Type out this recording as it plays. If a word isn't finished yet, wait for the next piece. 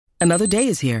Another day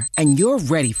is here, and you're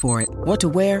ready for it. What to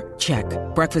wear? Check.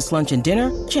 Breakfast, lunch, and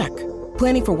dinner? Check.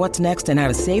 Planning for what's next and how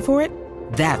to save for it?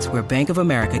 That's where Bank of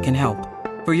America can help.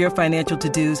 For your financial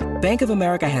to-dos, Bank of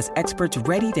America has experts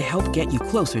ready to help get you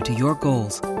closer to your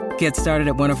goals. Get started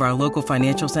at one of our local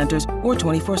financial centers or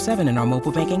 24/7 in our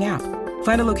mobile banking app.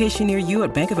 Find a location near you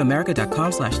at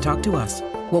bankofamerica.com/talktous.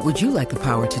 What would you like the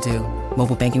power to do?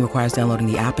 Mobile banking requires downloading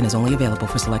the app and is only available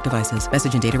for select devices.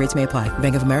 Message and data rates may apply.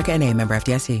 Bank of America N.A., member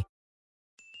FDIC.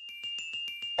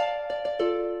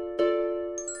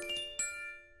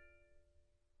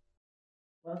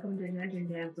 Welcome to Dungeon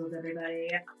Damsels, everybody.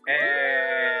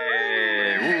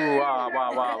 Hey! Ooh, wah,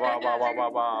 wah, wah, wah, wah, wah, wah,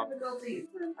 wah. Difficulties.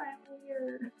 We're finally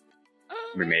here.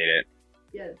 We made it.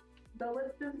 Yes. So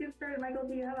let's just get started. Michael,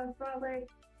 do you have a spotlight?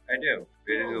 I do.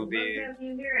 It'll Let's be... have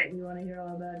you hear it. You want to hear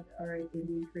all about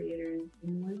RICD creators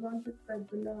and move on to spread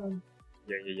the love.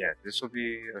 Yeah. This will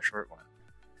be a short one,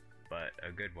 but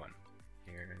a good one.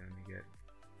 Here, let me get...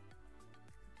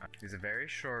 It's a very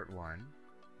short one,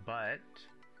 but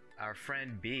our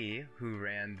friend B, who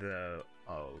ran the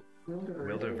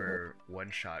Wilderver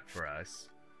one-shot for us,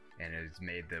 and has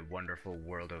made the wonderful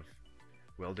world of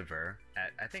Wilderver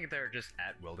I think they're just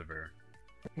at Wilderver.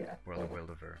 Yeah. World of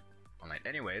Wilderver online.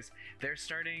 Anyways, they're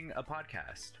starting a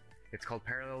podcast. It's called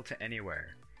Parallel to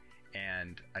Anywhere,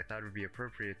 and I thought it would be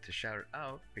appropriate to shout it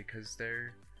out because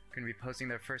they're going to be posting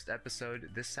their first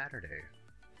episode this Saturday.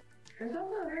 There's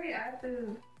also a very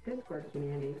active Discord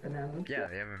community for them. Yeah,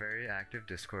 they have a very active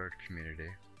Discord community.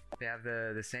 They have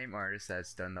the same artist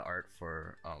that's done the art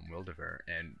for Wilderver,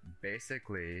 and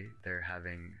basically they're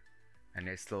having a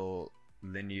nice little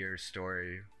linear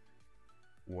story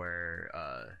where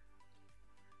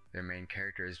their main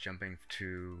character is jumping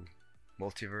to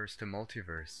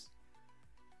multiverse,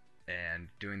 and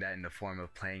doing that in the form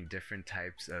of playing different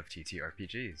types of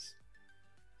TTRPGs.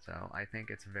 So I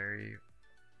think it's very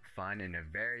fun and a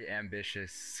very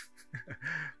ambitious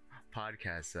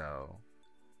podcast, so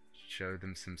show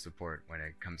them some support when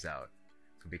it comes out.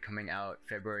 It'll be coming out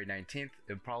February 19th.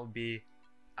 It'll probably be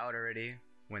out already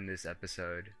when this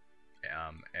episode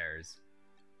airs,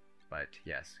 but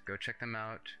yes, go check them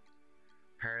out.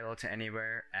 Parallel to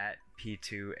Anywhere at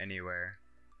P2 Anywhere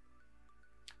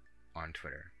on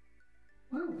Twitter.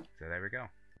 Woo. So there we go.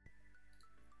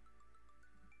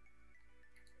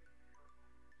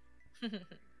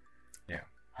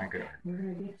 Yeah, good. We're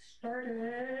gonna get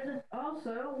started.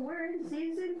 Also, we're in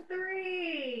season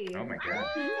 3. Oh my god.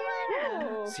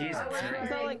 Yeah. Season Oh, 3. Is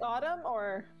that like autumn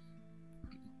or?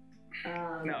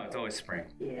 No, it's always spring.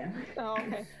 Yeah. Oh,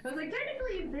 okay. I was like,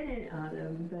 technically you've been in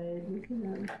autumn, but we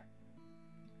can.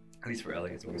 At least for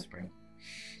Ellie, it's always spring.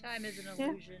 Time is an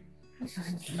illusion.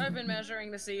 I've been measuring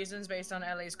the seasons based on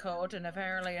Ellie's coat, and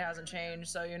apparently it hasn't changed,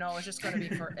 so you know it's just going to be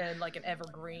for like an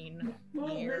evergreen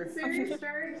Well, year. the series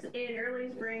starts in early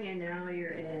spring, and now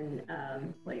you're in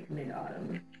like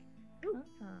mid-autumn.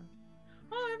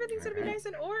 Oh, everything's going to be nice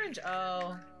and orange.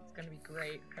 Oh, it's going to be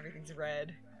great. Everything's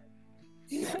red.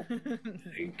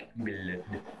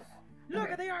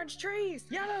 Look at the orange trees!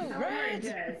 Yellow, red!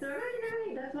 Yeah, so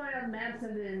originally, that's why our maps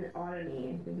have been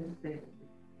autumny, because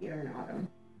you're in autumn.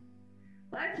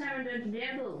 Last time on Dungeon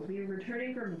Damsels, we were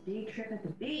returning from a day trip at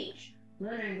the beach.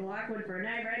 Luna and Glock went for a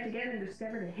night ride together and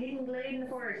discovered a hidden glade in the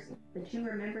forest. The two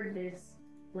remembered this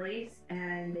place,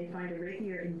 and they find a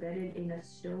rapier embedded in a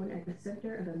stone at the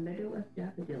center of a meadow of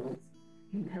daffodils.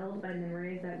 Compelled by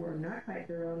memories that were not quite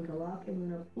their own, Glock and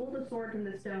Luna pull the sword from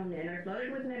the stone and are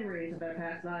flooded with memories about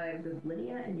past lives of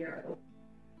Linnea and Yarrow.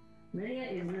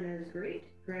 Linnea is Luna's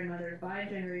great-grandmother 5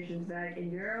 generations back,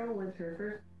 and Yarrow was her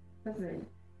first husband.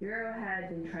 Yarrow had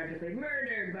been tragically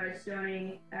murdered by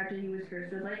stoning after he was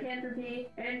cursed with lycanthropy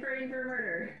and framed for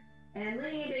murder. And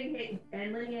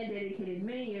Linnea dedicated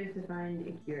many years to find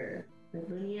a cure. With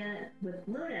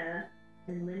Luna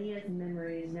and Linnea's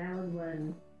memories now as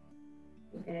one.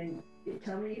 And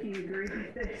tell me if you agree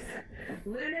with this.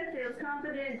 Luna feels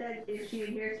confident that if she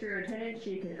adheres to her tenets,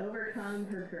 she can overcome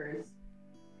her curse.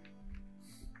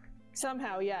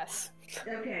 Somehow, yes.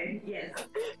 Okay, yes.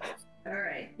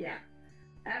 Alright, yeah.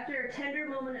 After a tender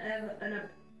moment of an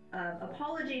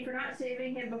apology for not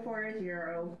saving him before his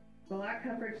Yarrow, Balak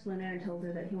comforts Luna and tells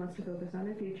her that he wants to focus on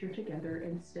the future together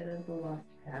instead of the lost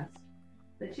past.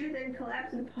 The two then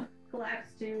collapse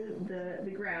to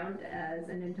the ground as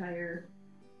an entire,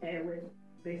 with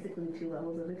basically 2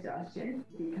 levels of exhaustion,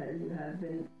 because you have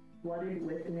been flooded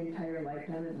with an entire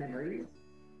lifetime of memories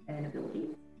and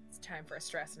abilities. It's time for a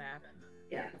stress nap.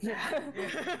 Yeah.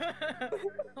 That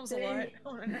was a lot. I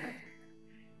want a nap.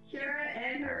 Kira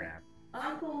and her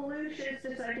Uncle Lucius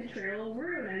decide to trail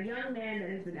Rune, a young man that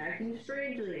has been acting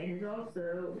strangely and has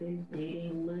also been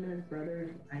dating Luna's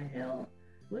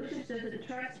doesn't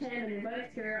trust him and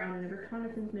invites her on a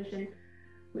reconnaissance mission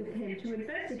with him to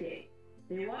investigate.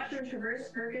 They watch her traverse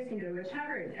Fergus and go to a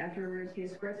tavern. Afterwards, he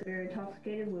escorts a very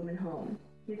intoxicated woman home.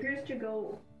 He appears to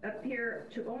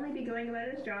only be going about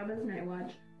his job as night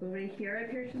watch, but when Kiara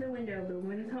appears to the window of the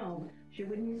woman's home, she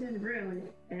witnesses Rune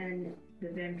and the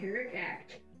vampiric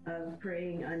act of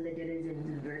preying on the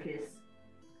denizens of Verkus.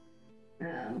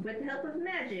 With the help of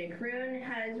magic, Rune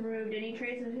has removed any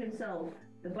trace of himself,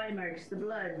 the bite marks, the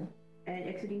blood, and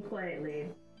exiting quietly,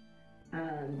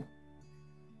 and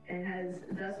has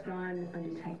thus gone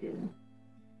undetected.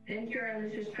 Then Kiara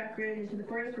unleashes track Rune into the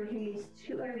forest where he meets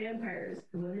two other vampires,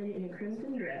 the woman in a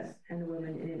crimson dress and the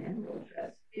woman in an emerald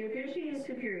dress. It appears to be his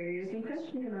superiors and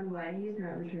question him on why he has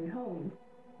not returned home,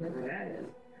 whatever that is.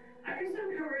 After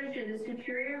some conversation, the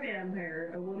superior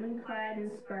vampire, a woman clad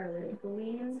in scarlet,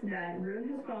 believes that Rune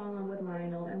has fallen in love with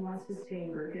Lionel and wants to stay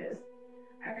in Verkus.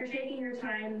 After taking her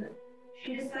time,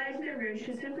 she decides that Rune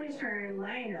should simply turn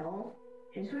Lionel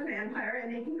into a vampire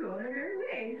and they can go on their merry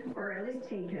way, or at least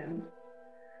take him.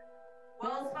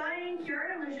 While spying,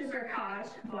 Kiara and Lucius are caught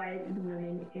by the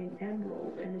women in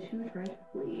Emerald, and the two try to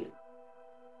flee.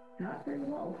 Not very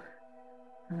well.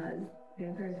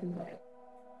 Vampires can fly.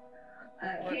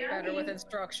 Work better with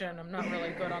instruction. I'm not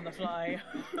really good on the fly.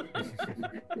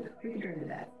 We can turn to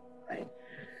that. Right.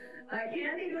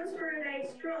 Candy goes for a night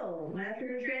stroll. After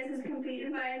her trance is complete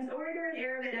and finds Orator and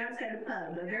Aravan outside a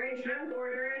pub. A very drunk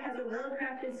Orator has a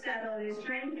well-crafted saddle and is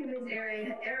trying to convince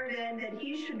Aravan that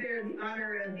he should bear the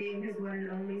honor of being his one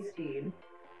and only steed.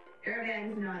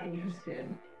 Aravan is not interested.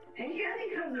 And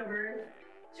Candy comes over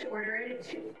to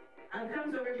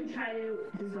try to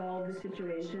dissolve the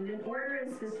situation. Then Orator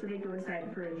insists that they go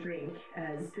inside for a drink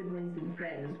as siblings and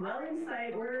friends. While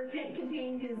inside, Orator can't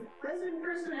contain his pleasant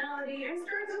personality and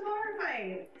starts a bar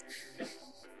fight.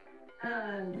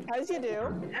 As you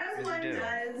do. As one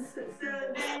does. So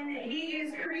then he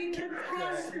is careened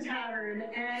across the tavern,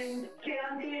 and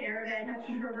Keontae and Aravan have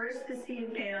to traverse the sea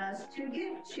of chaos to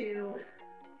get to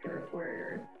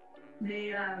Orator.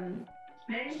 They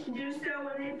manage to do so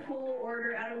when they pull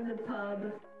Orator out of the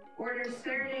pub. Orator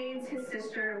serenades his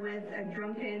sister with a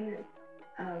drunken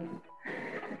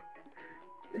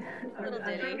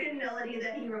drunken melody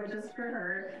that he wrote just for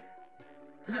her.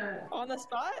 On the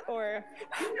spot, or?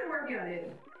 He's been working on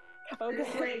it. Okay.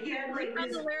 It's like, he had like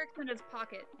found the lyrics in his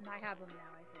pocket, and I have them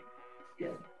now, I think.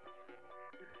 Yes.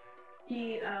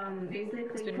 He basically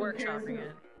He's been workshopping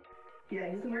it. Yeah,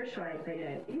 he's been workshopping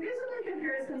it. He basically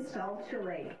compares himself to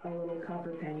like a little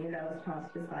copper penny that was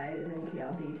tossed aside, and then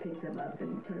Keontae picked them up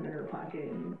and put them in her pocket,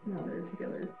 and now they're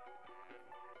together.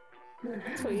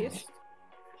 Sweet.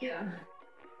 Yeah.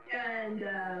 And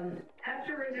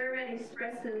afterwards, Aravan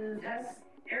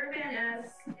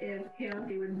asks if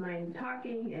Keontae would mind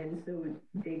talking, and so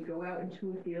they go out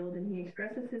into a field, and he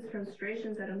expresses his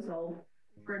frustrations at himself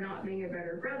for not being a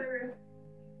better brother,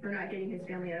 for not getting his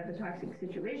family out of a toxic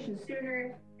situation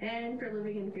sooner, and for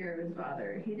living in fear of his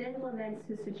father. He then laments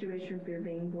his situation for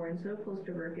being born so close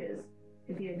to Verkus.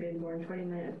 If he had been born 20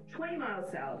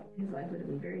 miles south, his life would have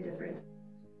been very different.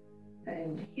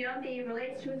 And Keontae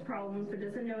relates to his problems, but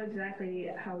doesn't know exactly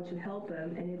how to help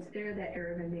him, and it's there that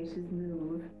Aravan makes his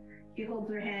move. He holds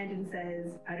her hand and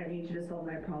says, "I don't need you to solve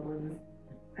my problems.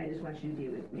 I just want you to be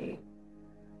with me."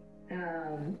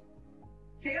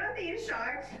 Keontae is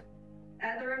shocked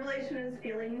at the revelation of his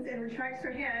feelings and retracts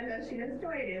her hand as she has no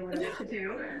idea what else to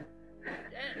do.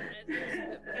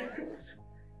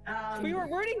 We were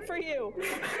rooting for you. No,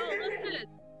 listen.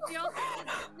 He also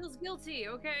feels guilty,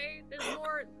 okay? There's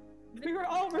more. We were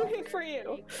all rooting for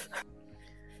you.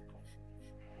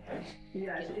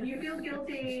 Yes, and you feel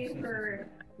guilty for...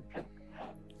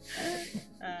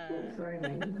 sorry,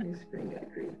 my screen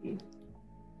got crazy.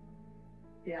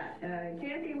 Yeah,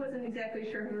 Keontae wasn't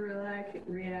exactly sure how to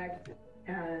react,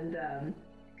 and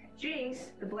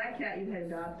Jinx, the black cat you had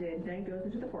adopted, then goes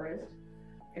into the forest.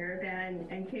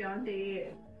 Aravan and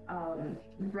Keontae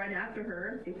run after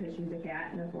her because she's a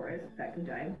cat in the forest. That could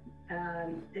die.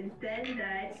 It's then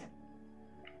that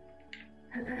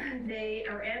they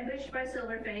are ambushed by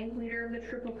Silverfang, leader of the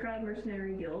Triple Crown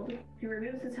Mercenary Guild. He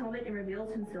removes his helmet and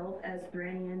reveals himself as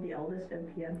Thranien, the eldest of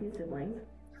Keontae's siblings.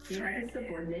 He has his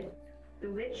subordinate, the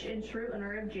witch in true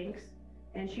honor of Jinx,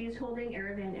 and she is holding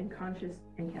Aravan unconscious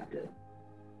and captive.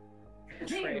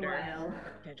 Meanwhile,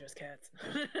 Dangerous cats.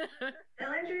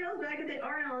 Elandriel is back at the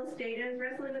Arnall estate and is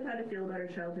wrestling with how to feel about her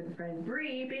childhood friend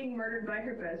Bree being murdered by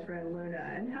her best friend Luna,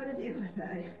 and how to deal with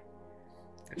that.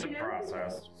 It's a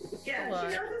process. Yeah, she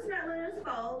knows it's not Luna's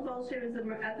fault while she was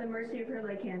at the mercy of her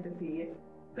lycanthropy,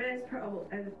 but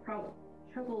has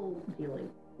trouble dealing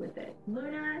with it.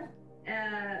 Luna,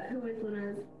 who is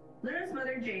Luna's Luna's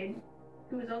mother, Jade,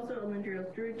 who is also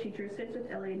Elendril's druid teacher, sits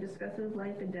with Ellie and discusses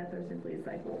life and death are simply a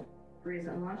cycle. For his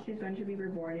unlocked, she's going to be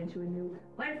reborn into a new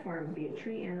life form, be it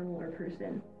tree, animal, or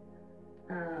person.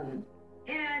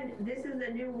 And this is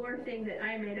a new lore thing that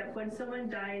I made up. When someone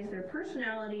dies, their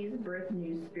personalities birth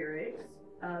new spirits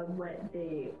of what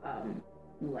they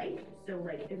liked. So,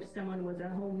 like, if someone was a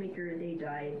homemaker, they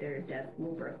died, their death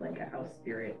will birth like a house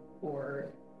spirit or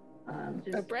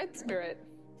just A bread spirit.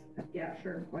 Yeah,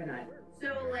 sure, why not?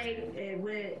 So, like,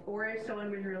 or if someone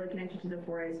was really connected to the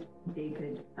forest, they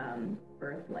could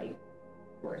birth like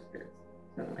forest spirits,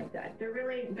 something like that.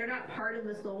 They're not part of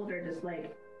the soul. They're just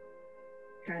like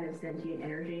kind of sentient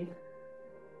energy.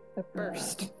 The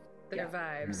burst. Their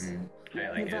vibes. Mm-hmm. I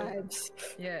like The it. vibes.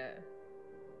 Yeah.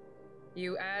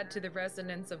 You add to the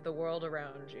resonance of the world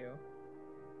around you.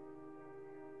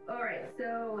 All right,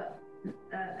 so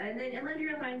and then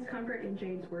Elendria finds comfort in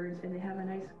Jade's words, and they have a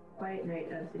nice, quiet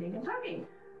night of sitting and talking.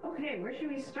 Okay, where should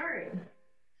we start?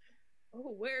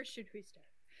 Oh, where should we start?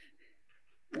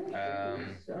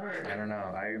 I don't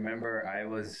know. I remember I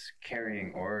was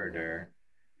carrying Orator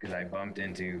because I bumped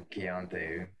into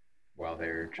Keontae while they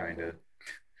were trying to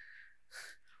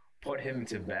put him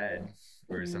to bed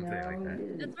or something like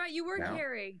that. That's right, you were No?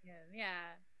 carrying him,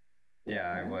 yeah.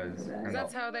 Yeah, I was. That's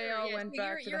That's how they all Yeah, went so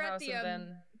back to the at house, and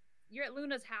then You're at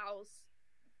Luna's house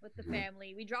with the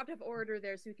family. We dropped off Orator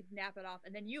there so we could nap it off,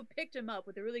 and then you picked him up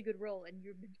with a really good roll, and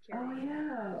you've been carrying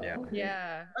him. Yeah. Okay.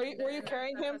 yeah, Were you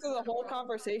carrying him through the whole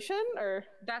conversation, or?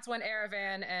 that's when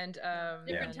Aravan and Different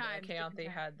and, times, different Keontae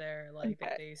times. had their like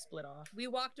Okay. they split off. We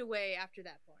walked away after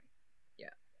that point.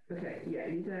 Okay, yeah,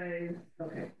 you guys.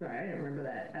 Okay, sorry, I didn't remember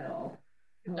that at all.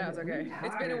 That's What are okay. you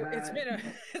It's been talking a it's about? been a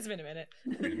it's been a minute.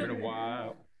 It's been a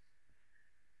while.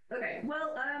 Okay,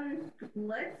 well,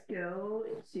 let's go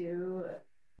to.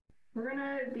 We're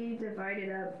gonna be divided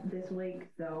up this week,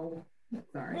 so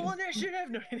sorry. Roll initiative.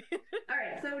 No. All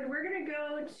right, so we're gonna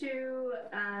go to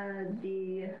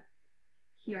the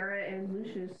Kiara and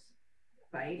Lucius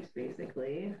fight,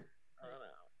 basically.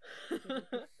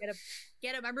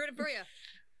 Get him, I'm rooting for you.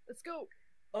 Let's go.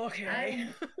 Okay.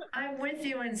 I'm with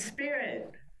you in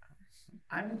spirit.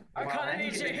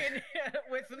 Arcana Jane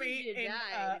with You me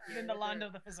die if in you're the land with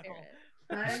of the physical.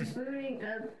 Spirit. I'm booting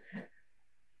up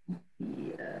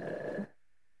the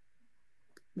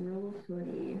roll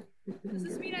 20. Does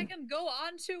this mean I can go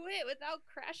onto it without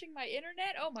crashing my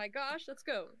internet? Oh my gosh, let's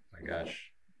go. my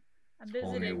gosh. I'm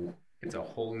Whole visiting. new, it's a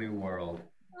whole new world.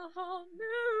 Oh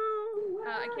no!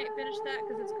 I can't finish that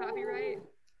because it's copyright.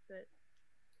 But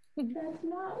That's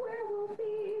not where we'll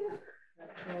be.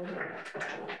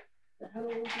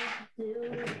 That'll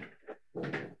do.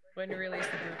 When we release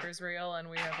the bloopers reel and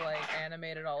we have like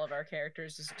animated all of our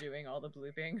characters just doing all the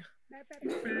blooping.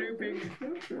 Blooping.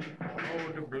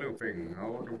 Oh, the blooping.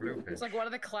 Oh, the blooping. It's like one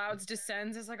of the clouds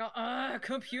descends. It's like,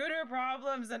 computer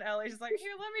problems, and Ellie's just like,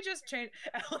 here, let me just change.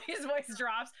 Ellie's voice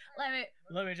drops.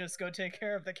 Let me just go take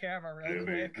care of the camera real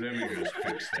quick. let me just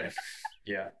fix that.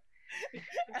 Yeah.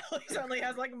 Ellie suddenly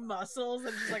has like muscles,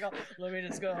 and she's like, oh, let me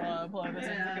just go plug this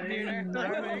into the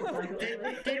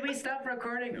computer. Did we stop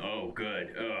recording? Oh,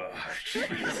 good. Oh,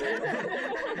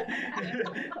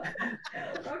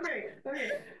 Okay.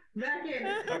 Back in.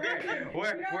 Okay,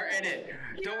 we're in it.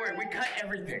 Don't worry, we cut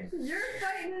everything. You're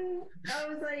fighting. I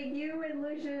was like, you and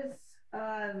Lucius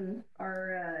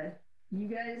are you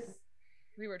guys.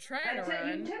 We were trying to You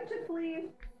run. attempt to flee,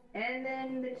 and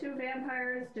then the two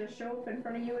vampires just show up in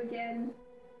front of you again.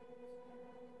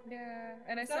 Yeah,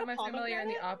 and I Is that set a my familiar in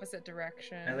the pomegranate? opposite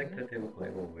direction. I like that they look like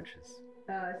little witches.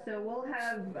 So we'll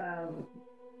have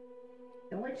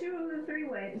only two of the three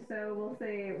went. So we'll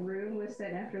say Rune was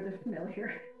sent after the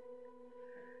familiar,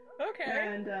 Okay.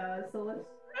 and so let's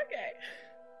Okay.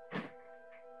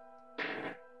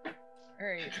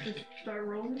 Alright. just start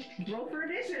rolling. Roll for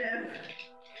initiative.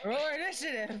 Roll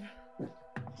initiative.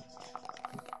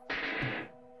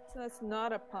 So that's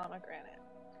not a pomegranate.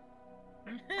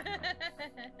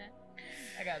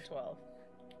 I got 12.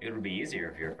 It would be easier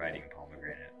if you're fighting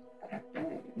pomegranate.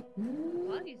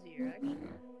 a lot easier, actually.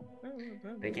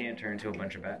 They can't turn into a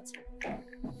bunch of bats.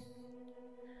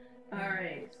 All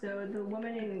right. So the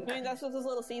woman in I mean, that's what those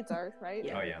little seeds are, right?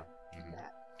 Yeah. Oh, yeah.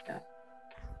 Mhm.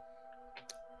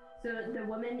 So the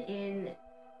woman in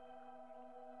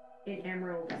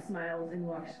Emerald smiles and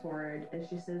walks forward as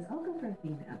she says, "I'll go for the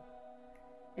female."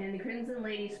 And the Crimson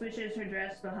Lady swishes her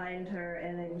dress behind her,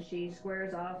 and then she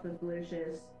squares off with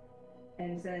Lucius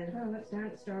and says, "Well, let's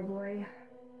dance, Starboy."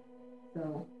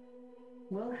 So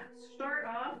we'll start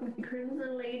off with the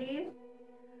Crimson Lady,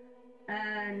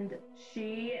 and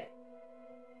she's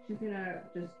gonna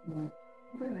just.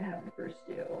 What do I have her first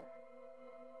do?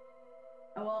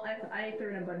 Oh, well, I threw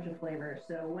in a bunch of flavors.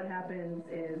 So what happens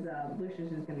is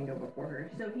Lucius is going to go before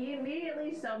her. So he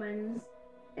immediately summons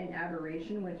an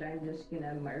aberration, which I'm just going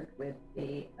to mark with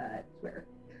a swear.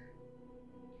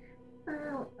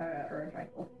 Or a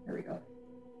triangle. There we go.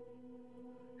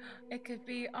 It could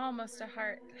be almost a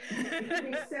heart. It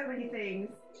could be so many things.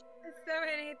 So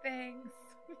many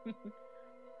things.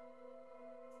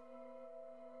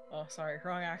 Oh, sorry,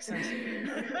 wrong accent.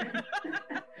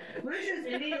 Lucius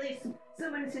immediately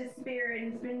summons his spear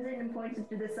and spins it and points it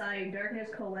to the side. Darkness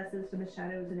coalesces from the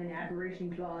shadows and an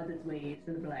aberration claws its way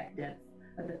to the black depths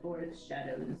of the forest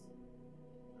shadows.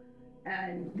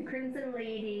 And the Crimson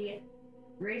Lady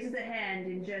raises a hand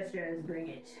and gestures, "Bring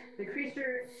it." The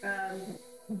creature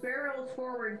barrels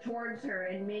forward towards her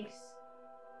and makes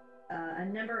a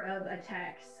number of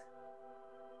attacks.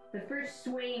 The first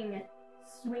swing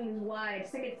swings wide.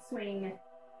 Second swing,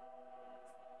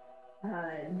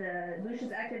 the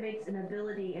Lucius activates an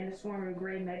ability and a swarm of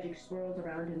gray magic swirls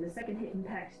around him. The second hit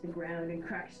impacts the ground and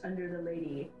cracks under the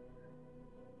lady.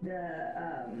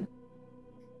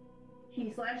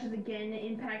 He slashes again,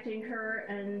 impacting her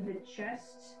in the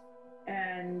chest,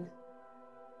 and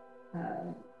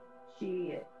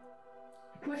she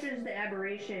pushes the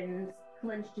aberration's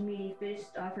clenched meaty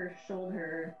fist off her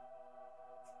shoulder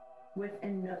with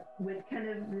kind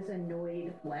of this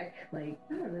annoyed fleck, like,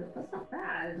 oh, that's not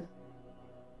bad.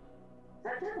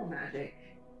 That's devil magic.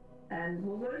 And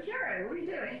we'll go to Kara. What are you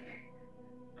doing?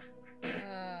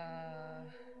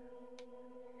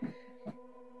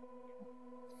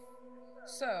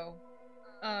 So,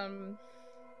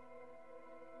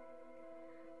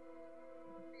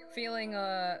 feeling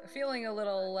a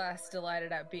little less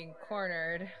delighted at being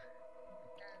cornered,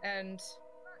 and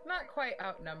not quite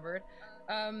outnumbered,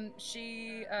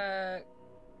 she her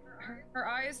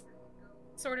eyes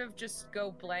sort of just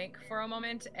go blank for a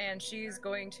moment, and she's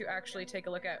going to actually take a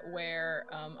look at where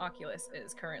Oculus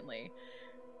is currently.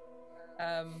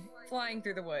 Flying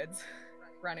through the woods,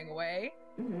 running away.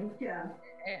 Mm-hmm, yeah.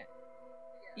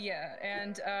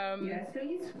 So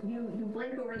you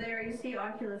blink over there, you see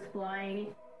Oculus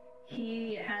flying.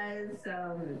 He has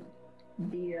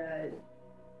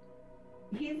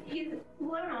he's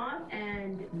flown off,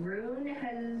 and Rune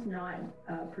has not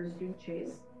pursued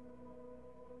chase.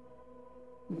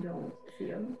 You don't see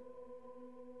him.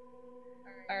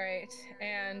 Alright,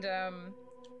 and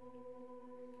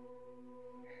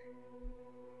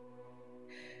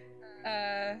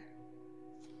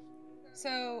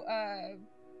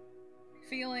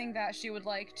feeling that she would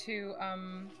like to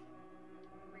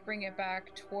bring it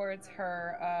back towards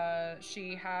her,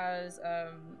 she has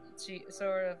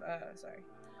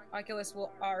Oculus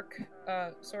will arc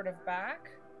sort of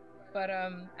back, but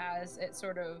as it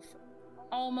sort of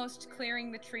almost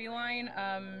clearing the tree line,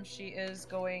 she is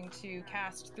going to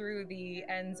cast through the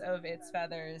ends of its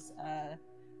feathers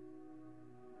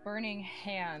Burning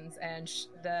Hands, and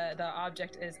the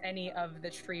object is any of the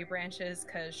tree branches,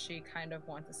 because she kind of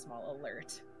wants a small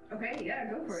alert. Okay, yeah,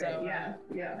 go for it. Yeah.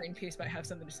 Greenpeace might have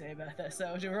something to say about this.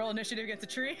 So, do we roll initiative against a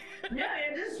tree?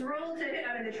 Yeah, just roll to hit.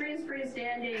 I mean, the tree's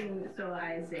freestanding, so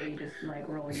I say just like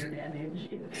roll your damage.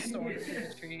 Storm through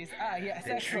the trees. Yes,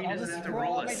 The tree I'll doesn't just have to roll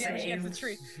roll a my damage save. against the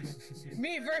tree.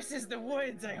 Me versus the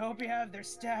woods. I hope you have their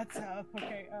stats up.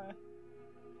 Okay.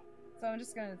 So I'm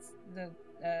just gonna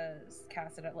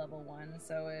cast it at level 1.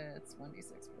 So it's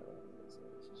 1d6.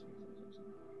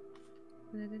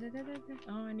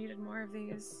 Oh, I needed more of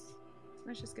these.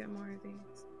 Let's just get more of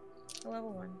these.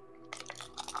 Level 1.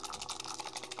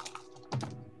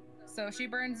 So she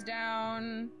burns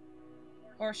down,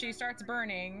 or she starts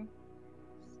burning.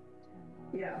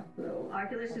 Yeah, so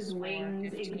Oculus's wings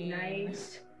 15.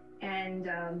 ignite, and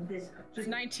this Just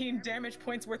 19 damage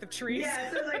points worth of trees. Yeah,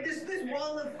 so like this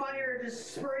wall of fire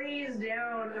just sprays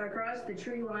down across the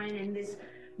tree line, and this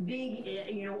big,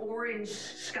 orange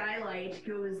skylight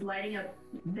goes lighting up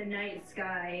the night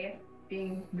sky,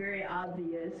 being very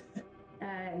obvious.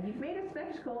 You've made a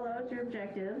spectacle. That was your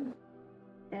objective.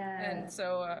 And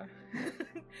so,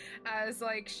 as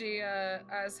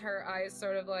her eyes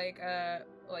sort of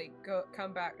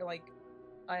come back,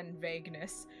 on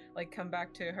vagueness, come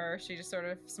back to her, she just sort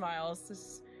of smiles.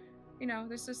 Just,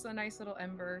 there's just a nice little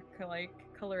ember,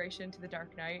 coloration to the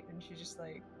dark night, and she just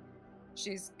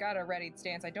she's got a ready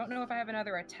stance. I don't know if I have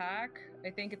another attack. I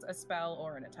think it's a spell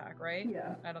or an attack, right?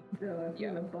 Yeah. I don't. So if you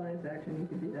have a bonus action, you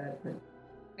can do that. But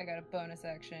I got a bonus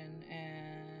action,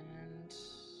 and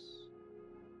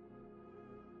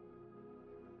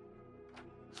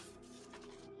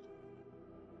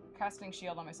casting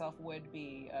shield on myself would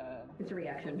be it's a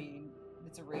reaction.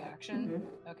 It's a reaction.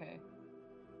 Mm-hmm. Okay.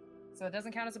 So it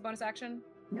doesn't count as a bonus action?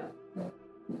 No.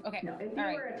 Okay. No, if you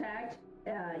were attacked,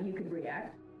 you could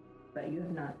react, but you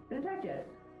have not been attacked yet.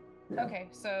 So. Okay,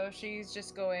 so she's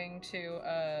just going to,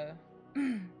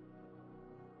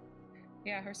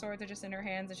 yeah, her swords are just in her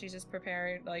hands, and she's just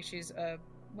preparing, like, she's,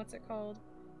 what's it called?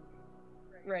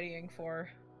 Readying for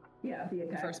the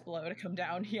attack. First blow to come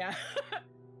down, yeah.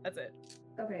 That's it.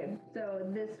 Okay, so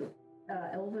this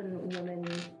elven woman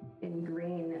in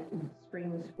green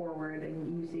springs forward,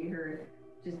 and you see her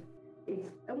just, it's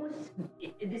almost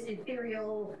this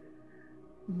ethereal,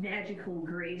 magical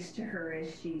grace to her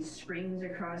as she springs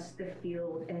across the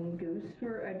field and goes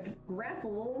for a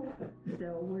grapple.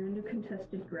 So we're into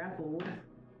contested grapples.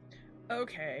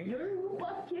 Okay. You're a little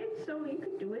buff kid, so you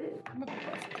can do it. I'm a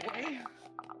buff boy.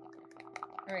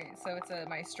 Alright, so it's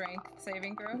my strength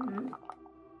saving throw? Mm-hmm.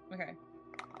 Okay.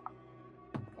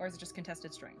 Or is it just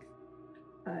contested strength?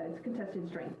 It's contested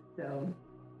strength, so...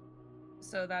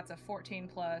 So that's a 14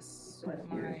 plus my...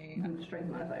 Your strength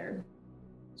modifier.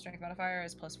 Strength modifier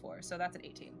is +4, so that's an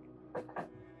 18.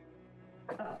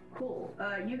 Oh, cool.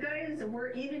 You guys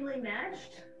were evenly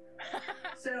matched.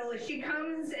 So she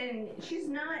comes and she's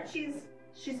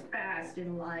fast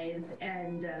and lithe,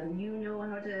 and you know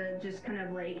how to just kind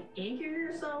of like anchor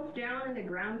yourself down in the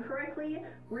ground correctly,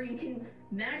 where you can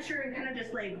match her and kind of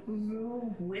just like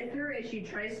move with her as she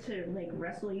tries to like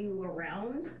wrestle you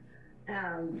around.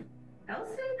 I'll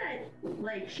say that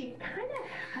like she kind of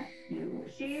has you.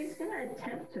 She's gonna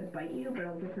attempt to bite you, but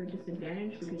I'll give her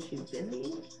disadvantage because she's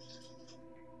busy.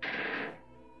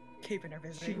 Keeping her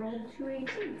busy. She rolled 2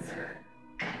 18s.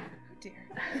 Oh dear.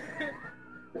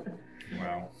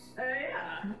 Wow.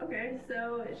 Yeah. Okay,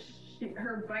 so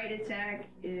her bite attack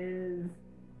is.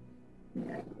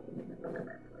 Yeah.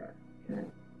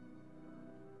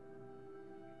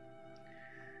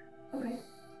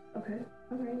 Okay.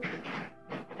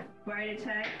 Bite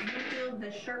attack. You feel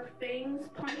the sharp fangs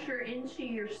punch her into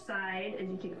your side as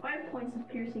you take 5 points of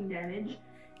piercing damage,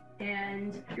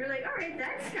 and you're like, all right,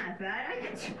 that's not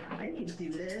bad. I can do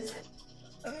this.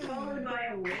 Followed by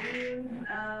a wave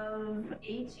of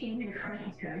 18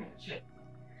 necrotic damage.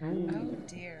 Oh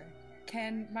dear.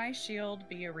 Can my shield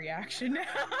be a reaction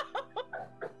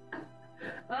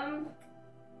now?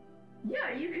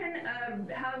 Yeah, you can have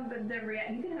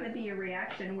you can have it be a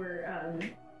reaction where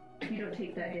you don't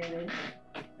take that damage.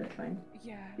 That's fine.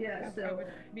 Yeah. So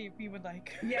we would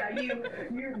like. Yeah,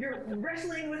 you're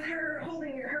wrestling with her,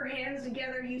 holding her hands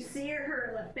together. You see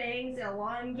her fangs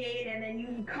elongate, and then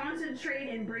you concentrate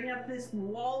and bring up this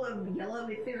wall of yellow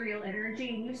ethereal energy.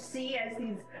 And you see as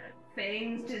these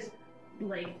fangs just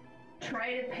like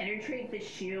try to penetrate the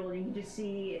shield, and you just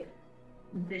see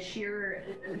the sheer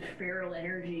feral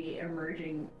energy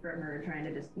emerging from her, trying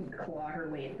to just claw her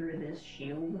way through this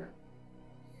shield.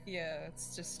 Yeah,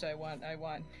 it's just I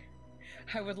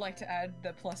would like to add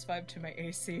the +5 to my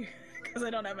AC because I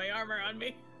don't have my armor on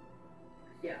me.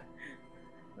 Yeah.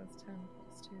 That's 10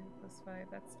 +2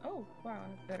 +5. That's wow, I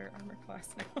have better armor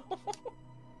class now.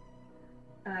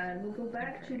 We'll go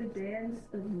back to the dance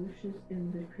of Lucius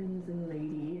and the Crimson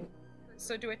Lady.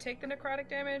 So do I take the necrotic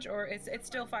damage, or it's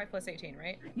still 5 + 18,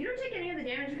 right? You don't take any of the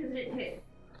damage because it didn't hit.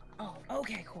 Oh,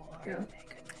 okay, cool. All right, thank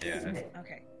goodness. Yeah.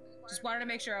 Okay. Just wanted to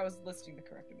make sure I was listing the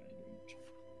correct amount of damage.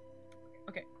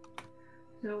 Okay.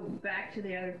 So back to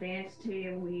the other dance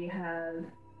team, we have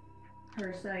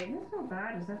her saying, "That's not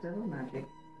bad, is that devil magic?"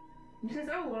 She says,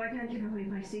 "Oh, well, I can't give away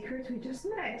my secrets, we just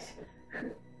met."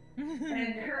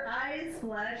 And her eyes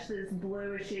flash this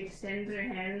blue as she extends her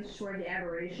hands toward the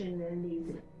aberration, and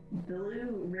these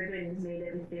blue ribbons made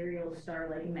of ethereal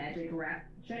star-like magic wrap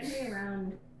gently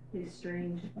around his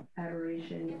strange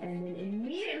aberration, and then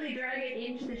immediately drag it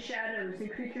into the shadows. The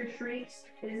creature shrieks,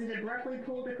 it is abruptly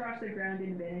pulled across the ground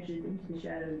and vanishes into the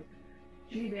shadows.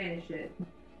 She vanished it.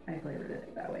 I flavored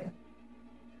it that way.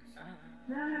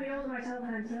 Now I have you all myself,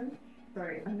 handsome.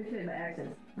 Sorry, I'm mixing my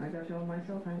accents. I got you all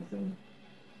myself, handsome.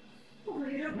 Oh,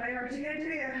 you don't play hard to get, do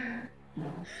you?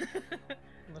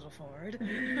 A little forward.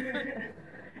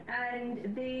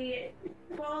 And they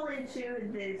fall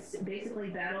into this basically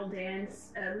battle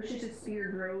dance. Lucius' spear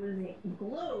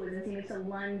glows as he makes a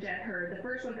lunge at her. The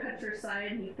first one cuts her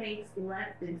side, and he feints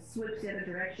left and swoops the other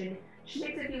direction. She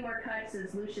takes a few more cuts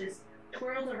as Lucius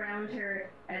twirls around her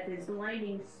at this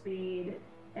blinding speed,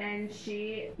 and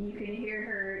you can hear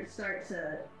her start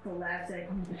to laugh, like,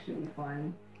 "Oh, this should be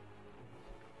fun."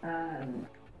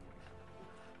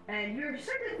 And you're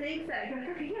starting to think that,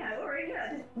 okay, yeah, alright,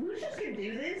 yeah, Lucius can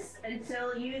do this,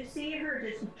 until you see her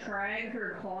just drag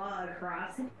her claw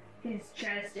across his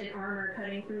chest and armor,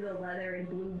 cutting through the leather, and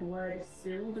blue blood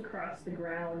spilled across the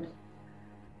ground.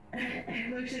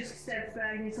 And Lucius steps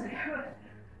back and he's like, "Oh,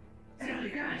 that's all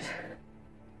you got."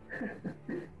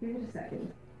 Give me a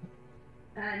second.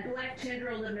 And black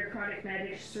tendril of necrotic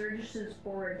magic surges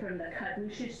forward from the cut.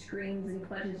 Lucius screams and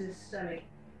clutches his stomach.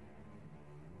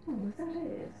 Oh, what's that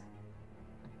it is?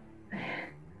 I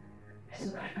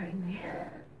still got fighting me.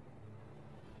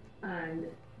 And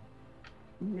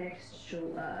next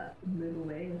she'll move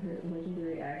away with her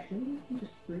legendary action,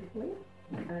 just briefly.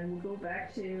 And we'll go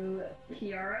back to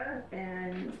Kiara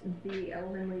and the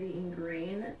Elven Lady in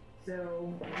green.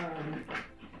 So,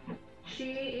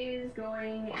 she is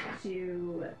going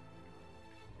to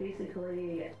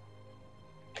basically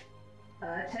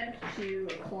attempt to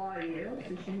claw you.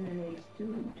 So she's going to make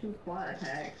two claw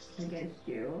attacks against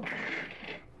you.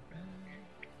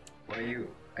 Well,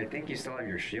 I think you still have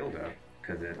your shield up,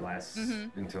 because it lasts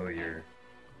until your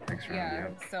next round. Yeah,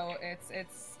 Yep. so it's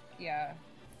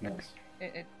Next.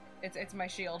 It's my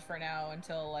shield for now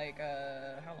until like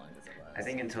how long does it last? I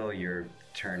think until your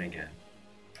turn again.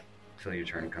 Until your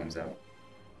turn comes up,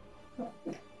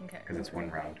 Okay. because it's one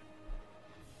round.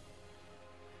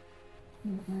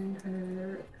 And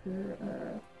her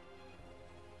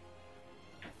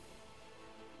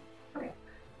okay.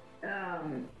 Yeah.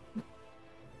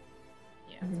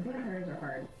 I think hers are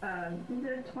hard.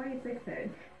 The 26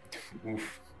 hit.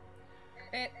 Oof.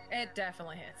 It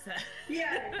definitely hits that.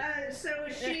 Yeah, so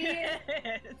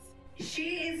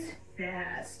she is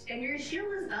fast, and your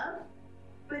shield is up,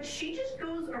 but she just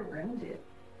goes around it.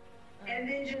 And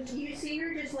then just, you see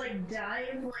her just like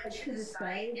dive like to the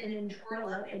side and then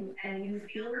twirl up, and you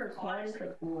feel her claw just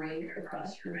like right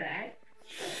across your back.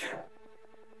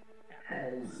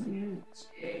 As you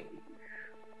take.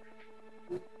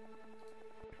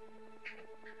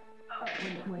 Oh,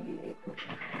 28.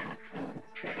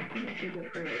 Should go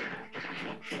for it.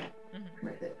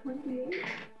 Where's it? 28.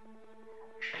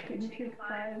 Can you take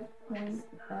 5 points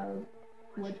of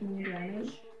bludgeoning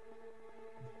damage?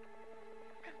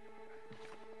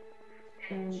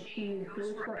 And she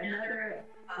goes for another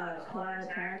claw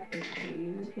attack, and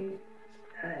she takes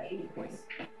 8 points.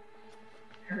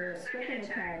 Her second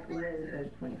attack was a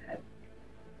 25.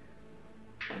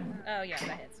 Oh yeah,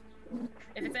 that hits.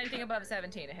 If it's anything above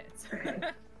 17, it hits. Okay.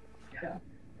 Yeah.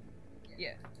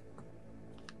 Yeah.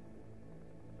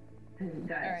 And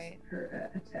that's Alright. her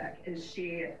attack. Is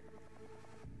she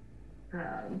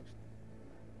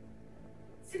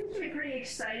seems to be pretty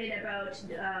excited about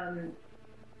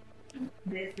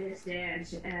this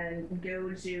dance, and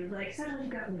go to like,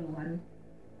 someone's got little one.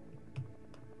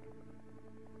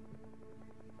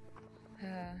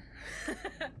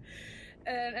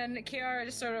 And Kiara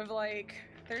just sort of like,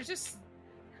 there's just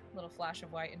a little flash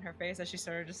of white in her face as she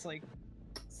sort of just like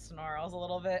snarls a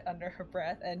little bit under her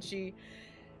breath, and she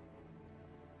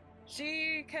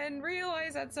can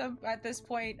realize at this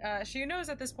point, she knows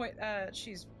at this point,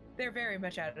 they're very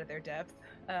much out of their depth,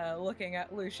 looking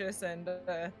at Lucius and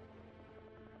the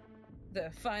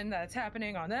fun that's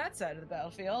happening on that side of the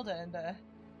battlefield, and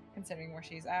considering where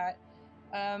she's at,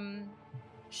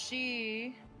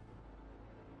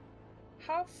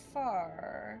 how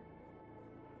far?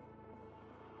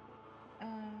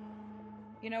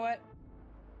 You know what?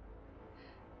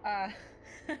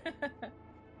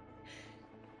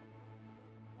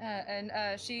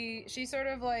 She sort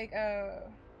of like,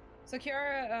 so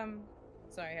Kiara,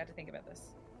 sorry, I had to think about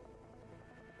this.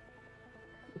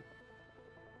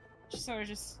 She sort of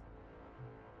just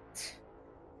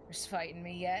fighting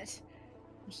me yet?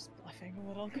 I'm just bluffing a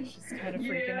little because she's kind of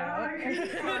freaking out.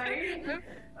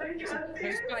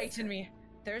 There's fighting me.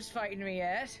 There's fighting me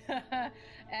yet.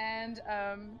 And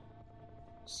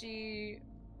she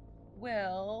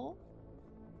will.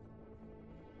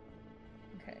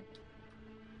 Okay.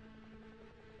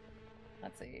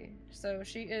 Let's see. So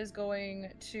she is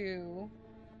going to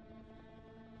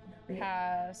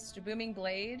cast Booming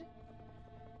Blade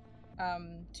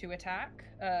to attack.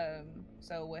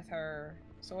 So with her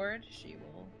sword, she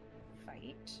will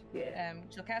fight. Yeah.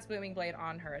 She'll cast Booming Blade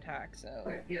on her attack,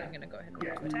 so yeah. I'm gonna go ahead and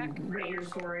roll to attack. Raise your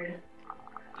sword.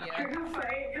 Yeah. You're gonna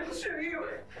fight, I'll show you.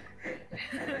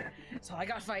 So I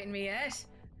got fighting me yet.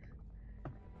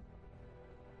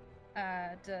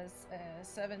 Does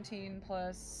 17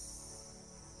 plus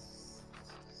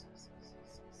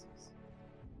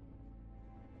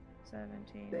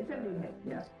 17.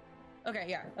 Yeah. Okay,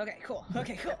 yeah. Okay, cool.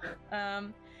 Okay, cool.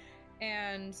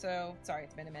 And so, sorry,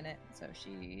 it's been a minute. So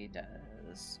she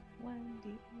does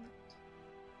 1d8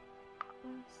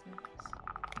 plus 6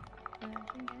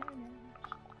 slashing damage.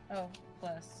 Oh,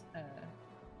 plus,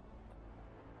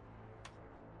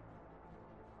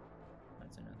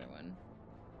 what's another one?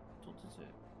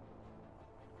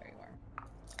 There you are.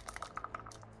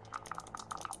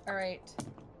 Alright.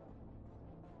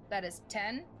 That is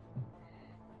 10.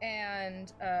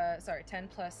 and sorry, 10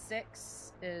 plus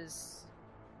 6 is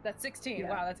that's 16. Yeah.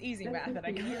 Wow, that's easy math that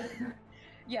I can.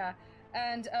 Yeah,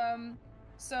 and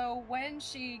so when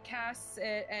she casts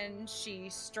it and she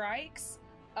strikes,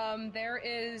 there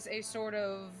is a sort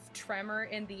of tremor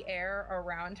in the air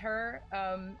around her,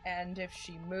 and if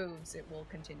she moves, it will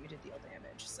continue to deal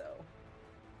damage. So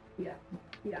Yeah.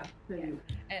 So you,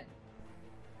 and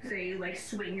so you like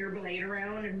swing your blade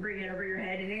around and bring it over your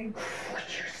head and then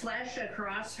slash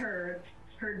across her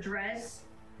dress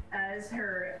as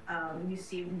her you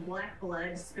see black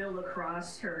blood spill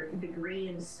across the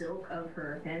green silk of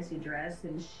her fancy dress,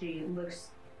 and she looks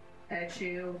at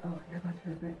you. Oh, you're about to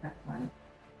regret that one.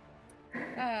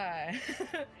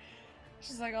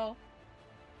 she's like, "Oh,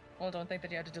 well, don't think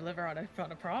that you had to deliver on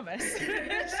a promise."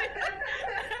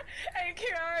 And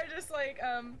Kiara just like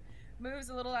moves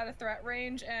a little out of threat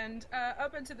range, and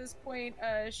up until this point,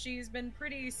 she's been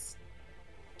pretty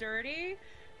sturdy,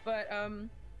 but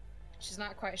she's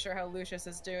not quite sure how Lucius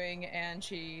is doing, and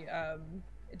she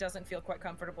doesn't feel quite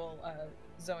comfortable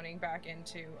zoning back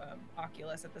into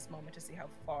Oculus at this moment to see how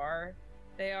far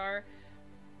they are.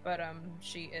 But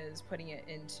she is putting it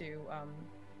into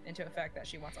effect that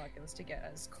she wants Oculus to get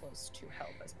as close to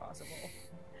help as possible.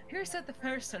 Here, set the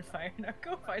forest on fire. Now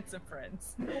go find some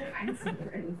friends. Go find some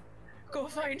friends. Go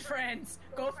find friends.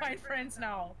 Go find friends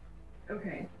now.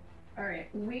 Okay. All right.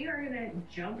 We are gonna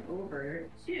jump over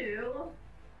to. All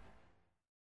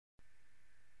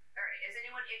right. Is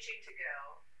anyone itching to go?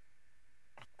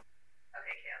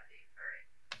 Okay, Kathy. All right.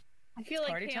 I feel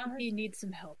like Party time? Kathy needs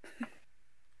some help.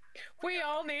 We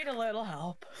all need a little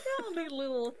help. I'll be a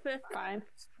little Fine.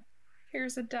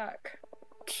 Here's a duck.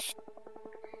 So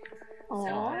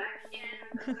Aww. back in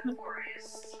the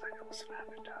forest, you are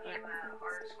squaring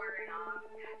off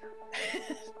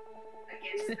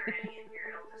against Thranien,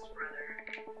 your eldest brother.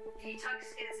 He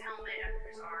tucks his helmet under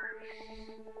his arm,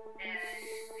 and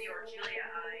the Orgelia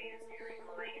eye is nearly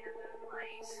glowing in the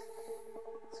moonlight.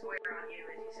 Square on you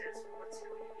as he says, "What's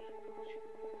going to be?"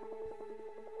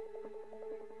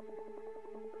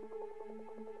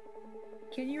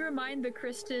 Can you remind the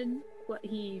Kristen what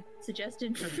he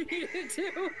suggested for me to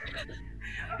do? What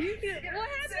happened? I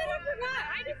forgot.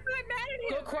 I just got mad at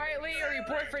him. Go quietly or your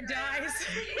boyfriend dies.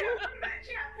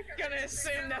 Gonna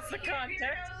assume that's the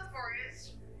context.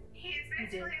 He's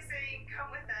basically saying,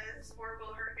 "Come with us, or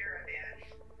we'll hurt Aravan."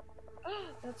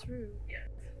 That's rude. Yes.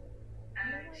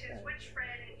 She's which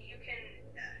friend you can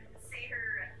see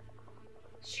her.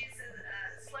 She's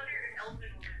a slender elven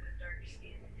woman with dark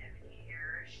skin and ebony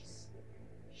hair.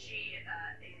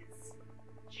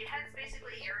 She has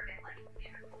basically Aravan like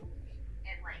manacles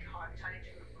and like hog-tied to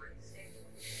a broomstick.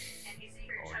 And you see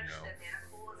her touch the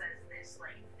manacles as this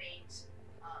like faint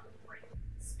like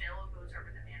spell goes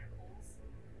over the manacles.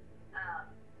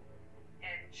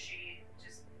 And she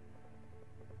just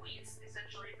waits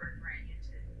essentially for Thranien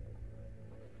to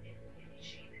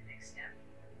initiate the next step.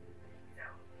 So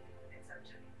it's up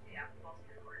to the appleballs in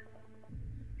the court.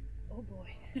 Oh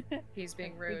boy. He's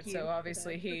being Thank rude, you so for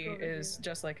obviously that. he Quick is overview.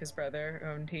 just like his brother,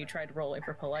 and he tried rolling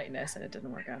for politeness and it didn't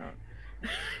work out.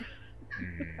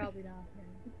 Probably not. Yeah.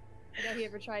 I doubt he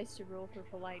ever tries to roll for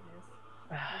politeness.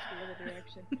 Just the other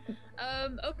direction.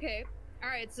 Okay.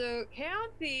 Alright, so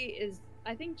Kaonthy is.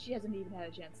 I think she hasn't even had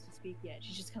a chance to speak yet.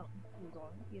 She's just kind of moved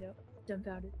on, you know,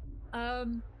 dumbfounded.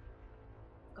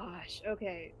 Gosh,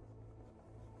 okay.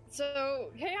 So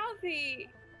Kaonthy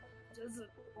doesn't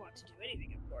want to do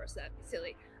anything, of course, that'd be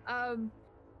silly.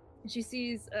 She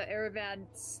sees Aravan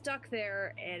stuck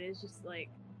there and is just like,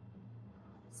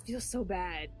 this feels so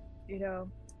bad, you know?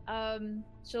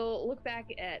 She'll look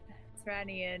back at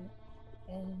Thranien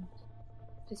and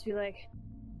just be like,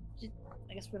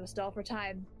 I guess we're gonna stall for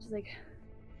time. She's like,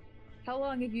 how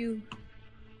long have you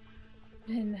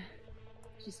been...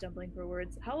 She's stumbling for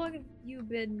words. How long have you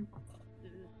been... She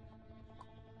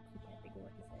can't think of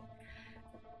what to say.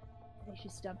 I think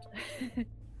she's stumped.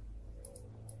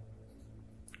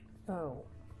 Oh.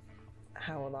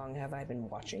 How long have I been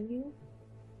watching you?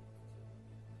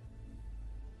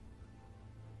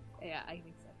 Yeah, I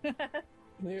think so.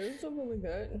 Yeah, something like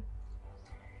that.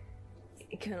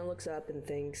 He kind of looks up and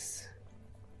thinks.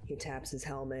 He taps his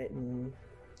helmet and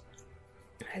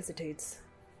hesitates.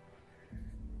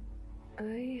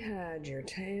 I had your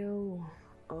tale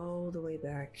all the way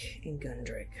back in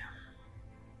Gundrick.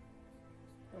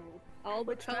 All the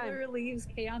Which color leaves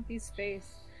Kaonthy's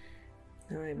face.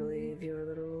 I believe you're a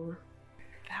little...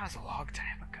 That was a long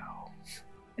time ago.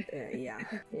 Yeah.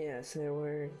 Yes, there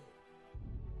were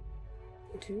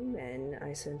 2 men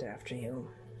I sent after you.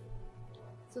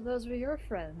 So those were your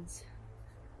friends.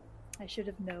 I should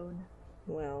have known.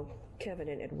 Well, Kevin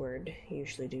and Edward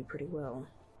usually do pretty well.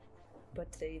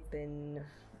 But they've been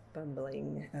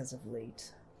bumbling as of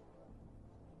late.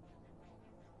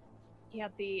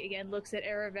 Kathy again looks at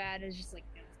Erevan and is just like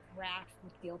racked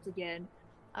with guilt again.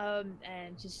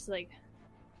 And she's just like,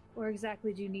 where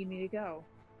exactly do you need me to go?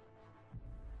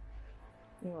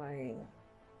 Why,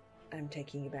 I'm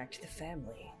taking you back to the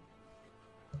family.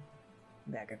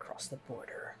 Back across the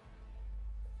border.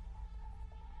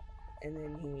 And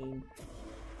then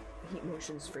he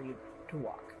motions for you to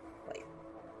walk. Like,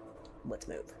 let's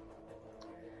move.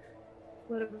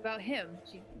 What about him?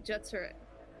 She juts her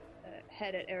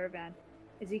head at Erevan.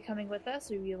 Is he coming with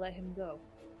us, or will you let him go?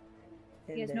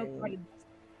 And he has no part in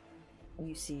this.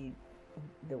 You see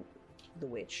the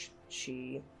witch.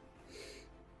 She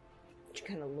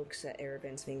kind of looks at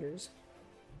Erevan's fingers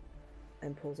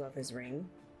and pulls off his ring,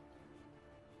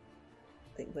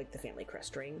 like the family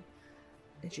crest ring,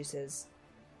 and she says,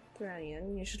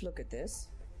 "Thranien, you should look at this."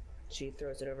 She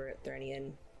throws it over at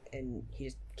Thranien, and he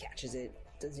just catches it,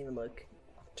 doesn't even look,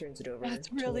 turns it over.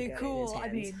 That's really cool. I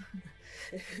mean,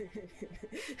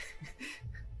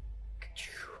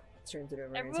 turns it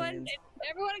over. Everyone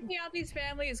in Keonthe's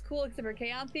family is cool except for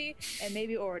Keonthi and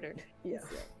maybe Order. Yeah.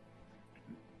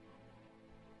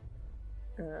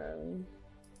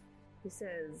 He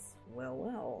says,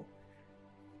 well,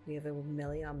 we have a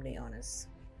Meliamne on us.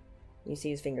 You see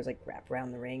his fingers wrap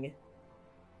around the ring.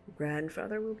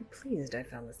 Grandfather will be pleased I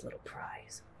found this little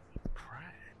prize.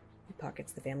 He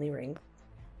pockets the family ring.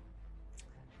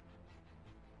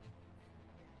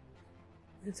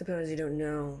 I suppose you don't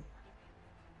know,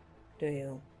 do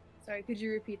you? Sorry, could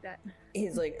you repeat that?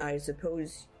 He's like, I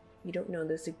suppose you don't know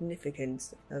the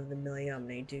significance of the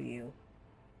Meliamne, do you?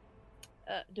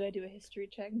 Do I do a history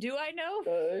check? Do I know?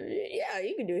 Yeah,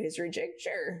 you can do a history check,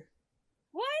 sure.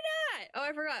 Why not? Oh,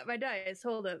 I forgot my dice.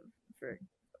 Hold up for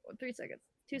 3 seconds.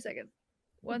 2 seconds.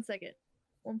 1 second.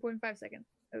 1.5 seconds.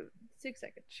 6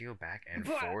 seconds. Did you go back and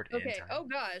forward in okay. time? Oh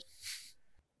gosh.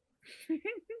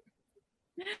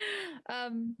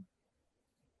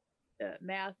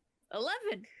 Math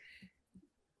 11.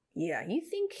 Yeah, you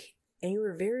think, and you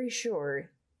were very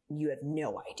sure you have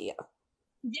no idea.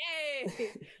 Yay!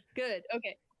 Good.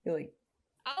 Okay. You're like,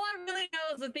 all I really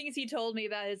know is the things he told me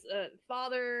about his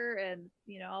father and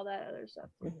all that other stuff.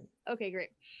 Mm-hmm. Okay, great.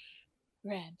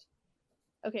 Grand.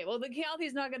 Okay, well, the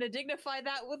Keonthe's not going to dignify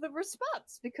that with a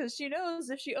response because she knows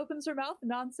if she opens her mouth,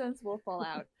 nonsense will fall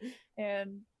out.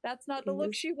 And that's not the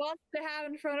look she wants to have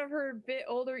in front of her bit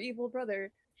older evil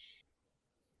brother.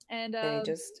 And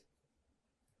just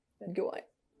go on.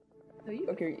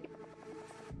 Okay.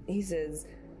 He says,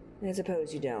 I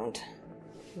suppose you don't.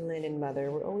 Lynn and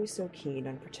Mother were always so keen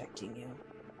on protecting you.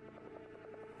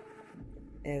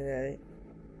 And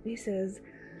he says,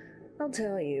 I'll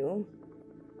tell you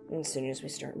as soon as we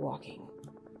start walking.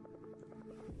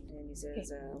 And he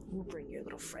says, we'll bring your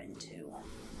little friend too.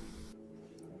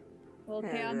 Well,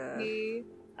 Keonthi,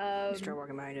 start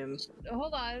walking behind him.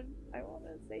 Hold on. I want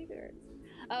to say there.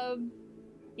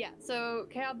 Yeah, so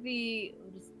Keonthi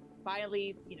just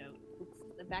finally,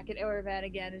 looks back at Erevan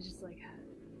again and just like,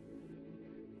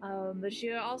 but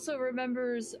she also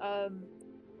remembers,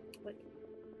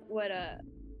 what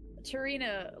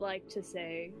Tarina liked to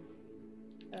say,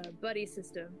 buddy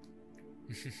system.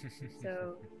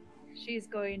 So she's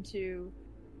going to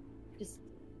just,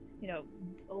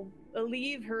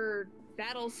 leave her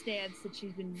battle stance that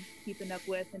she's been keeping up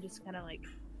with and just kind of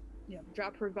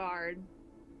drop her guard.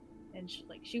 And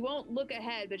she won't look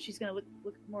ahead, but she's gonna look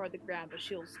more at the ground, but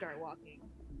she'll start walking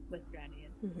with Thranien.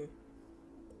 Mm-hmm.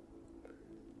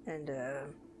 And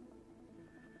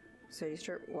so you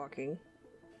start walking,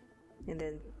 and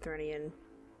then Thranien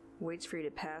waits for you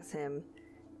to pass him,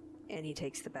 and he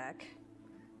takes the back.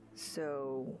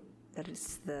 So that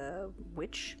is the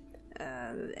witch,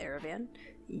 Erevan,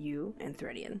 you, and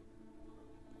Thranien.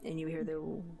 And you hear the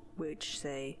witch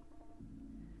say,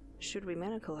 "Should we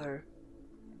manacle her?"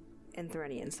 And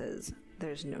Thranien says,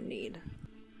 "There's no need."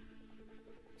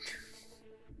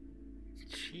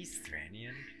 Jeez,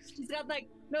 Thranien. She's got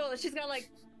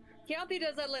Keonthi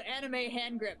does that anime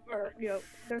hand grip, or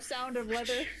their sound of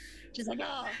leather. She's like,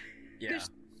 oh, yeah.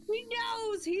 She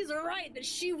knows he's right that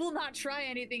she will not try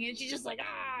anything, and she's just like,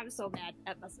 I'm so mad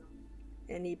at myself.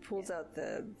 And he pulls out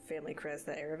the family crest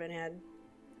that Erevan had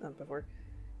before,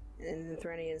 and then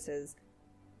Thranien says,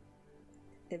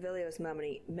 "Evelios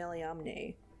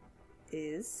Meliamne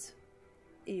is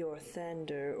your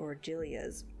Thander or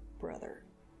Jilia's brother."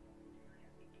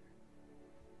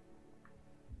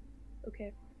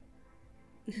 Okay.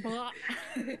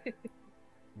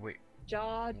 Wait.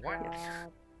 Jaw what?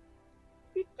 drop.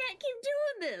 You can't keep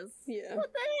doing this. Yeah.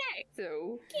 What the heck?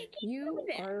 So, Can't keep you doing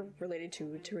that. are related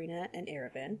to Tarina and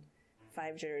Aravan,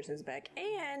 5 generations back,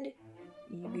 and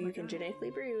you can genetically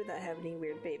breed without having any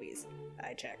weird babies.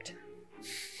 I checked.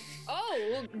 Oh,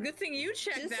 well, good thing you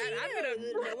checked Just that. so you I'm know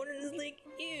gonna. that no one is like,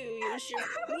 you should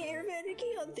Aravan and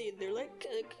Keontae. They're like,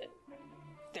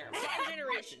 they're 5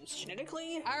 generations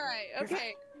genetically. All right.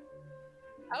 Okay.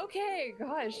 Okay.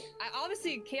 Gosh.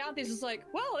 Obviously, Keontae's just like,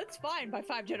 well, it's fine by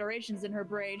 5 generations in her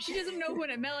brain. She doesn't know who an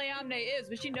Meliamne is,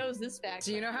 but she knows this fact.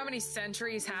 Do you know how many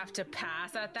centuries have to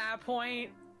pass at that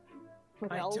point?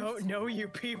 I elves? don't know you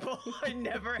people. I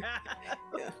never have.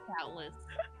 Countless.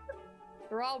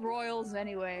 They're all royals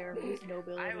anyway, or at least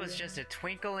nobility. I was just a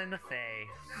twinkle in the Fae.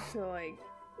 So, like,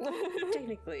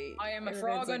 technically, I am a Aravan's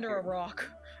frog like under your a rock.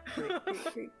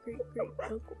 great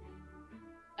uncle.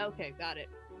 Okay, got it.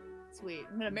 Sweet.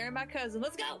 I'm gonna marry my cousin.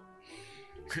 Let's go.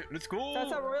 Let's go.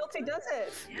 That's how royalty does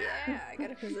it. Yeah, I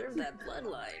gotta preserve that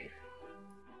bloodline.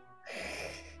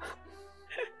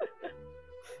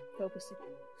 Focusing.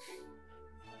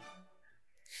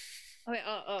 Okay,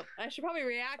 I should probably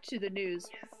react to the news,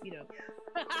 you know.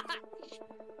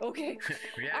 Okay.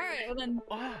 React. All right, well then.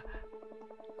 Oh,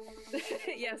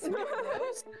 Yes.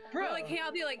 Bro. Like, hey,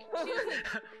 I'll be like, she doesn't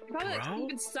probably like Bro?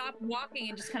 even stop walking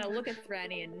and just kind of look at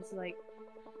Thranny and it's like,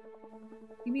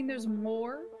 you mean there's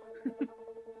more?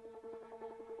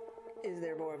 Is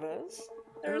there more of us?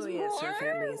 There's oh yes, our more?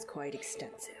 family is quite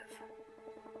extensive.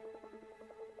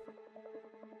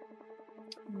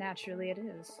 Naturally, it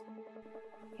is.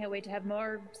 Can't wait to have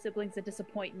more siblings that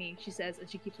disappoint me, she says, and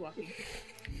she keeps walking.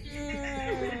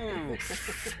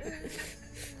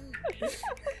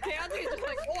 Keontae's just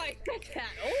like, oh, I get that.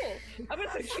 Oh, I'm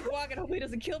gonna keep walking. Hopefully, he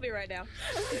doesn't kill me right now.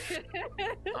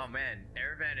 oh man,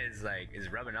 Aravan is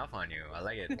rubbing off on you. I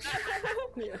like it.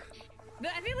 Yeah.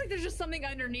 But I feel like there's just something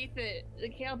underneath it.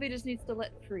 Keontae just needs to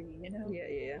let free, you know?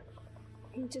 Yeah.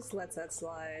 He just lets that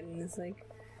slide, and it's like,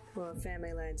 well,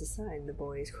 family lines aside, the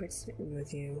boy is quite smitten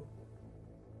with you.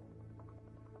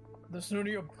 That's none of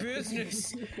your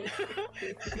business.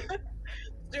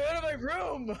 Stay out of my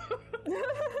room.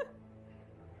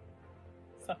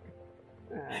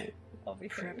 Sorry. I'll be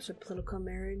Perhaps a political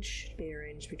marriage should be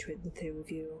arranged between the two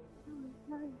of you.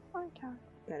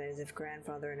 That is, if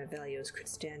grandfather and Avelios could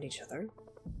stand each other.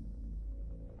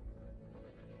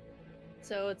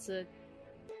 So it's a.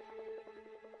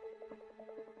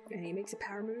 And he makes a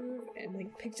power move and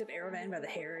like picks up Aravan by the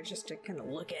hair just to kind of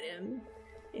look at him,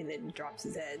 and then drops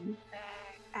his head.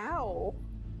 Ow.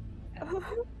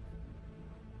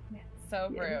 So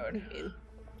Yeah. rude.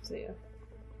 So yeah.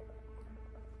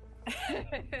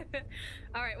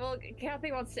 All right. Well,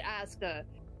 Kathy wants to ask.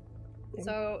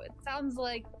 So it sounds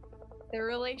like their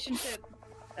relationship.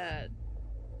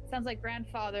 Sounds like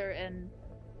grandfather and,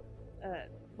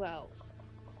 well,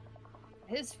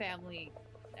 his family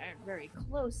aren't very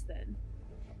close. Then.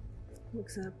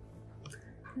 Looks up.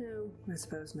 No, I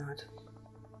suppose not.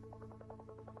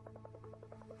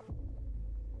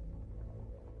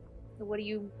 So what do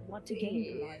you want to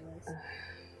gain from all this?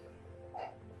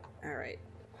 Alright.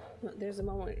 Well, there's a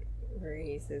moment where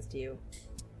he says to you,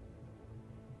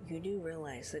 you do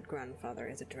realize that grandfather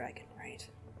is a dragon, right?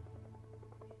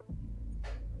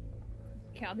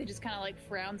 Kathy just kind of like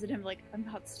frowns at him, like, I'm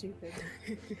not stupid.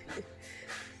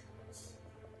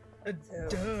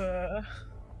 Duh.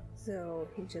 So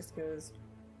he just goes,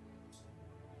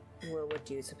 well, what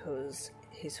do you suppose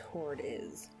his horde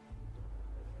is?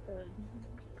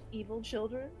 Evil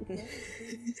children? Is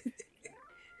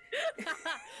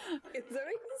that what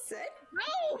he said?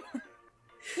 No!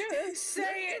 Say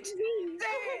it! Say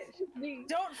it!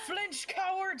 Don't flinch,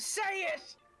 coward! Say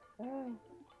it!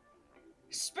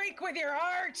 Speak with your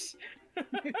heart!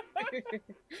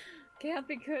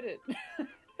 Kathy couldn't.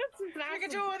 You can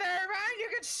do it with Aravan, you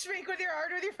can speak with your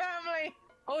heart with your family!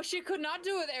 Oh, she could not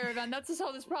do it with Aravan. That's just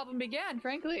how this problem began,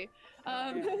 frankly.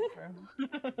 Alright,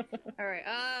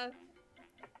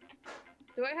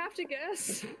 do I have to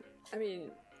guess? I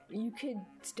mean, you could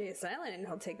stay silent and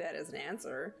he'll take that as an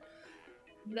answer.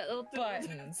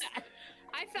 Buttons.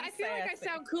 I feel like I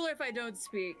sound cooler if I don't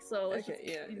speak, so let's Okay,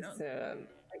 just, yeah. you know. So,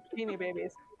 Teeny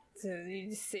babies. so you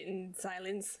just sit in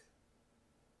silence,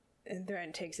 and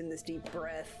Thran takes in this deep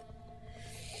breath,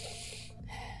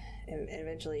 and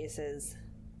eventually he says,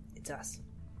 "It's us."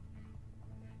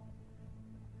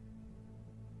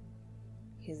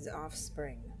 His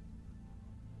offspring.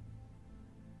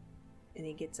 And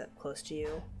he gets up close to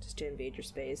you, just to invade your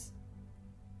space.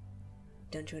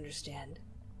 Don't you understand?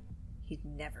 He's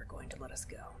never going to let us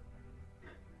go.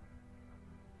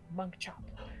 Monk chop.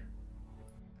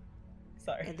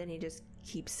 Sorry. And then he just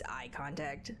keeps eye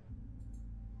contact.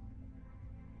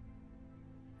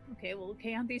 Okay, well,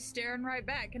 Keonthe's staring right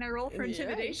back. Can I roll for Yeah, you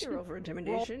intimidation? can roll for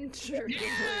intimidation. Sure.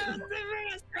 Yeah,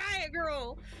 let's try it,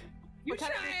 girl. You What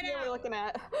kind try of it DC are we out. looking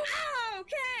at? Oh,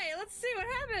 okay, let's see what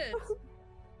happens.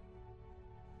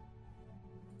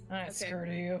 I'm Okay. scared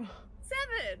of you.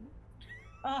 7.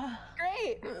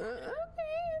 Great. Okay.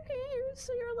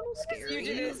 So you're a little scary. You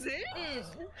did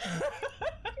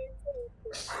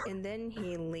And then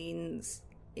he leans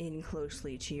in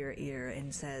closely to your ear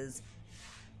and says,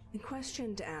 "The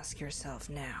question to ask yourself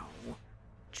now,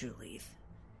 Julith,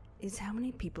 is how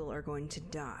many people are going to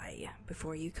die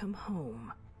before you come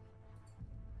home?"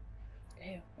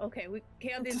 Damn. Okay, we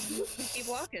can't keep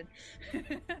walking.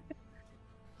 Wait,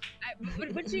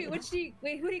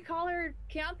 who do you call her?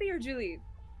 Keonthi or Julie?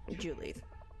 Julith.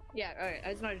 Yeah, alright,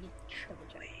 I just wanted to triple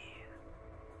check.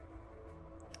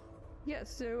 Yeah,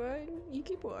 so you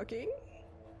keep walking.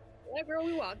 Yeah, girl,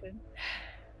 we walking.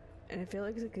 And I feel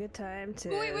like it's a good time to...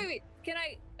 Wait. Can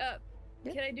I, Yeah.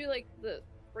 can I do, like, the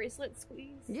bracelet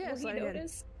squeeze? Yeah, Will he slide ahead.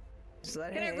 notice?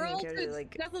 Slide Can I ahead roll and go to to,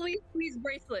 like, stealthily squeeze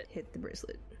bracelet? hit the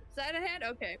bracelet. Side ahead?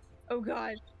 Okay. Oh,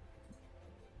 God.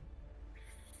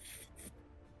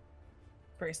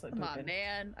 Bracelet Come on, pooping.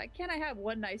 man. Can't I have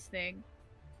one nice thing?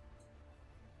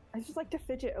 I just like to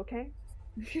fidget, okay?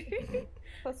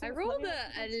 I rolled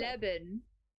a 11.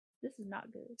 This is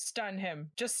not good. Stun him.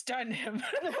 Just stun him.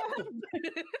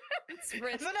 It's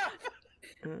That's enough.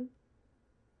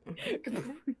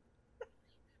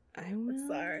 I will...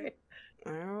 Sorry.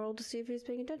 I roll to see if he's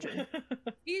paying attention.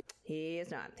 He is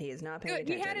not. He is not paying Good.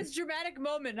 He attention. had his dramatic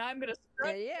moment. Now I'm gonna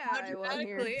strut Yeah, well,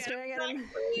 here, dramatically. staring at him.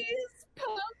 Please,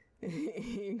 punk.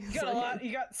 You got a lot.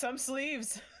 You got some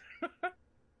sleeves.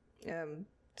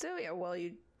 So yeah, while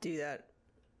you do that,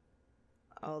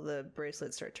 all the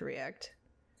bracelets start to react.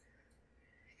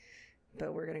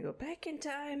 But we're gonna go back in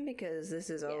time because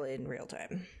this is all in real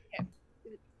time.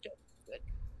 Good.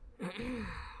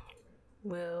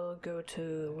 We'll go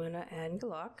to Luna and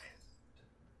Galak.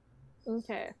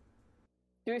 Okay.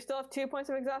 Do we still have 2 points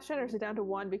of exhaustion, or is it down to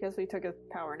 1 because we took a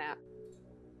power nap?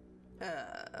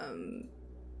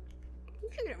 You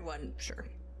can have one, sure.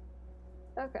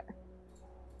 Okay.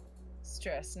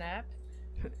 Stress nap.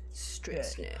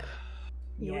 Stress nap.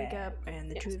 You wake up, and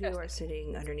the two of you are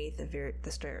sitting underneath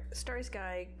the starry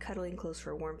sky, cuddling close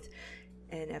for warmth,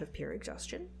 and out of pure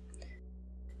exhaustion.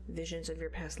 Visions of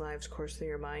your past lives course through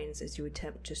your minds as you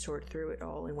attempt to sort through it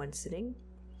all in one sitting.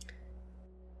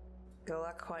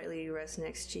 Galak quietly rests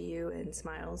next to you and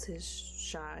smiles his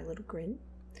shy little grin.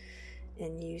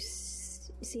 And you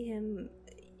see him.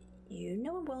 You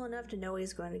know him well enough to know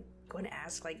he's going to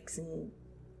ask like some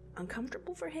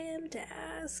uncomfortable for him to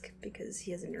ask because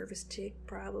he has a nervous tick,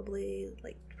 probably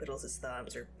like twiddles his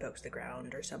thumbs or pokes the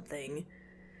ground or something. And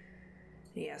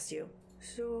he asks you,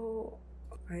 "So,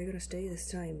 are you gonna stay this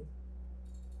time?"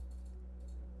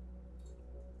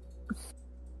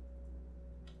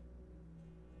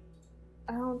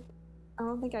 I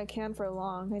don't think I can for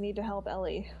long. I need to help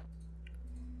Ellie.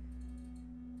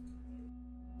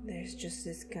 There's just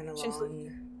this kind of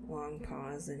long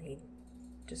pause, and he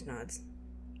just nods.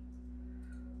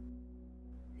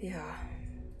 Yeah.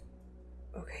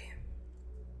 Okay.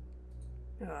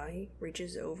 He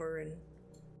reaches over and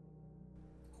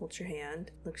holds your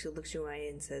hand, looks you in the eye,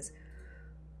 and says,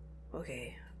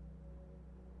 "Okay.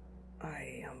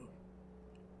 I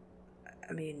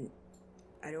mean,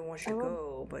 I don't want you to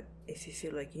go, but if you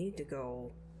feel like you need to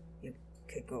go, you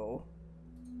could go."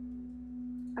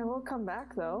 I won't come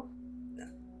back, though.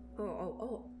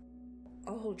 Oh,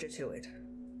 I'll hold you to it.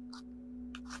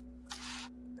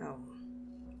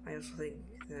 I also think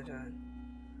that,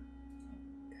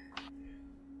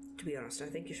 to be honest, I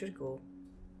think you should go.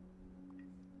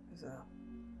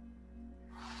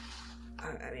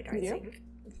 I think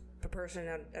the person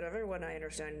out of everyone, I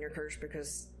understand your curse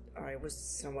because I was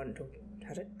someone who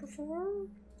had it before.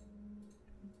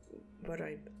 But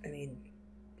I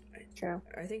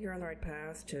think you're on the right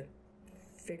path to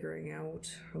figuring out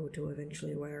how to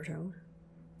eventually wear it out.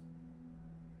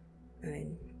 I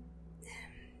mean,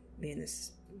 being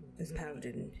this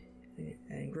paladin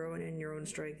and growing in your own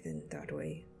strength in that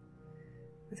way,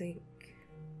 I think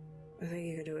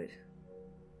you can do it.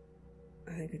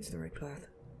 I think it's the right path.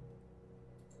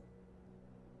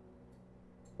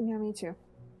 Yeah, me too.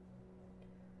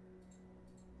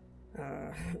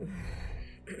 And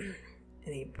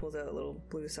he pulls out a little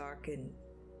blue sock and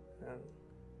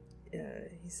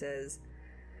he says,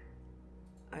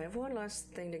 "I have one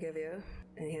last thing to give you."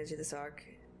 And he hands you the sock.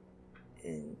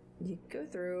 And you go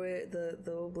through it, the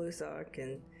little blue sock,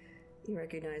 and you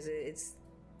recognize it. It's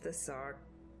the sock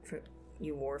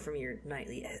you wore from your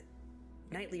nightly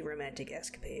romantic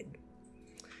escapade.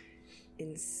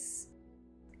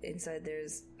 inside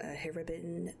there's a hair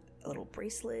ribbon, a little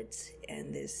bracelet,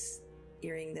 and this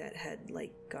earring that had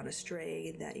like gone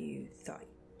astray that you thought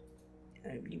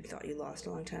you lost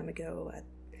a long time ago.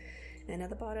 And at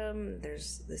the bottom,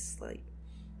 there's this like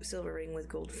silver ring with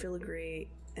gold filigree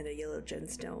and a yellow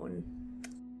gemstone.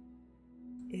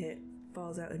 It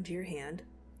falls out into your hand,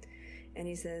 and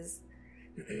he says,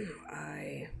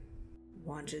 I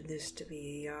wanted this to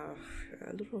be a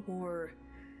little more.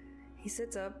 He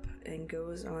sits up and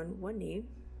goes on one knee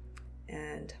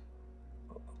and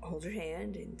holds your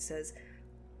hand and says,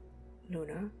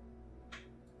 Luna,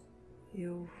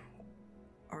 you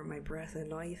are my breath and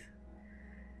life.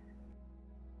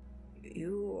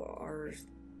 You are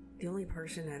the only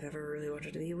person I've ever really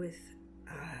wanted to be with,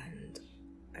 and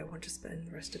I want to spend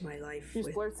the rest of my life with...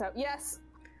 Just blurts out, yes!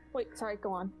 Wait, sorry,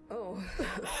 go on. Oh,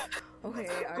 okay.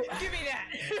 Give me that!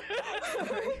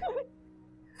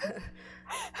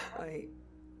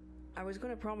 I was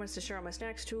going to promise to share all my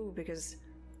snacks too, because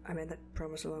I made that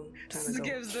promise a long time ago.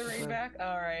 Gives the ring back?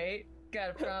 Alright.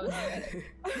 Gotta promise it.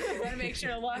 Gotta make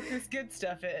sure to lock this good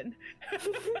stuff in.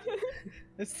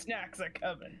 The snacks are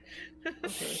coming. Okay,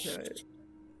 so...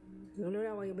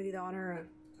 Luna, will you be the honor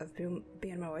of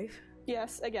being my wife?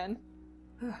 Yes, again.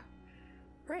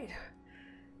 Great.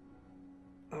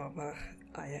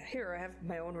 Here, I have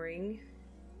my own ring.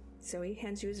 So he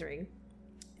hands you his ring.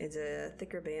 It's a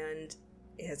thicker band.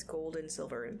 It has gold and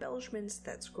silver embellishments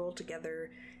that scroll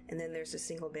together, and then there's a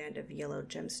single band of yellow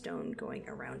gemstone going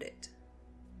around it.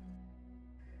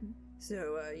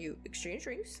 So, you exchange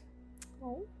rings.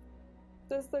 Oh.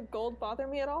 Does the gold bother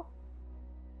me at all?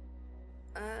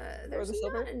 There's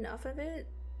not enough of it.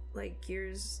 Like,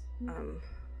 yours, on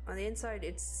the inside,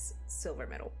 it's silver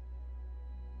metal.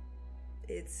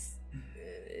 It's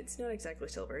not exactly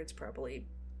silver, it's probably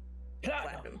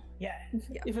platinum. Yeah.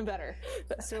 Even better.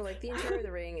 So, like, the interior of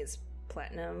the ring is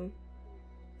platinum,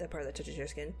 that part that touches your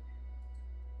skin.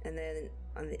 And then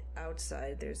on the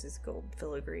outside, there's this gold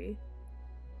filigree.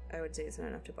 I would say it's not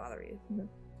enough to bother you. Mm-hmm.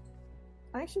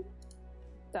 I actually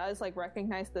does, like,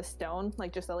 recognize the stone,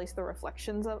 like, just at least the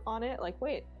reflections on it. Like,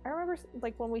 wait, I remember,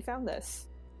 like, when we found this.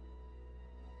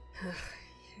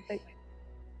 Like,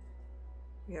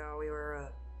 yeah, we were,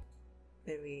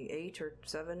 maybe 8 or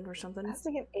 7 or something. I was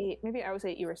thinking 8. Maybe I was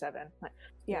 8, you were 7. Like,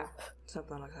 yeah.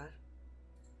 Something like that.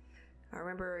 I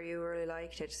remember you really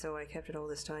liked it, so I kept it all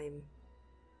this time.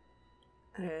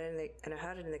 And I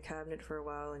had it in the cabinet for a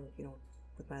while, and, you know,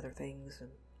 with my other things, and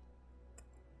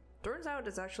turns out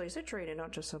it's actually citrate and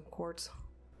not just some quartz.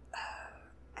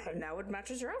 And now it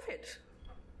matches your outfit.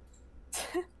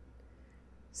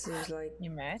 Seems like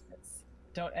You match.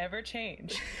 Don't ever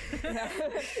change.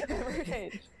 Never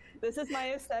change. This is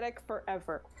my aesthetic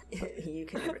forever. You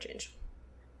can never change.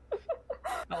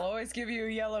 I'll always give you a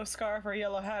yellow scarf or a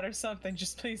yellow hat or something.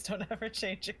 Just please don't ever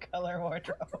change your color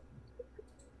wardrobe.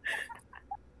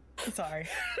 Sorry.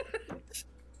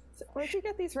 So where'd you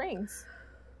get these rings?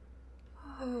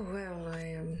 Oh, well,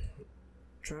 I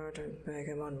tried to make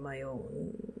them on my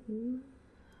own.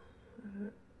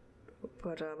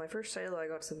 But my first sale, I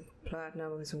got some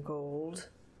platinum and some gold.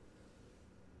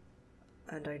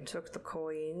 And I took the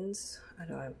coins,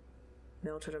 and I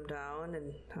melted them down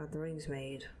and had the rings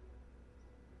made.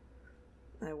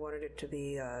 I wanted it to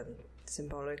be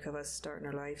symbolic of us starting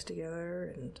our lives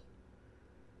together, and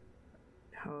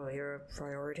how you're a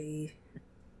priority.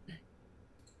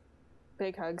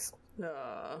 Big hugs.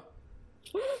 And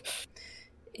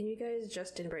you guys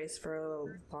just embraced for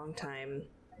a long time.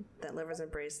 That lover's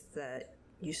embrace that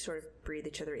you sort of breathe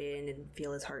each other in and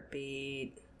feel his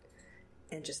heartbeat,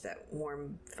 and just that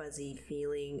warm, fuzzy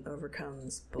feeling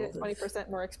overcomes both. Get 20%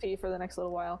 more XP for the next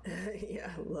little while. Yeah,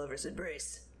 lover's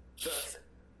embrace. Buff.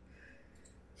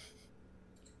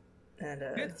 And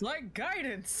It's like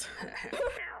guidance.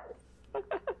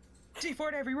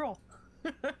 D4 to every roll.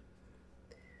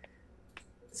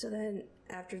 So then,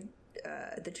 after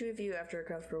the two of you, after a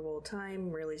comfortable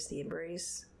time, release the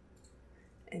embrace,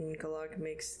 and Galak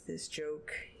makes this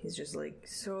joke. He's just like,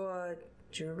 "So,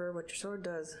 do you remember what your sword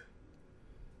does?"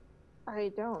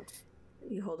 I don't.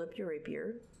 You hold up your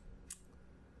rapier.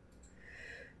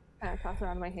 And I toss it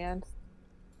around my hand.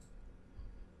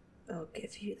 I'll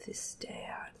give you the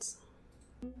stats.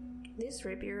 This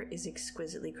rapier is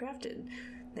exquisitely crafted.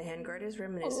 The handguard is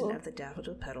reminiscent of the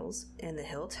daffodil petals, and the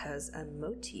hilt has a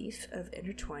motif of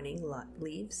intertwining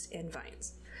leaves and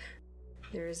vines.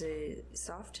 There is a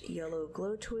soft yellow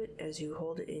glow to it as you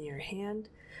hold it in your hand.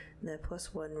 The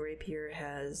 +1 rapier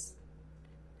has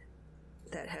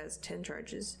 10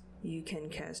 charges. You can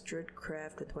cast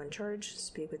Druidcraft with 1 charge,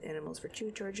 speak with animals for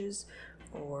 2 charges,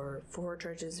 or 4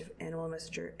 charges of Animal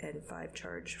Messenger, and 5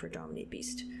 charge for Dominate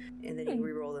Beast. And then you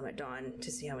reroll them at dawn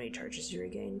to see how many charges you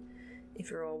regain.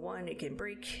 If you roll 1, it can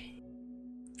break.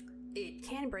 It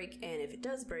can break, and if it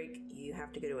does break, you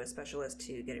have to go to a specialist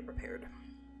to get it repaired.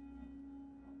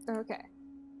 Okay.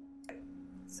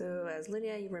 So as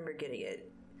Lydia, you remember getting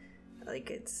it.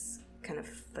 Like, it's kind of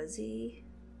fuzzy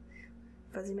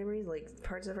memories. Like,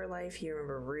 parts of her life you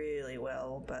remember really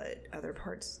well, but other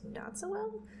parts not so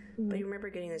well. Mm-hmm. But you remember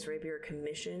getting this rapier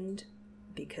commissioned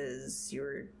because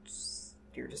you're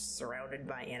just surrounded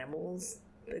by animals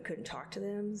but couldn't talk to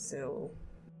them, so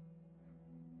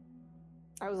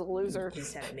I was a loser. You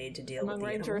just had it made to deal among with the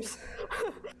rangers.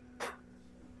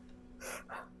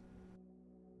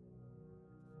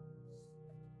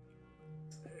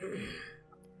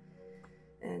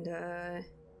 And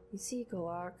you see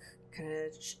Galak kind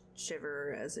of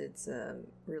shiver as it's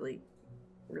really,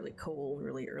 really cold,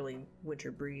 really early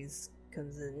winter breeze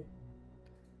comes in.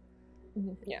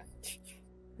 Yeah.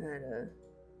 And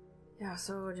yeah,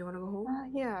 so do you want to go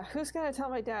home? Yeah, who's gonna tell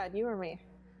my dad, you or me?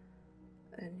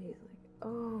 And he's like,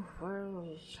 oh, well...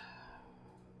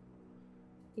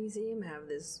 You see him have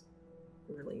this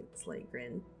really slight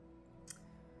grin.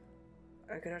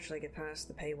 I could actually get past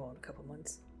the paywall in a couple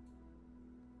months.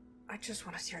 I just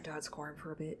want to see our dad squirm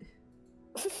for a bit.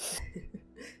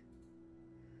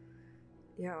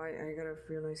 Yeah, I got a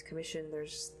real nice commission.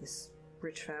 There's this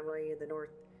rich family in the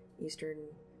northeastern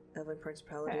Elven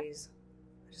Principalities.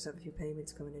 I just have a few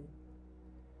payments coming in.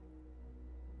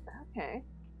 Okay.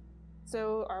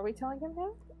 So, are we telling him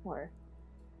now? Or?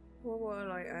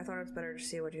 Well, I thought it's better to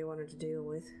see what you wanted to deal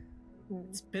with.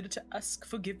 It's better to ask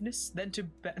forgiveness than to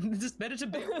it's better to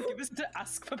beg forgiveness than to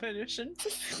ask for permission.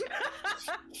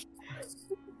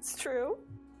 It's true.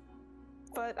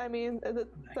 But, I mean,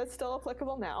 that's still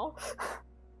applicable now.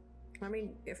 I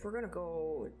mean, if we're gonna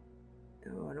go...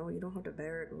 Oh, no, you don't have to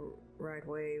bear it right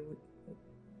away.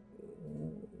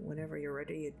 Whenever you're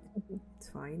ready, it's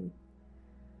fine.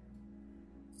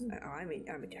 I mean,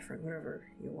 I'm indifferent. Whatever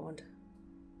you want.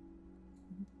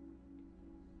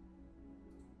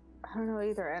 I don't know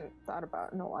either. I hadn't thought about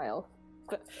it in a while.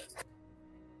 But...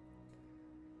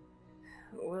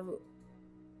 Well,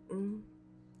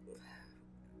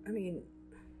 I mean,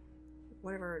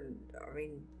 whatever. I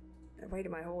mean, I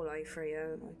waited my whole life for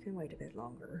you. I can wait a bit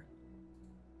longer.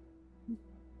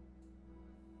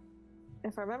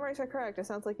 If our memories are correct, it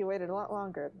sounds like you waited a lot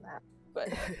longer than that.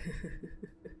 But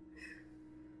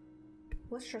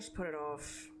let's just put it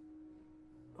off.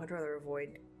 I'd rather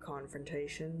avoid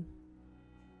confrontation.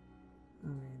 I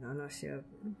mean, unless you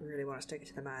really want to stick it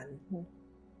to the man.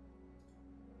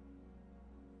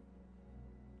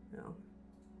 No.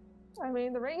 I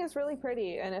mean, the ring is really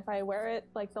pretty, and if I wear it,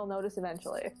 like, they'll notice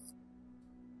eventually.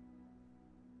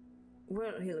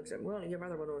 Well, he looks at... Well, your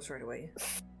mother will notice right away.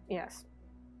 Yes.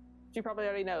 She probably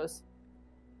already knows.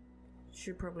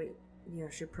 She probably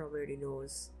already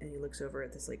knows. And he looks over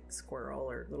at this, like, squirrel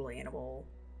or little animal.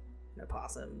 An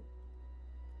opossum.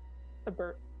 A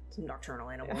bird. Some nocturnal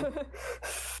animal.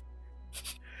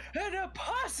 An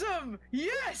opossum!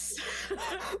 Yes!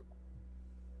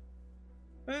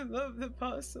 I love the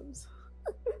possums.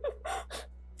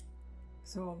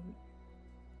 So,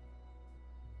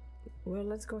 well,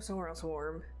 let's go somewhere else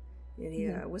warm. And he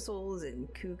whistles,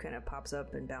 and Koo kind of pops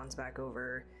up and bounds back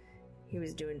over. He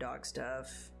was doing dog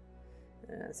stuff.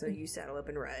 So you saddle up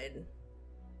and ride.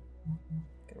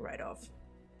 Gonna ride off.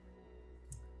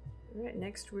 Alright,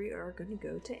 next we are gonna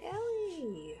go to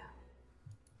Ellie.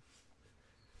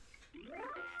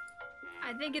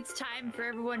 I think it's time for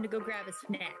everyone to go grab a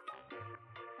snack.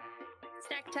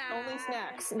 Snack time! Only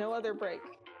snacks, no other break.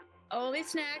 Only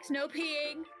snacks, no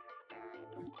peeing.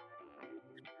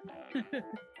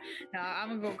 No, I'm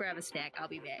gonna go grab a snack. I'll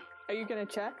be back. Are you gonna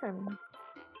check?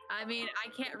 I mean, I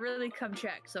can't really come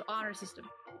check, so honor system.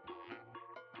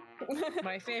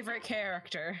 My favorite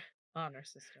character. Honor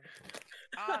system.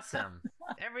 Awesome.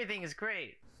 Everything is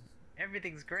great.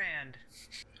 Everything's grand.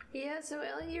 Yeah, so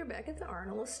Ellie, you're back at the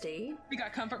Arnold estate. You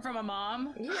got comfort from a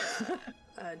mom?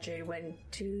 Yeah. Jade went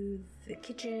to the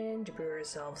kitchen to brew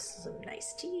herself some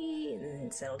nice tea and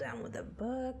then settle down with a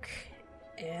book.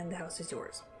 And the house is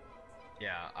yours.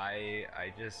 Yeah,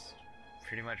 I just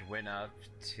pretty much went up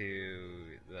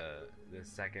to the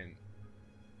second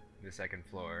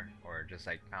floor, or just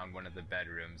like found one of the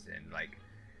bedrooms and like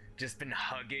just been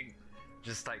hugging,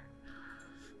 just like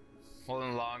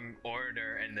holding long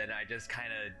order, and then I just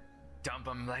kind of dump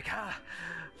them like,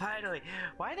 finally,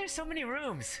 why are there so many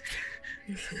rooms?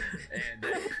 and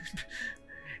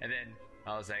then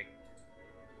I was like,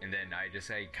 and then I just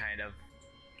like kind of.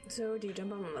 So do you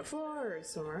dump them on the floor or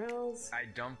somewhere else? I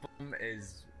dump them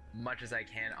as much as I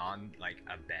can on like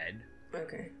a bed.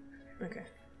 Okay.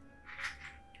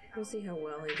 We'll see how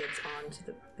well he gets onto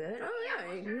the bed. Oh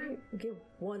yeah, you get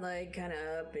one leg kind of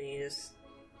up, and he just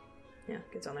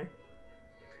gets on there.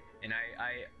 And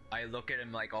I look at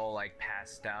him like all like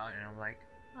passed out, and I'm like,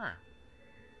 huh.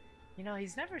 You know,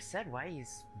 he's never said why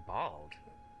he's bald.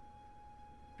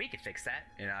 We could fix that.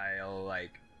 And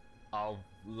I'll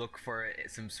look for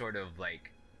some sort of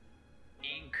like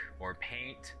ink or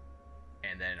paint,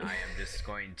 and then I am just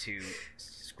going to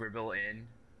scribble in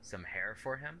some hair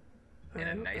for him and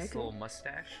a nice little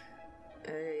mustache.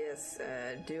 Yes.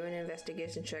 Do an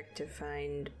investigation check to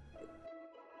find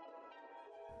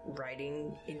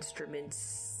writing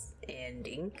instruments and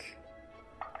ink.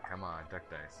 Come on, duck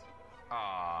dice.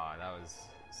 Aw, that was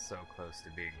so close to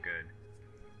being good.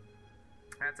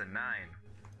 That's a 9.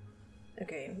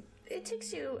 Okay, it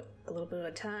takes you a little bit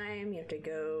of time. You have to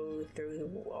go through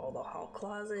all the hall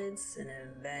closets, and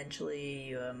eventually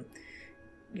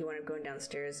you wind up going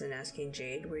downstairs and asking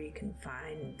Jade where you can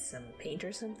find some paint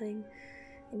or something.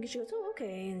 And she goes, oh,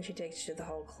 okay, and she takes you to the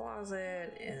hall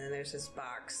closet, and then there's this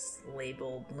box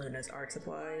labeled Luna's art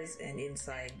supplies, and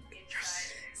inside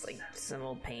it's like some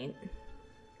old paint.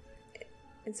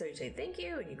 And so you say thank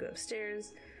you, and you go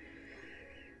upstairs.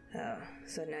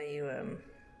 So now you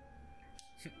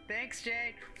Thanks,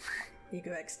 Jade. You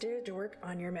go upstairs to work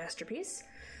on your masterpiece.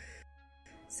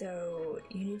 So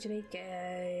you need to make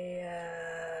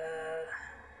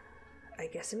I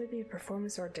guess it would be a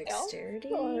performance or dexterity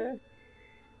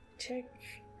check.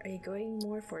 Are you going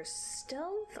more for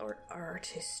stealth or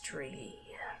artistry?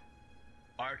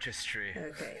 Artistry.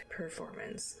 Okay,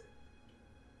 performance.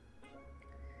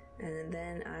 And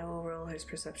then I will roll his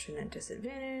perception at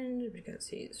disadvantage because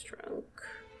he's drunk.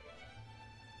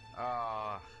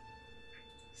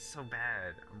 So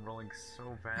bad. I'm rolling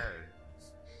so bad.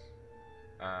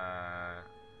 I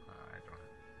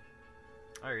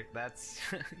don't. Alright, that's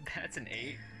that's an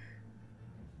 8.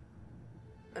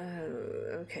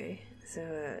 Okay.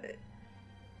 So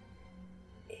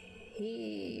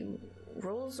he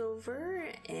rolls over,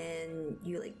 and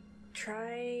you like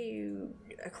try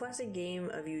a classic game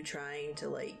of you trying to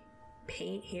like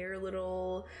paint here a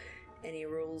little, and he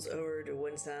rolls over to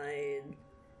one side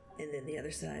and then the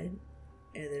other side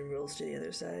and then rolls to the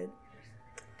other side.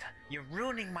 You're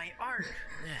ruining my art.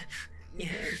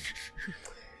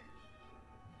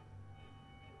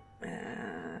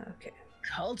 Okay.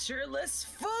 Cultureless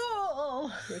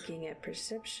fool! Making a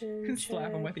perception check.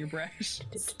 Slap him with your brush.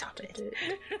 Stop it.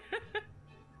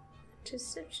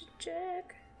 Perception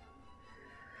check.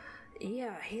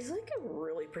 Yeah, he's like a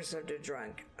really perceptive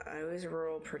drunk. I always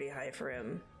roll pretty high for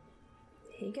him.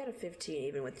 He got a 15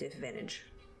 even with disadvantage.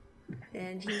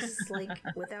 And he's like,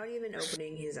 without even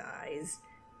opening his eyes,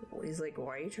 he's like,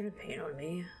 why are you trying to paint on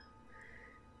me?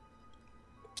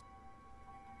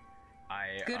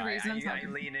 Good reason. I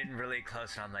lean in really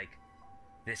close and I'm like,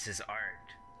 this is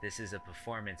art. This is a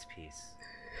performance piece.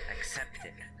 Accept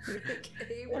it. Make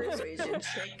a persuasion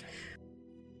check.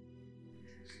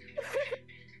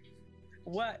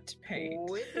 What paint?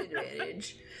 With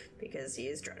advantage, because he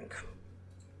is drunk.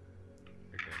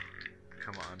 Okay.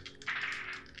 Come on.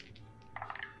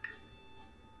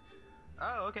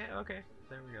 Oh, okay.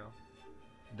 There we go.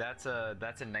 That's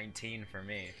a 19 for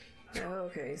me. Oh,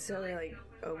 okay. So he like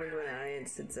opens one eye and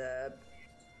sits up.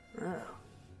 Oh.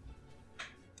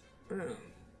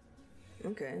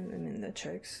 Okay. I mean that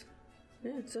checks.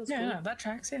 Yeah, it sounds cool. Yeah, that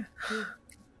tracks. Yeah.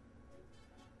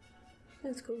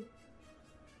 That's cool.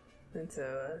 And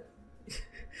so,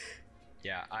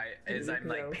 yeah, as I'm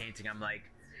like painting, I'm like,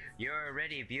 you're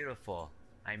already beautiful.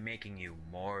 I'm making you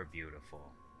more beautiful.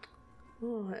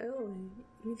 Oh, Ellie,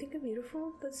 you think I'm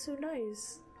beautiful? That's so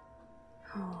nice.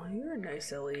 Oh, you're a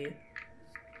nice Ellie.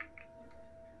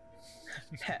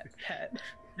 Pet.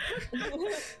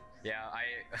 Yeah,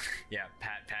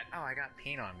 pat. Oh, I got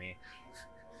paint on me.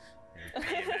 And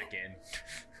paint it back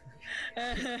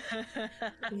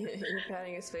in. You're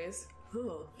patting his face.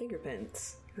 Oh, finger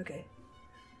paints. Okay.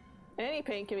 Any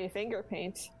paint can be finger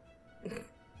paint.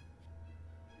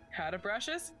 How to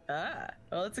brushes?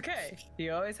 Well, it's okay.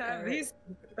 You always have these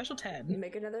special 10.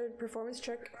 Make another performance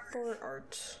check for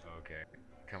art. Okay,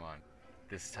 come on.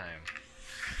 This time,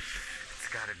 it's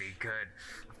gotta be good.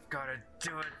 I've gotta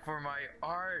do it for my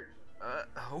art.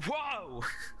 Whoa!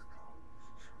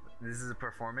 This is a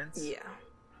performance? Yeah.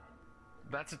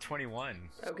 That's a 21.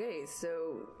 Okay,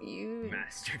 so you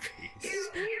masterpiece.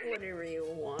 Whatever you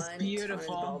want. It's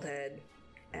beautiful. On his bald head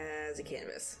as a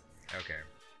canvas. Okay.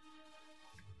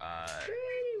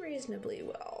 Pretty reasonably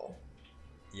well.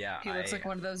 Yeah, He looks like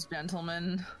one of those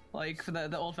gentlemen, like for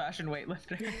the old-fashioned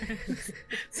weightlifter.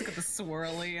 He's got the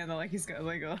swirly, and like he's got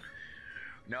like a.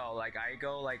 No, like I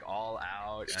go like all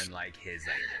out and like his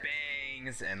like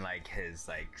bangs and like his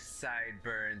like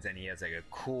sideburns, and he has like a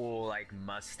cool like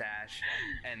mustache,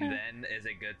 and then as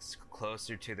it gets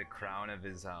closer to the crown of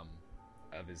his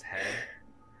head,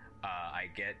 I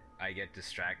get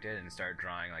distracted and start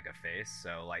drawing like a face.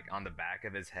 So like on the back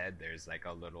of his head, there's like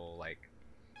a little like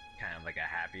kind of like a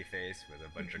happy face with a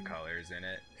bunch of colors in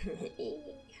it.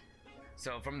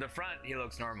 So from the front, he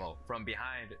looks normal. From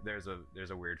behind, there's a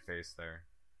weird face there.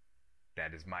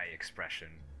 That is my expression.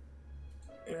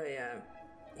 Oh yeah,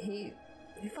 he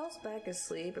falls back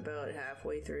asleep about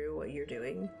halfway through what you're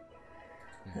doing,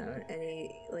 and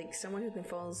he like someone who can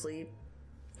fall asleep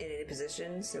in any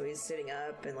position. So he's sitting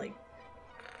up and like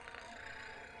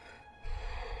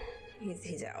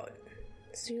he's out.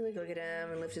 So you like look at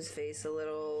him and lift his face a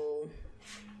little.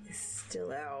 He's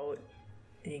still out,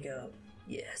 and you go,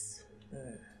 yes.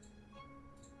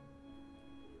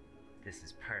 This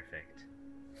is perfect.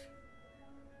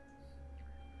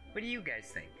 What do you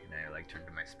guys think? And I like turn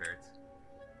to my spirits.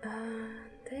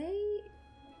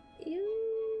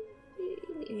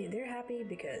 They're happy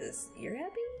because you're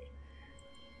happy.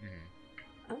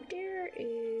 Umpdare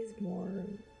is more.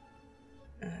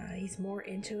 He's more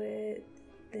into it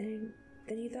than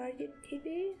you thought he'd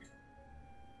be.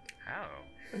 Oh.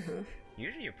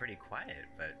 Usually you're pretty quiet,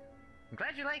 but I'm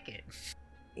glad you like it.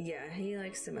 Yeah, he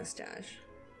likes the mustache.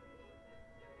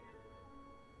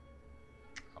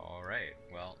 All right.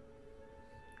 Well,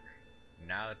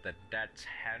 now that that's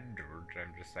handled,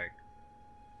 I'm just like,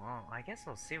 well, I guess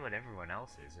I'll see what everyone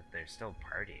else is if they're still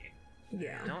partying.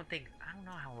 Yeah. I don't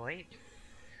know how late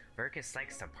Verkus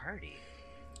likes to party.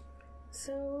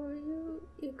 So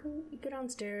you go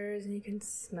downstairs and you can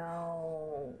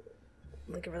smell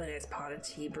like a really nice pot of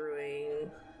tea brewing.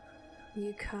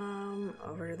 You come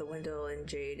over to the window and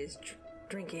Jade is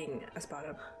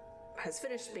has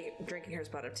finished drinking her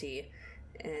spot of tea,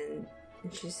 and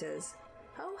she says,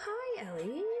 "Oh, hi,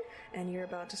 Ellie." And you're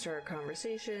about to start a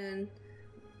conversation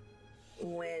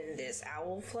when this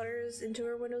owl flutters into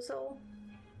her windowsill.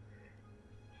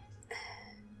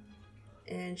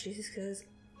 And she just goes,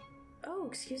 "Oh,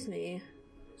 excuse me."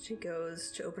 She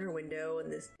goes to open her window,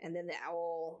 and then the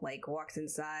owl like walks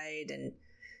inside, and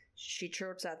she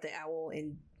chirps at the owl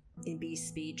in bee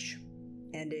speech,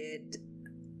 and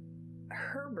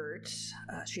Herbert,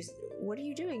 she's, "What are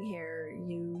you doing here?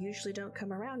 You usually don't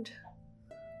come around."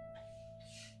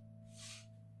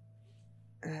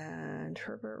 And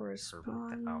Herbert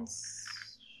responds,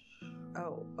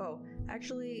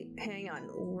 actually, hang on.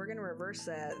 We're gonna reverse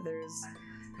that. There's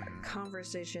a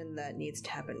conversation that needs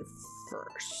to happen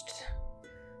first.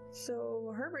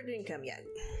 So Herbert didn't come yet.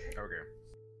 Okay.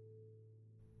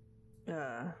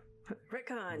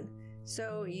 Retcon.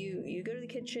 So you go to the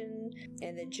kitchen,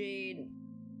 and then Jade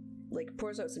like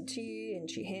pours out some tea, and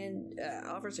she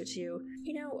offers it to you.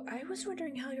 You know, I was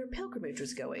wondering how your pilgrimage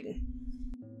was going.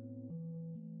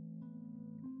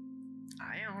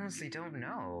 I honestly don't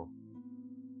know.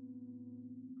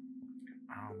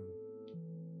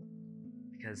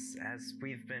 Because as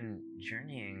we've been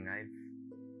journeying,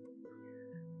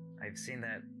 I've seen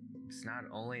that it's not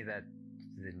only that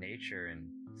the nature and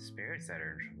spirits that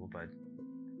are in trouble, but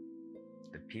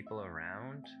the people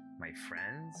around, my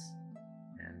friends,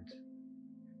 and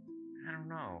I don't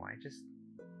know,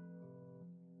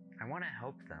 I want to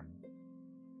help them.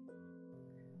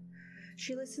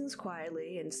 She listens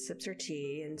quietly and sips her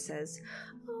tea and says,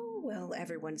 "Oh, well,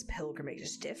 everyone's pilgrimage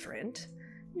is different.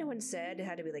 No one said it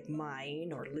had to be like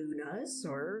mine or Luna's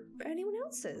or anyone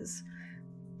else's.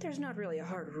 There's not really a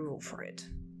hard rule for it.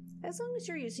 As long as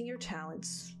you're using your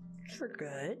talents for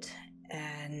good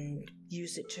and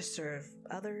use it to serve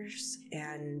others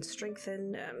and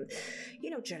strengthen,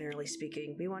 generally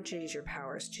speaking, we want you to use your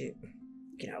powers to,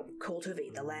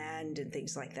 cultivate the land and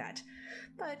things like that.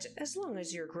 But as long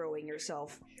as you're growing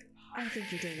yourself, I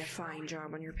think you're doing a fine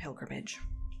job on your pilgrimage."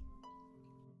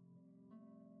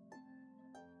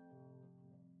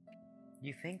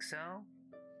 You think so?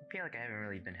 I feel like I haven't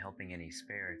really been helping any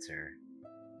spirits or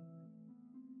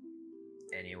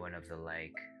anyone of the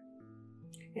like.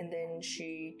 And then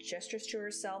she gestures to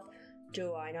herself.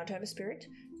 "Do I not have a spirit?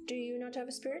 Do you not have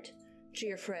a spirit? Do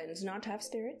your friends not have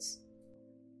spirits?"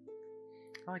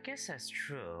 Oh, I guess that's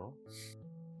true.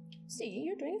 See,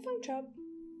 you're doing a fine job.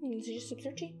 You just sip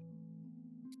your tea.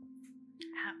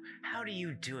 How do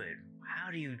you do it? How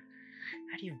do you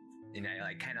and I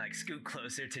like kind of like scoot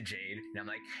closer to Jade, and I'm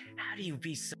like, how do you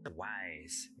be so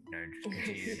wise?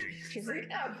 She's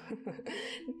like, "Oh,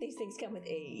 these things come with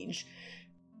age."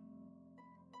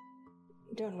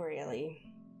 Don't worry,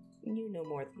 Ellie. You know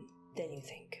more than you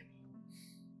think.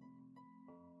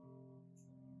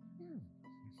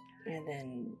 And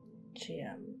then she,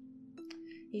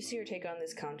 you see her take on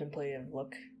this contemplative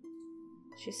look.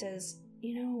 She says,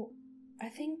 I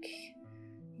think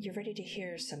you're ready to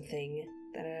hear something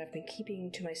that I've been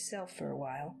keeping to myself for a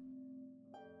while.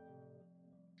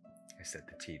 I set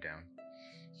the tea down.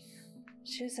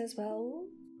 She says, well,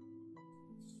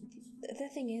 the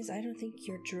thing is, I don't think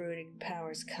your druidic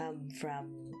powers come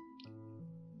from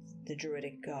the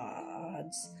druidic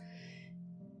gods.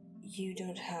 You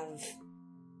don't have...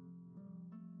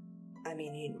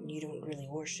 you don't really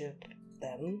worship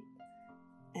them.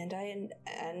 And I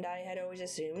had always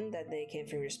assumed that they came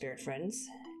from your spirit friends.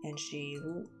 And she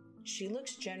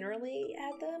looks generally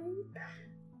at them.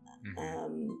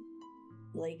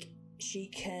 Like, she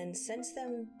can sense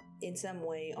them in some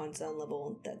way on some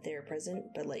level that they're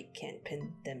present, but, like, can't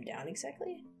pin them down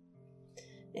exactly.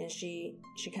 And she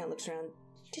kind of looks around.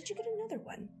 Did you get another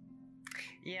one?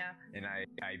 Yeah. And I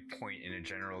point in a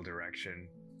general direction.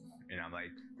 And I'm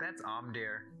like, that's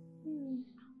Omdir.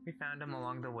 We found him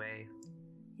along the way.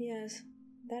 Yes,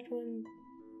 that one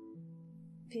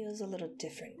feels a little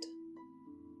different.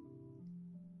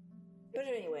 But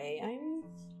anyway,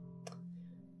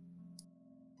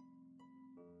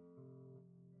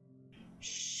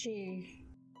 She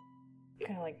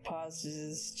kind of like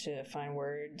pauses to find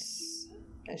words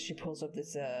as she pulls up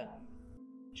this,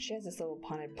 she has this little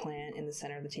potted plant in the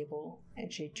center of the table,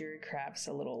 and she jury crafts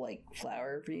a little, like,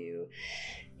 flower for you.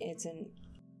 It's an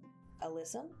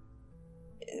alyssum.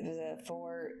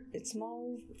 It's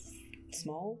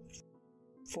small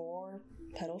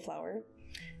 4-petal flower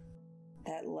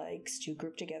that likes to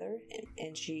group together,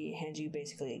 and she hands you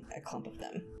basically a clump of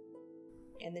them.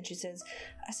 And then she says,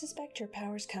 I suspect your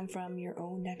powers come from your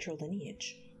own natural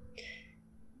lineage.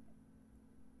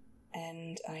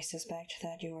 And I suspect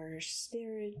that your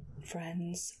spirit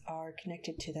friends are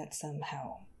connected to that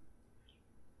somehow.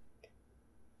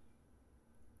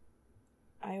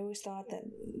 I always thought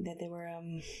that they were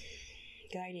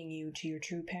guiding you to your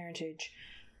true parentage,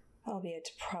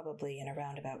 albeit probably in a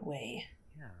roundabout way.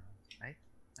 Yeah,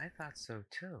 I thought so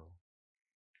too.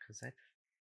 Because I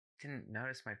didn't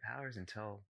notice my powers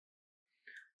until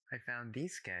I found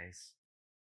these guys.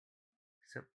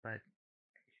 So, but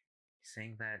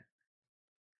saying that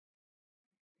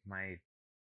my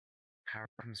power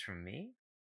comes from me?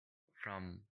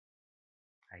 From,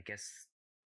 I guess,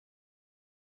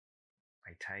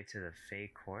 I tied to the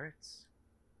Fey courts?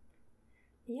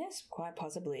 Yes, quite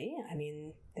possibly. I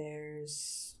mean,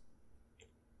 there's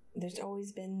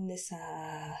always been this,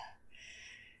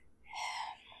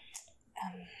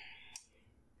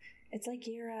 it's like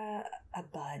you're a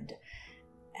bud,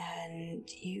 and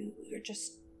you're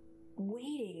just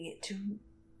waiting to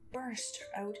burst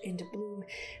out into bloom,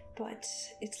 but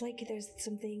it's like there's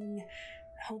something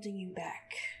holding you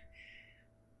back.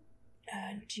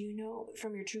 Do you know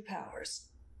from your true powers?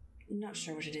 Not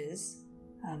sure what it is.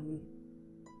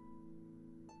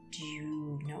 Do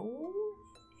you know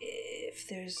if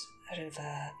there's sort of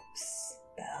a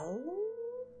spell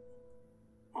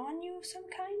on you of some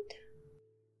kind?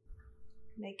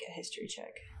 Make a history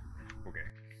check. Okay.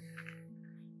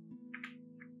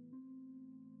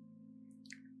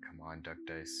 Come on, duck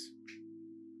dice.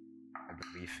 I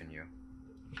believe in you.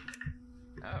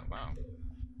 Oh, wow.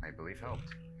 My belief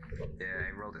helped. Yeah,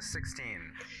 I rolled a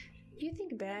 16. You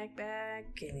think back,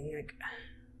 and you're like,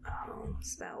 oh,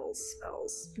 spells.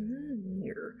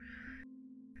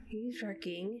 He's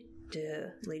talking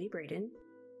to Lady Brayden,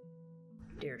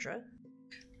 Deirdre,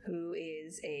 who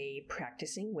is a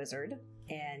practicing wizard,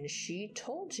 and she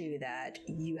told you that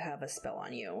you have a spell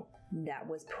on you that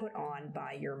was put on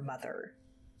by your mother.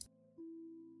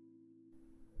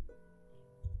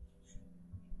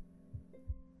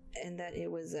 And that it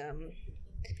was,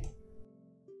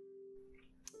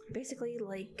 basically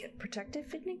like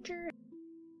protective in nature.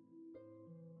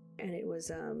 And it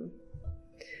was,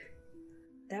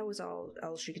 that was all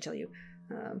she could tell you.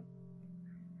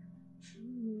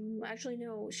 Actually,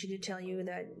 no, she did tell you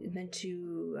that it meant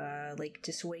to, like,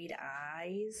 dissuade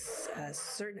eyes,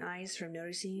 certain eyes from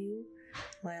noticing you.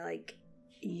 Like,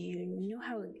 you know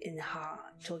how in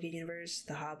Tolkien universe,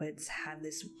 the hobbits have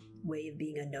this way of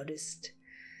being unnoticed?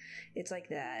 It's like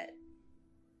that.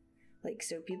 Like,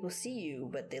 so people see you,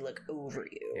 but they look over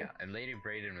you. Yeah, and Lady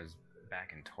Brayden was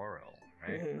back in Toril,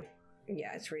 right? Mm-hmm.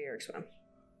 Yeah, it's for Eric's mom.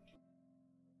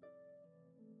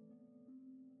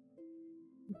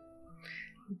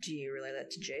 Do you relay that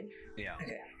to Jade? Yeah.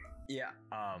 Okay. Yeah,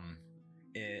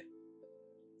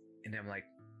 and I'm like,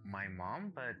 my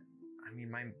mom? But, I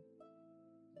mean,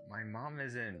 my mom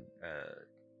isn't,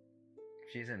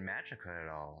 she isn't magical at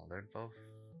all.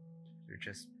 They're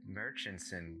just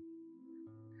merchants in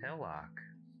Hillock.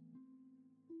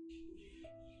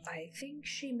 I think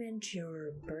she meant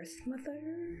your birth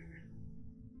mother.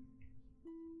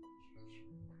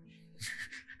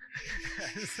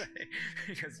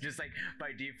 Because just like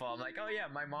by default, I'm like, oh yeah,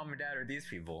 my mom and dad are these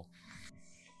people.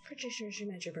 Pretty sure she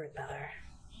meant your birth mother.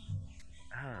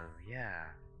 Oh yeah.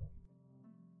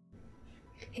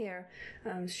 Here,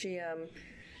 she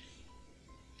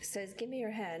says, "Give me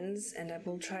your hands, and I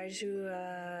will try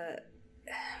to."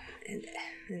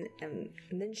 And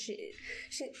then she's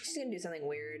gonna do something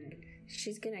weird.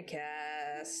 She's gonna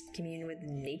cast commune with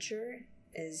nature.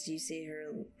 As you see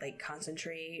her like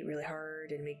concentrate really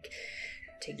hard and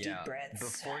take deep breaths.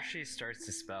 Before she starts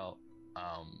to spell,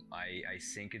 I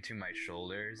sink into my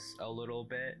shoulders a little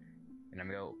bit, and I'm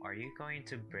go, "Are you going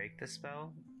to break the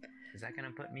spell? Is that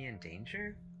gonna put me in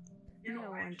danger?"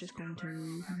 No, I'm just going to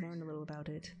learn a little about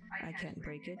it. I can't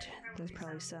break it. There's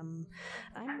probably some...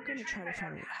 I'm going to try to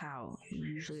find out how.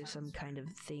 Usually there's some kind of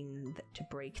thing to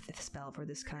break the spell for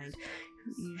this kind.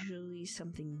 Usually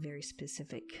something very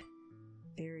specific.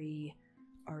 Very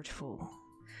artful.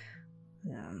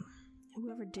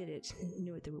 Whoever did it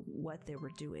knew what they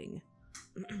were doing.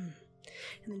 And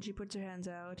then she puts her hands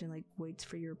out and like waits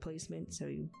for your placement. So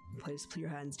you place your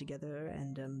hands together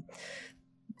and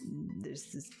there's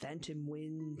this phantom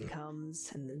wind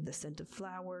comes and the scent of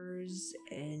flowers,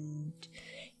 and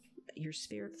your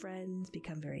spirit friends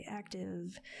become very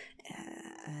active,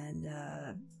 and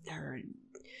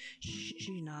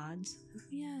she nods.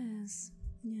 Yes.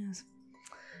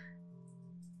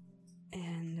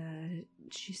 And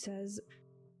she says,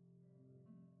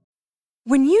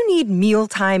 when you need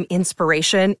mealtime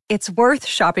inspiration, it's worth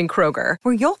shopping Kroger,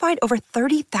 where you'll find over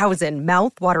 30,000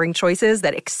 mouth-watering choices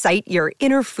that excite your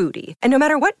inner foodie. And no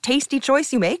matter what tasty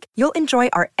choice you make, you'll enjoy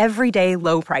our everyday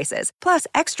low prices, plus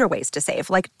extra ways to save,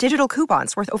 like digital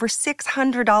coupons worth over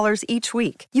 $600 each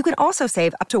week. You can also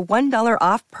save up to $1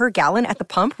 off per gallon at the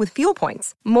pump with fuel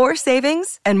points. More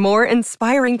savings and more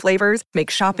inspiring flavors make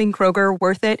shopping Kroger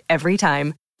worth it every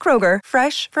time. Kroger,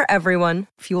 fresh for everyone.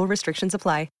 Fuel restrictions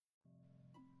apply.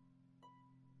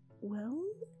 well,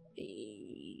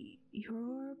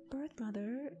 your birth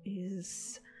mother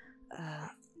is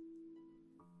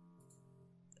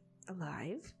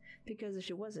alive, because if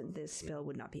she wasn't, this spell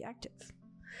would not be active.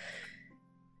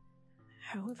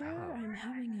 However, I'm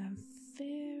having a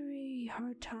very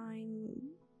hard time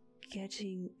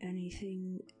getting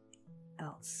anything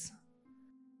else.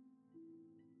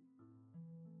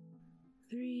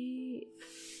 3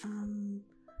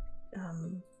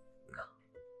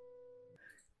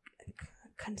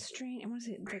 constraint. I want to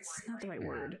say that's not the right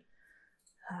word.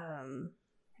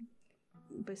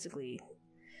 Basically,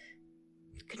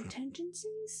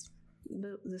 contingencies.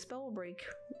 The spell will break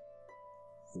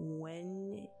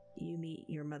when you meet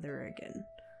your mother again,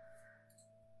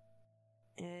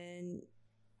 and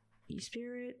your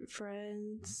spirit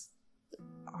friends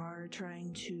are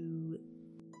trying to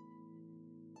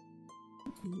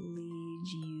lead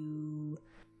you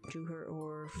to her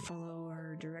or follow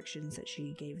her directions that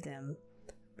she gave them.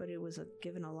 But it was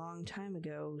given a long time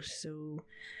ago, so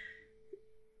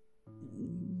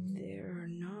they're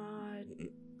not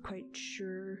quite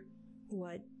sure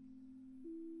what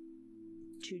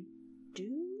to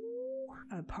do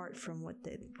apart from what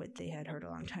they had heard a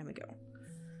long time ago.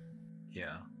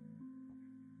 Yeah,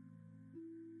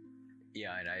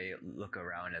 and I look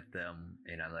around at them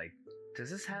and I'm like,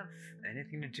 does this have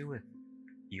anything to do with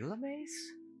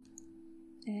Eulamaze?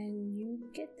 And you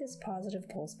get this positive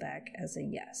pulse back as a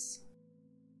yes.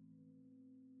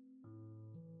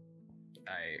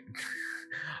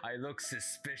 I look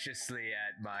suspiciously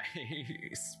at my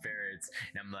spirits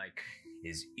and I'm like,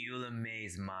 is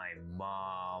Eulamaze my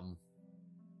mom?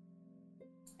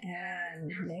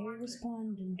 And they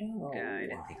respond no. Yeah, I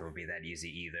didn't think it would be that easy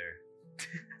either.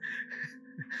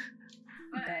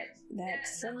 But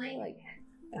suddenly, like,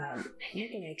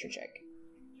 make a nature check.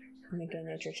 Make a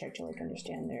nature check to, like,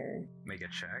 understand their... Make a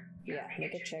check? Yeah,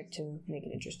 make a check to make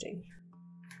it interesting.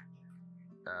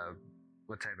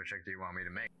 What type of check do you want me to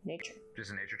make? Nature.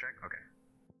 Just a nature check? Okay.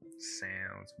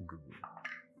 Sounds good.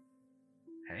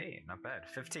 Hey, not bad.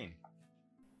 15.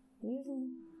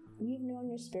 You've known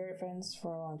your spirit friends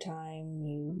for a long time.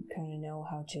 You kind of know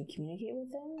how to communicate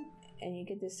with them. And you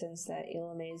get the sense that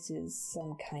Eulamaze is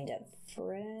some kind of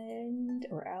friend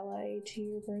or ally to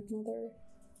your birth mother.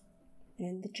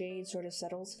 And the jade sort of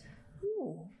settles.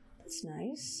 Ooh, that's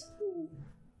nice.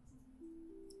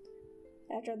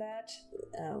 After that,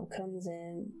 comes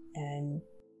in and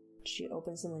she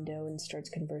opens the window and starts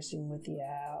conversing with the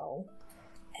owl.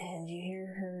 And you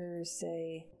hear her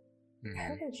say,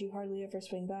 Herbert, you hardly ever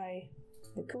swing by.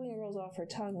 The cooing rolls off her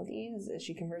tongue with ease as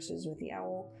she converses with the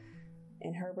owl.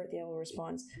 And Herbert the owl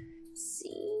responds,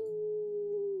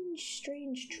 "Seen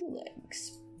strange true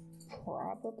legs.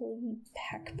 Probably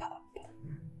pack pup."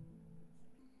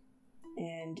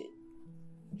 And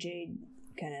Jade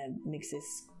kind of makes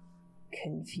this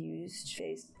confused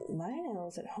face.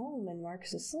 Lionel's at home and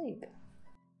Mark's asleep.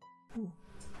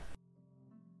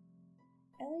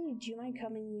 Ellie, do you mind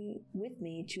coming with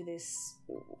me to this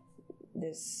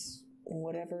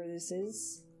whatever this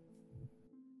is?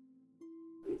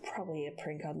 Probably a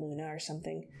prank on Luna or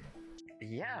something.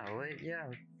 Yeah,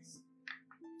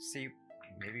 see,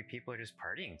 maybe people are just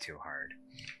partying too hard.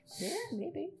 Yeah,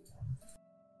 maybe.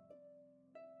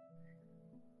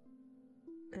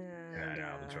 And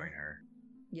I'll join her.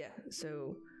 Yeah,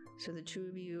 so the two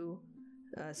of you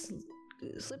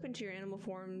slip into your animal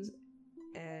forms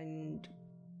and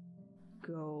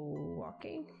go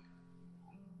walking.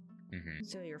 Mm-hmm.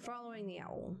 So you're following the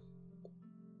owl.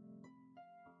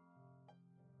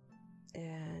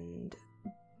 And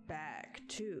back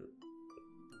to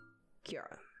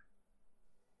Kiara.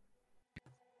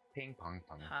 Ping pong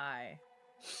pong. Hi.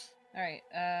 Alright,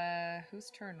 whose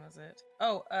turn was it?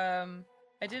 Oh,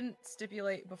 I didn't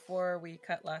stipulate before we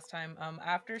cut last time.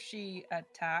 After she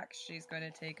attacks, she's going to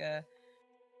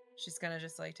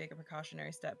just like take a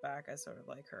precautionary step back as sort of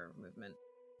like her movement.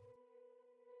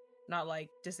 Not like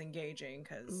disengaging,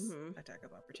 because attack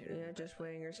of opportunity. Yeah, just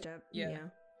weighing her step. Yeah.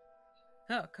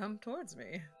 Oh, come towards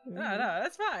me. No,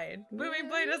 that's fine. Moving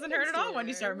blade doesn't hurt at all when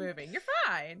you start moving. You're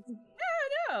fine.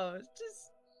 Yeah, no,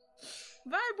 just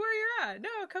vibe where you're at.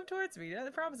 No, come towards me. I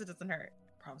promise it doesn't hurt.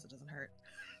 Promise it doesn't hurt.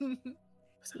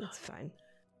 That's fine.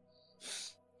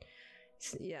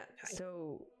 Yeah,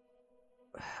 so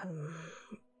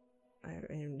I have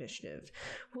an initiative.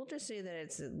 We'll just say that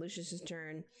it's Lucius's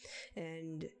turn,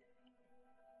 and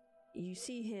you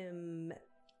see him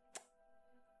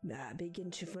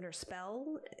begin to flitter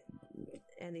spell,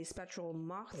 and these spectral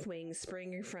moth wings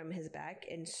spring from his back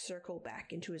and circle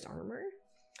back into his armor.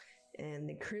 And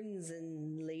the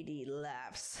Crimson Lady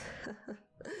laughs.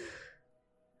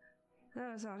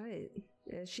 That was alright.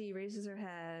 As she raises her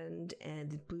hand,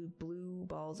 and the blue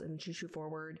balls and she shoot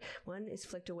forward. One is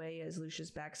flicked away as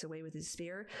Lucius backs away with his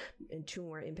spear, and two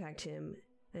more impact him.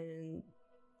 And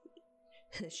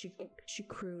she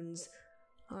croons,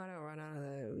 "I don't run out of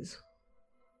those."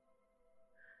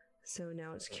 So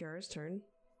now it's Kiara's turn.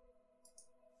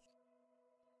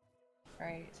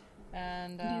 Right.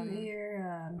 And you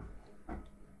hear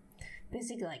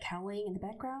basically like howling in the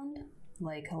background,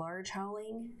 like a large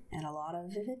howling, and a lot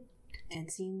of it.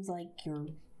 It seems like your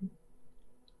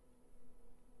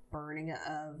burning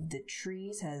of the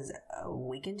trees has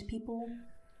awakened people.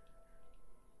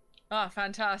 Oh,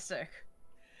 fantastic.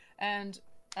 And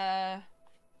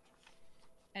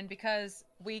because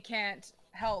we can't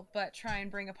help but try and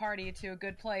bring a party to a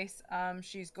good place,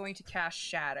 she's going to cast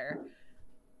Shatter.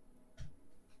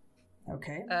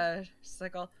 Okay. She's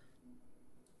like, oh,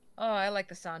 I like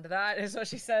the sound of that, is what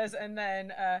she says, and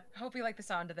then, hope you like the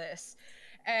sound of this.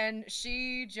 And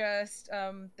she just,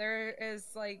 there is,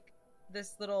 like,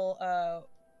 this little,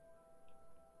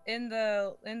 in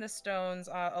the stones,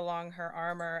 along her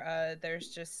armor, there's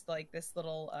just, like, this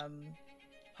little,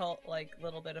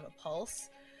 little bit of a pulse.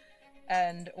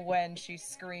 And when she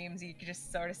screams, you can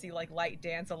just sort of see, like, light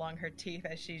dance along her teeth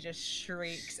as she just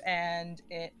shrieks, and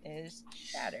it is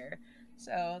Shatter.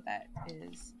 So that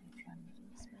is...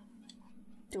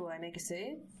 Do I make a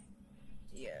save?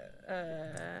 Yeah,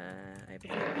 I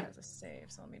believe it has a save,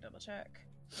 so let me double check.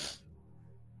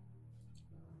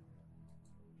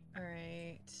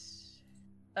 Alright.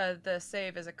 The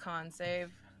save is a con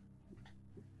save.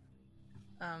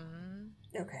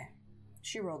 Okay.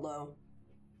 She rolled low.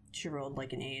 She rolled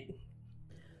like an 8.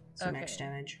 So max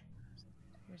damage.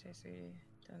 Here's a sweetie.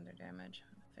 Thunder damage.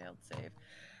 Failed save.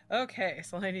 Okay,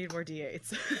 so I need more d8s.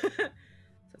 So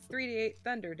it's 3d8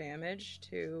 thunder damage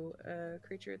to a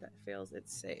creature that fails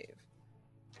its save.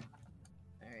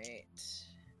 Alright.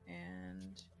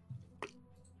 And...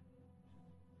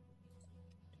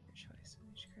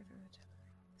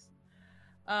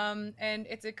 and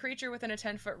it's a creature within a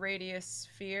 10-foot radius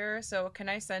sphere, so can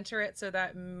I center it so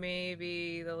that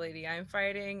maybe the lady I'm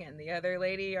fighting and the other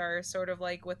lady are sort of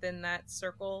like within that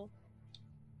circle?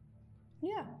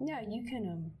 Yeah, you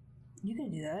can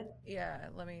do that. Yeah,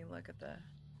 let me look at the...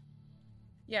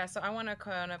 Yeah, so I want to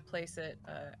kind of place it,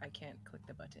 I can't click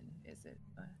the button. Is it,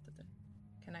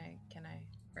 can I,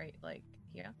 right, like,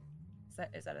 here?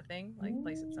 Is that a thing? Like,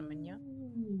 place it somewhere, yeah?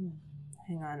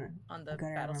 Hang on. On the I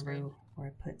gotta battle remember screen. where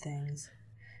I put things.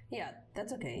 Yeah,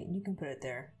 that's okay. You can put it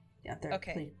there. Yeah, they're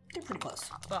Okay. they're pretty close.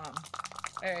 Bomb.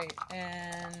 Alright,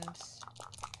 and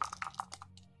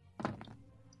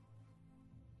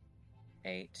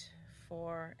 8,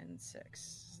 4, and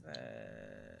 6.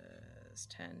 That's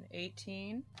 10,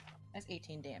 18. That's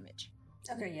 18 damage.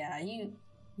 Okay, yeah, you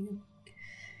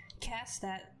cast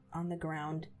that on the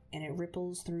ground and it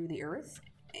ripples through the earth,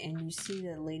 and you see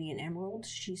the lady in emerald.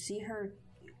 You see her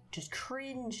just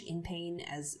cringe in pain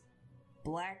as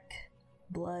black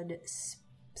blood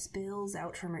spills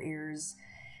out from her ears,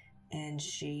 and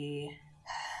she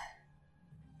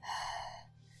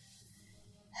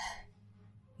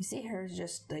you see her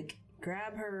just like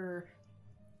grab her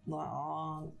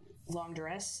long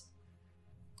dress,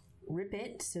 rip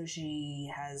it so she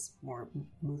has more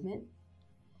movement,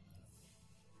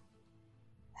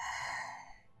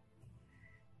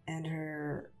 and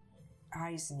her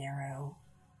eyes narrow.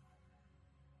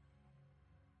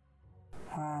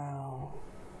 Oh,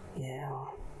 yeah.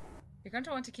 You're going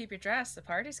to want to keep your dress. The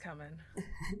party's coming.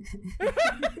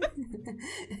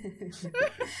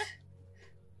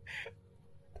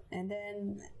 And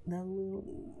then the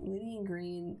lady in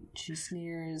green, she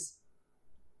sneers,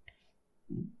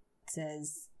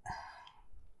 says,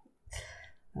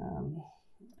 I'm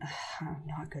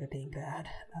not good at being bad.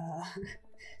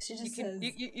 She just says,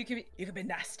 you can be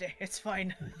nasty. It's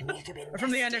fine. You can be We're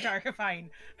from the nasty. Underdark. Fine.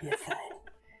 You're fine.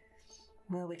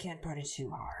 Well, we can't party too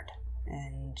hard.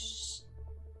 And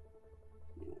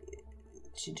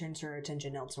she turns her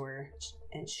attention elsewhere,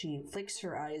 and she flicks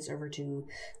her eyes over to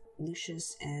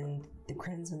Lucius and the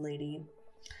Crimson Lady.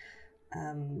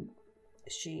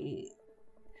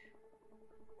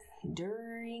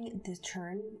 During this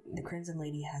turn, the Crimson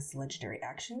Lady has legendary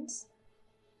actions.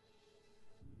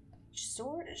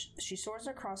 She soars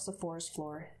across the forest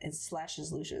floor and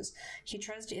slashes Lucius. He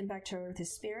tries to impact her with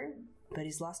his spear, but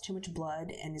he's lost too much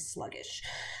blood and is sluggish.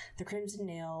 The crimson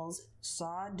nails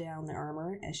saw down the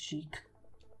armor as she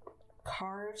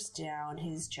carves down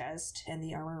his chest, and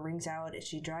the armor rings out as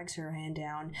she drags her hand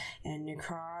down, and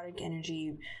necrotic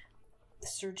energy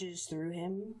surges through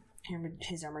him.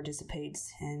 His armor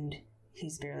dissipates, and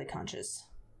he's barely conscious.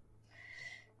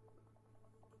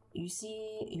 You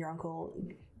see your uncle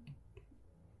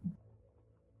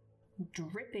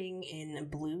dripping in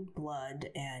blue blood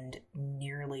and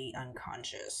nearly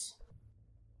unconscious.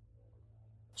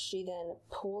 She then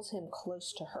pulls him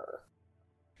close to her.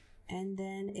 And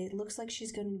then it looks like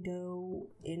she's going to go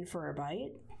in for a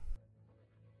bite.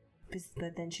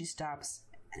 But then she stops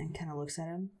and kind of looks at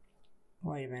him.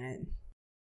 Wait a minute.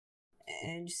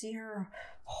 And you see her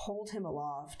hold him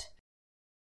aloft.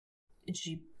 And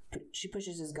she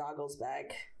pushes his goggles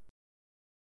back.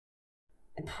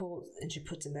 And she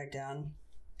puts him back down.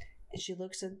 And she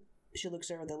looks over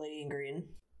at the lady in green.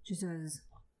 She says,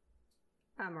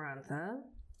 Amarantha,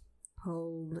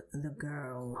 hold the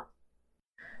girl.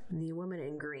 The woman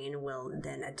in green will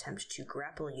then attempt to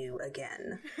grapple you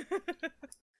again.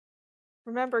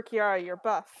 Remember, Kiara, you're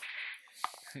buff.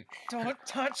 Don't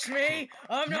touch me!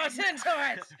 I'm not into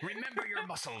it! Remember your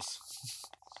muscles!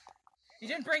 You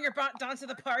didn't bring your dance to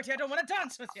the party. I don't want to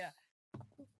dance with you!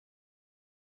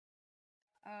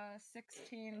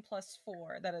 16 plus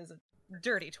 4. That is a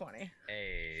dirty 20.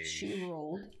 Hey. She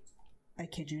rolled, I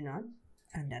kid you not,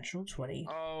 a natural 20.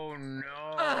 Oh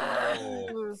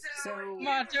no! So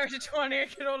my dirty 20, I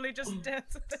can only just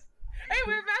dance with it. Hey,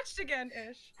 we're matched again,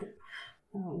 Ish.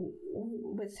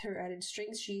 With her added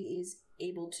strength, she is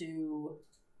able to...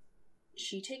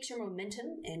 She takes your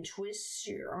momentum and twists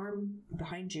your arm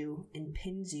behind you and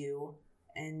pins you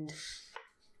and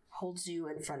holds you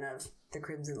in front of the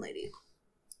Crimson Lady.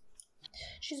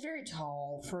 She's very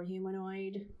tall for a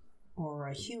humanoid, or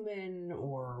a human,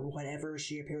 or whatever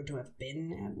she appeared to have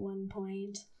been at one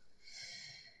point.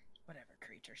 Whatever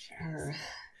creature she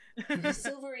Her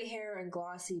silvery hair and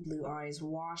glossy blue eyes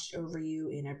wash over you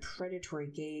in a predatory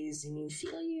gaze, and you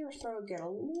feel your throat get a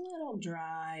little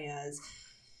dry as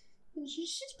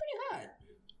she's pretty hot.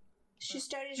 She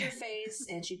studies your face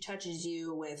and she touches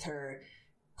you with her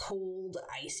cold,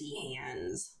 icy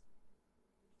hands.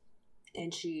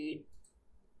 And she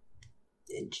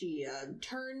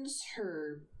turns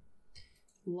her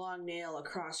long nail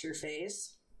across your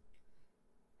face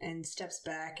and steps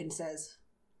back and says,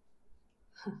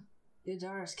 You're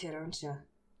Doris' kid, aren't you?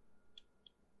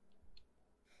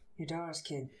 You're Doris'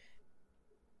 kid.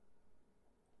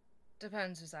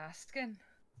 Depends who's asking.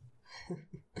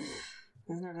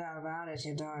 There's no doubt about it,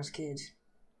 you're Doris' kid.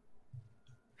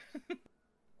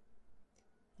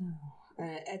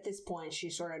 At this point, she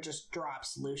sort of just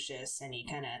drops Lucius, and he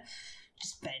kind of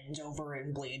just bends over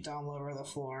and bleeds all over the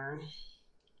floor.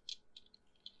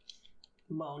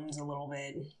 Moans a little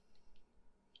bit.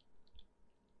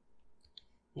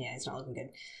 Yeah, it's not looking good.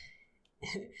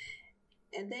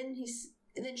 And then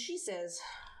she says,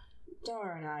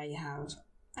 Dara and I have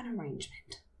an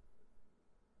arrangement.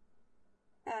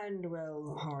 And,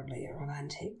 well, hardly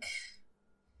romantic.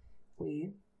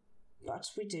 But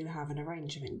we do have an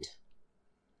arrangement.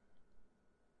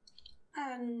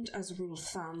 And as a rule of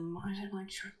thumb, I don't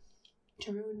like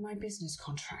to ruin my business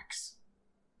contracts.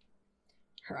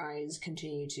 Her eyes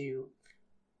continue to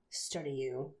study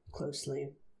you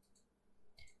closely,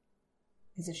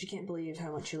 as if she can't believe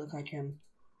how much you look like him.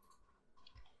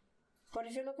 But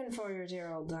if you're looking for your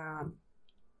dear old dad,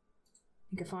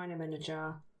 you can find him in a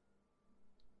jar.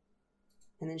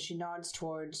 And then she nods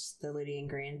towards the lady in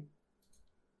green.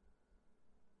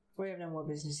 We have no more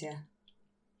business here.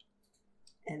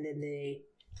 And then they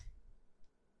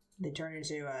turn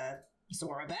into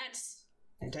Zora bats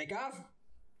and take off.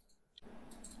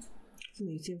 So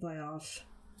they two fly off,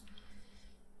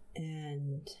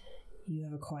 and you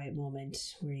have a quiet moment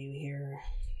where you hear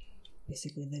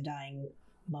basically the dying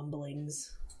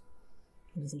mumblings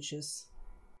of Lucius.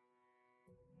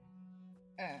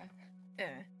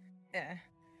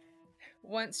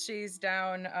 Once she's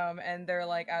down, and they're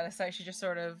like out of sight, she just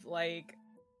sort of like,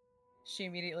 she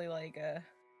immediately like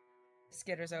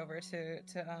skitters over to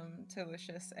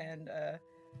Lucius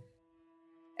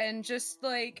and just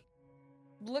like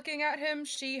looking at him.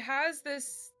 She has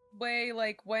this way,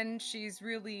 like when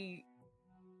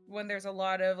there's a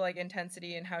lot of like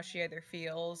intensity in how she either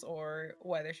feels or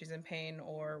whether she's in pain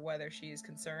or whether she's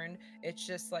concerned, it's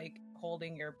just like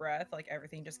holding your breath, like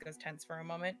everything just goes tense for a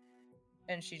moment,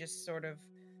 and she just sort of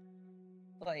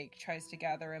like tries to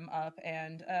gather him up,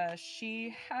 and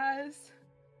she has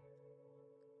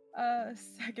a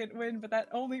second wind, but that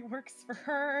only works for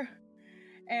her,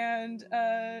 and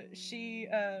she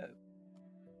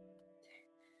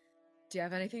do you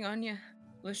have anything on you?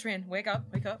 Lushran, wake up,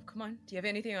 come on, do you have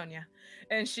anything on you?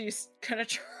 And she's gonna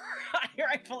try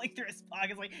rifling through his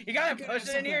pockets, like, you gotta push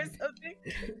it in here or something.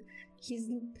 He's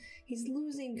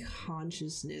losing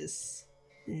consciousness,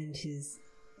 and his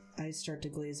eyes start to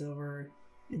glaze over,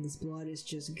 and this blood is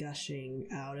just gushing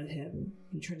out of him.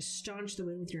 You try to staunch the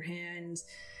wind with your hands.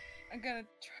 I'm gonna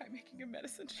try making a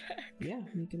medicine check. Yeah,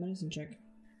 make a medicine check.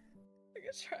 I'm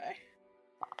gonna try.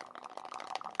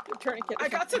 I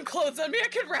got some clothes on me, I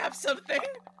can wrap something!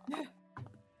 It's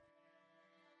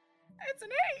an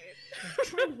 8!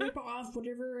 Try to rip off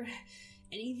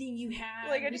anything you have.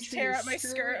 Like, I just tear out my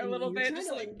skirt a little bit,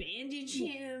 just like bandage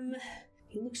him.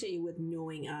 He looks at you with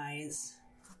knowing eyes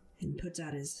and puts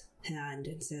out his hand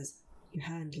and says, "Your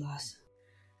hand, lass."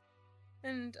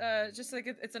 And just like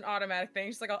it's an automatic thing,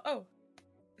 just like, oh,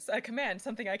 it's a command,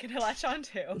 something I can latch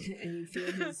onto. And you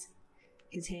feel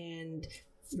his hand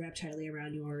wrapped tightly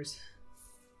around yours.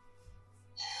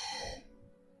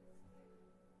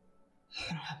 I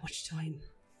don't have much time.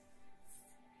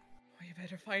 Well, you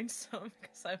better find some,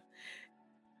 because I'm...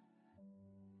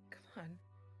 Come on.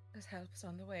 There's help's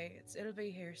on the way. It'll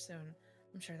be here soon.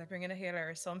 I'm sure they're bringing a healer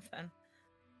or something. Can't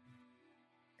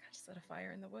just set a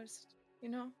fire in the woods, you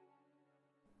know?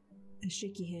 A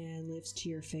shaky hand lifts to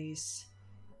your face,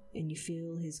 and you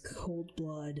feel his cold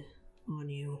blood on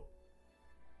you.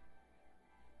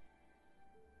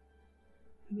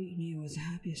 Meeting you was the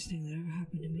happiest thing that ever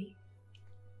happened to me.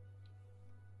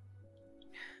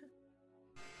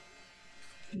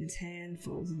 And his hand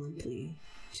falls limply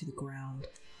to the ground.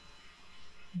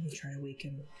 And you try to wake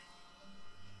him.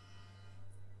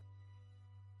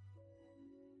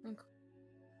 Okay.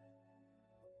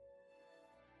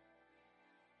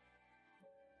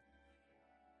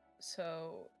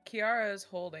 So Kiara is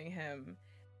holding him,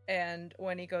 and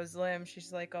when he goes limp,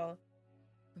 she's like, "Oh,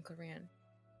 Uncle Rian."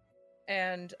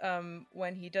 And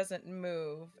when he doesn't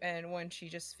move, and when she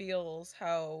just feels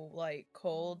how like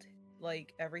cold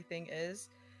like everything is,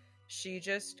 she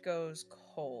just goes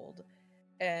cold,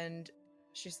 and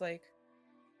she's like,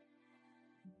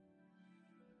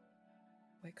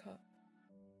 "Wake up.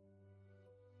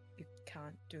 You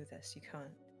can't do this. You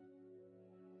can't.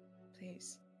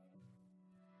 Please."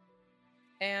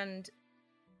 And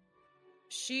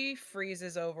she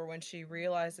freezes over when she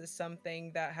realizes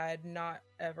something that had not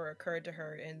ever occurred to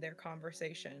her in their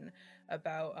conversation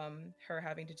about her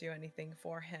having to do anything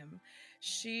for him.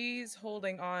 She's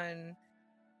holding on,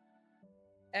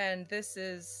 and this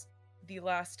is the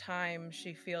last time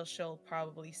she feels she'll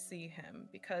probably see him,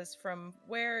 because from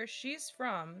where she's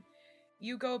from,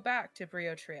 you go back to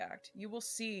Briotriact, you will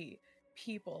see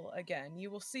people again, you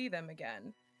will see them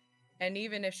again. And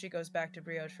even if she goes back to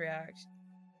Briotriact,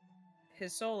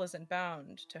 his soul isn't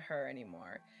bound to her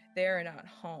anymore. They are not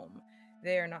home.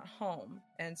 They are not home.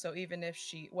 And so even if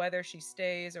whether she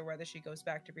stays or whether she goes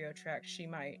back to Beotrax, she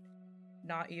might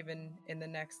not even in the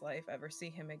next life ever see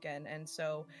him again. And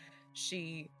so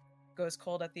she goes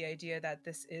cold at the idea that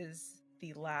this is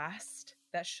the last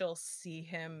that she'll see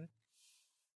him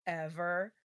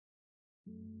ever.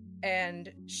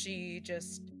 And she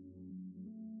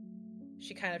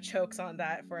kind of chokes on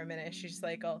that for a minute. She's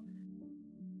like, oh,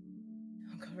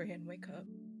 Uncle Rian, wake up.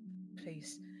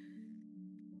 Please.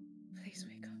 Please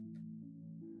wake up.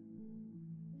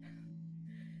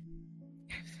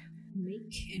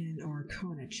 Make an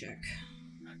Arcana check.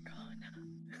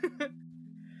 Arcana.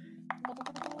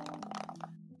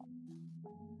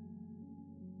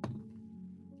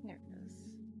 There it is.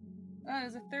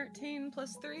 Is it 13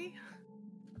 plus 3?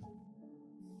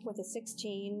 With a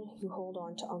 16, you hold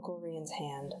on to Uncle Rian's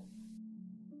hand.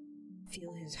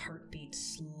 Feel his heartbeat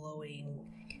slowing,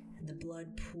 and the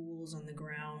blood pools on the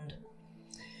ground.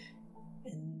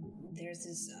 And there's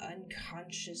this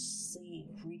unconsciously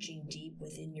reaching deep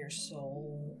within your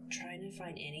soul, trying to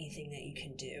find anything that you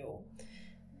can do.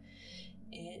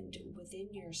 And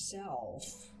within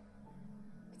yourself,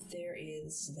 there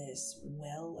is this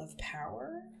well of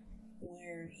power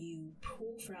where you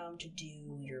pull from to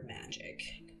do your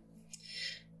magic.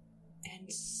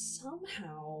 And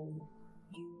somehow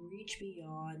you reach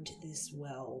beyond this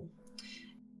well,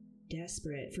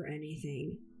 desperate for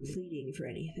anything, pleading for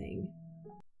anything.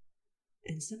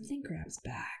 And something grabs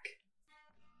back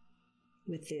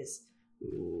with this,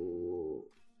 ooh.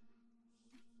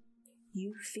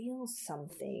 You feel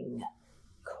something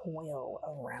coil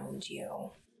around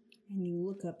you. And you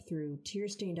look up through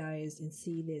tear-stained eyes and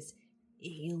see this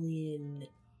alien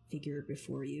figure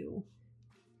before you.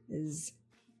 Is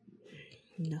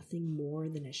nothing more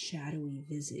than a shadowy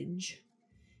visage.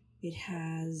 It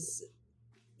has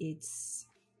it's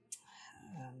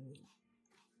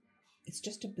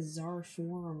just a bizarre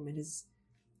form. It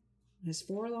has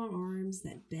 4 long arms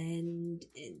that bend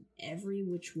in every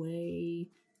which way.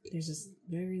 There's this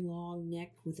very long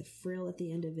neck with a frill at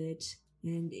the end of it,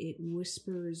 and it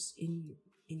whispers in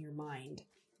your mind.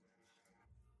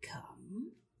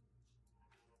 Come.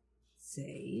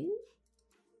 Say.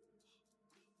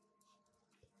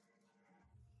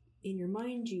 In your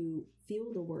mind, you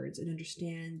feel the words and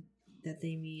understand that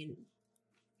they mean,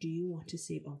 do you want to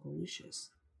save Uncle Lucius?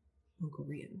 Uncle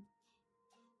Rian.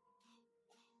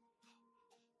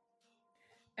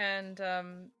 And,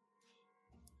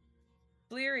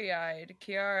 bleary-eyed,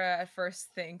 Kiara at first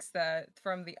thinks that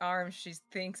from the arms, she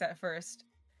thinks at first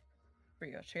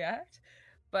Beotrax,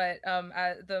 but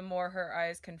the more her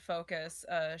eyes can focus,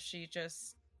 she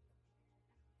just,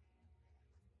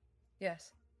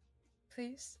 yes,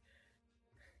 please.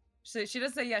 So she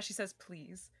doesn't say yes, she says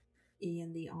please.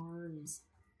 And the arms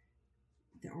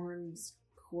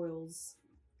coils,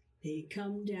 they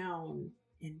come down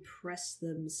and press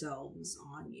themselves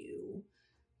on you,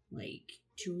 like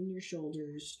 2 on your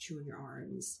shoulders, 2 on your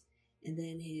arms, and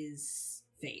then his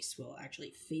face, well,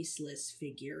 actually faceless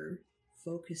figure,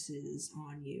 focuses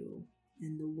on you,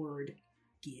 and the word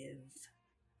give.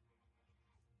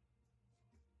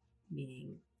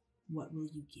 Meaning, what will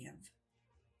you give?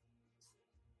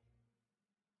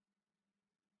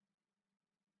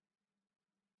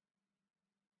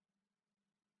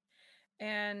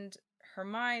 And her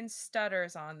mind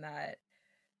stutters on that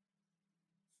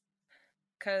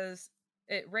because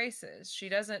it races. She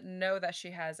doesn't know that she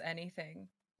has anything.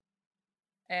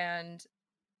 And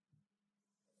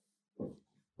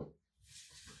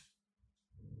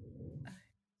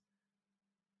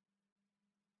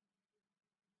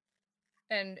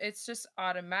it's just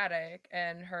automatic,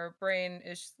 and her brain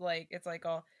is like, it's like,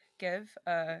 all give,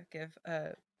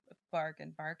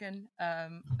 bargain.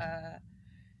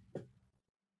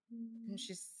 And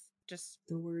she's just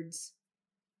the words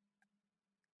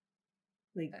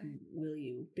like, will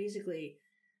you? Basically,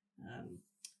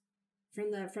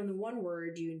 from the one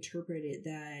word, you interpret it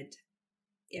that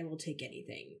it will take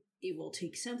anything. It will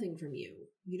take something from you.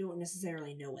 You don't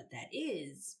necessarily know what that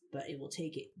is, but it will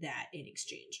take that in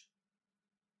exchange.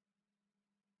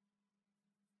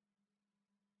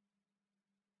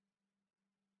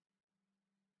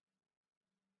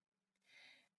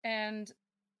 And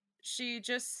she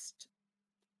just...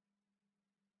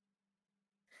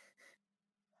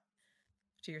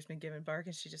 Tears been given bark,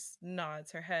 and she just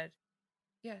nods her head.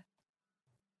 Yeah.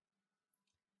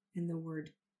 And the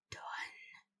word done.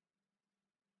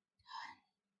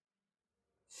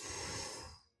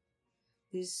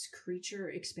 This creature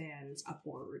expands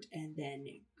upward and then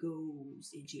it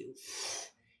goes into...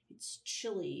 It's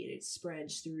chilly and it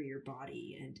spreads through your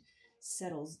body, and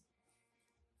settles.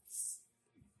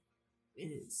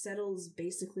 And it settles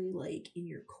basically like in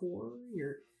your core,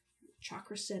 your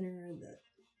chakra center,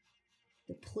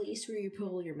 the place where you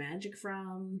pull your magic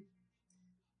from.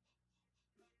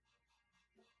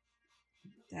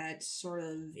 That sort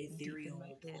of ethereal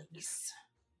place.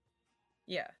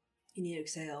 Yeah. And you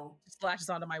exhale. It splashes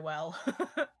onto my well.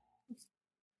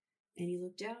 And you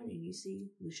look down and you see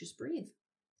Lucius breathe.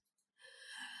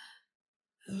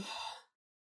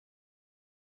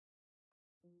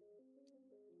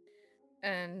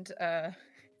 And 1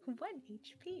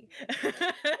 HP.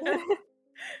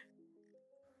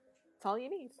 That's all you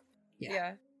need.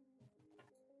 Yeah.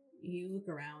 You look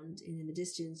around, and in the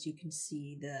distance, you can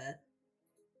see the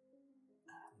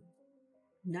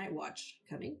Night Watch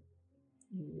coming.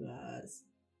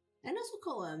 And also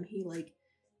call him. He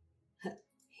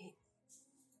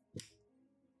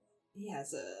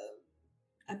has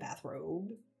a bathrobe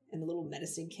and a little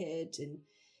medicine kit, and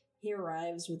he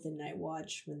arrives with the Night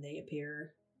Watch when they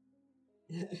appear.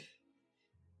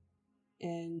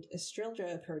 And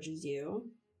Estrella approaches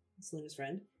you, Selena's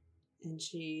friend, and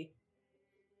she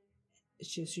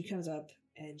comes up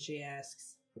and she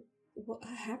asks, "What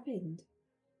happened?"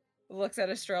 Looks at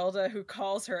Estrella, who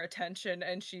calls her attention,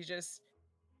 and she just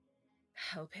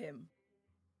help him.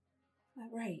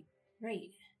 Right.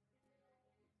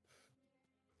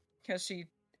 Because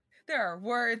there are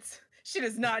words. She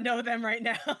does not know them right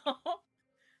now.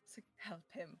 It's like, help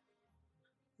him.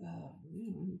 Oh,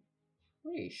 man.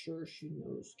 Pretty sure she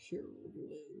knows Cure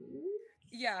Blue.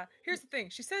 Yeah, here's the thing.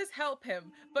 She says help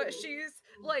him, but she's,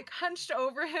 like, hunched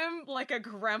over him like a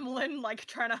gremlin, like,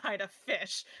 trying to hide a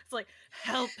fish. It's like,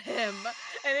 help him.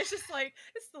 And it's just like,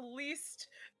 it's the least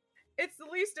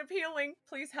appealing,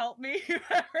 please help me,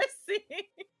 you've ever seen.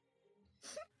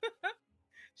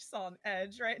 She's on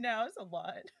edge right now. It's a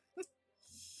lot.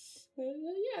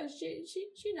 Yeah, she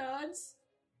nods.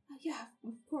 Yeah,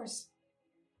 of course.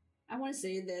 I want to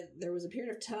say that there was a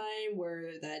period of time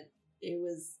where that it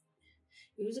was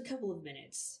a couple of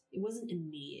minutes. It wasn't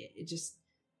immediate. It just,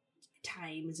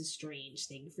 time is a strange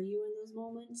thing for you in those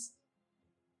moments.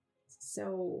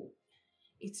 So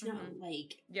it's not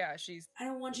like, yeah, I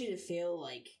don't want you to feel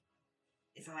like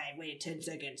if I had waited 10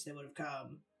 seconds they would have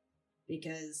come,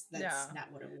 because that's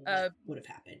not what would have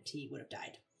happened. He would have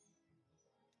died.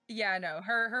 Yeah, no.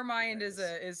 Her mind is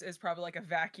probably like a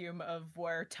vacuum of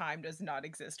where time does not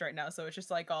exist right now. So it's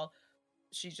just like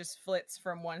she just flits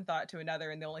from one thought to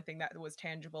another, and the only thing that was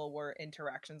tangible were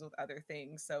interactions with other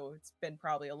things. So it's been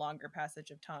probably a longer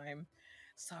passage of time.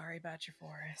 Sorry about your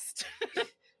forest.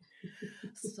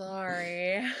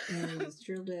 Sorry. And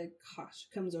Estrella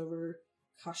comes over,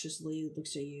 cautiously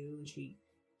looks at you, and she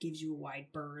gives you a wide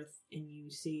berth, and you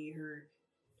see her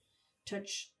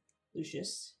touch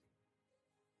Lucius.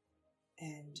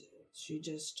 And she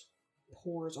just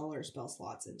pours all her spell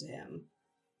slots into him.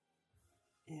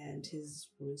 And his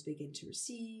wounds begin to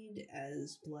recede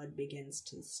as blood begins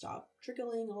to stop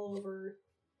trickling all over.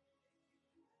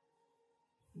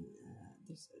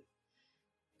 There's a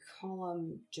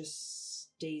column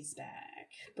just stays back.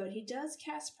 But he does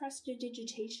cast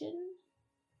Prestidigitation,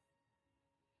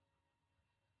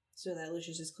 so that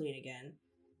Lucius is clean again.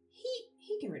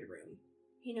 He can read a room.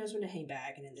 He knows when to hang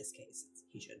back, and in this case,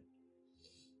 he should.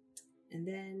 And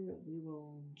then we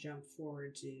will jump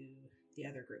forward to the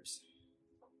other groups.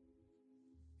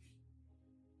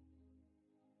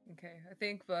 Okay, I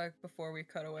think before we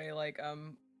cut away,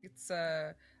 it's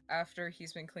after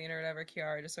he's been clean or whatever,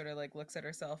 Kiara just sort of like looks at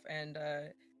herself, and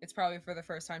it's probably for the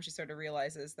first time she sort of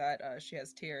realizes that she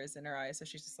has tears in her eyes, so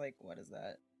she's just like, what is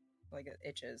that? Like, it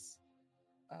itches.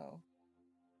 Oh.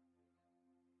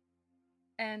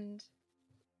 And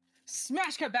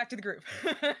smash cut back to the group.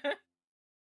 Don't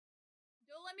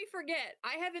let me forget.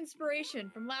 I have inspiration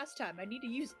from last time. I need to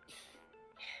use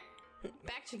it.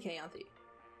 Back to Kayanthi.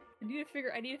 I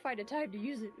need to find a time to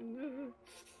use it.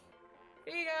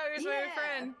 Here you go, here's my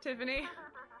friend, Tiffany.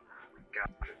 God,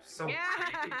 it's so creepy.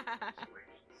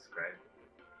 Describe.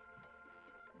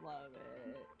 Love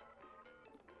it.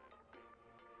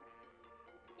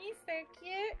 He's so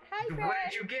cute. Hi, friend. What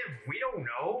did you give? We don't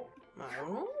know. I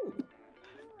don't know.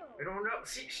 We don't know.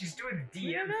 See, she's doing the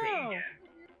DM thing again.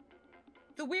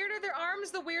 The weirder their arms,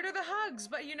 the weirder the hugs.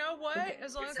 But you know what? Okay.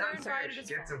 As long as they're invited,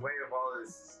 she gets away with all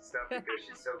this stuff because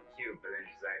she's so cute. But then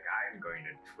she's like, "I'm going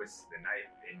to twist the knife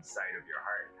inside of your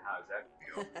heart." How does that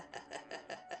feel?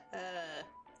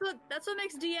 that's what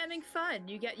makes DMing fun.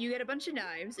 You get a bunch of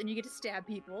knives and you get to stab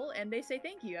people and they say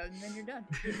thank you and then you're done.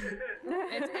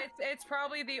 It's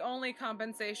probably the only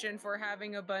compensation for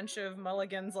having a bunch of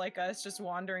mulligans like us just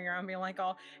wandering around being like,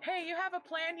 "Oh, hey, you have a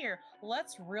plan here.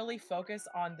 Let's really focus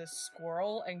on the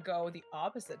squirrel and go the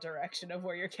opposite direction of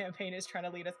where your campaign is trying to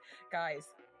lead us."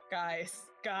 Guys.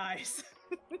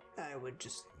 I would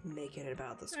just make it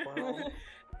about the squirrel.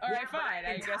 Alright, fine.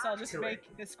 I guess I'll just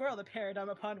make the squirrel the paradigm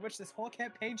upon which this whole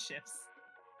campaign shifts.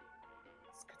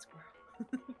 It's a good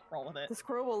squirrel. Roll with it. The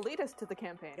squirrel will lead us to the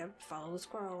campaign. Yep, follow the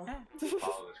squirrel. Follow the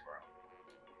squirrel.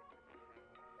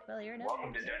 Well, you're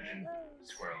Welcome to Dungeon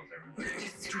Squirrels,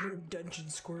 everybody. Dungeon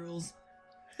squirrels.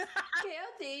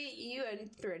 Kaothi, you and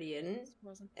Theridion,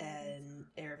 and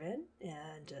Ervin,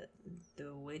 and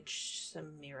the witch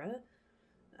Samira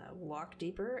walk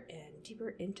deeper and deeper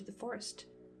into the forest.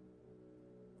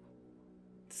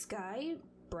 The sky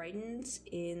brightens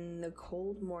in the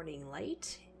cold morning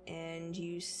light, and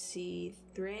you see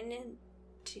Thrin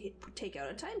take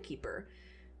out a timekeeper.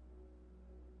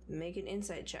 Make an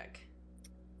insight check.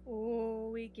 Oh,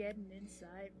 we get an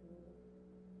insight.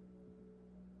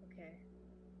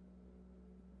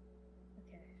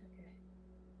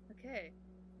 Okay.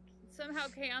 Somehow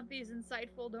Kaanthi's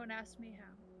insightful, don't ask me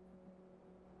how.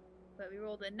 But we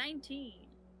rolled a 19.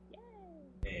 Yay!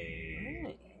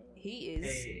 Hey. He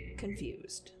is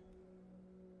confused.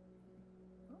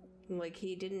 Like,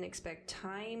 he didn't expect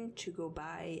time to go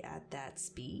by at that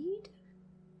speed.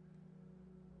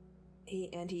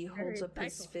 He holds up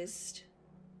his fist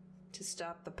to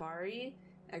stop the party.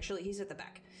 Actually, he's at the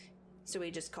back. So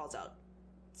he just calls out,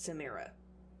 Samira.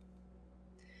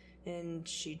 And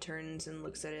she turns and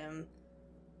looks at him.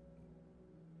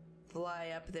 Fly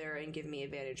up there and give me a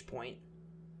vantage point.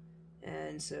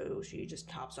 And so she just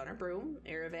hops on her broom.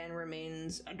 Erevan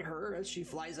remains under her as she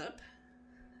flies up.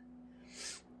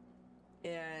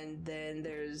 And then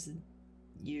there's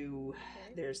you.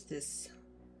 Okay. There's this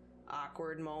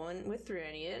awkward moment with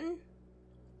Theridion.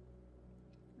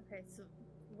 Okay, so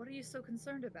what are you so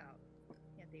concerned about?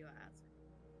 Anthea asks.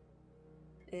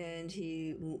 And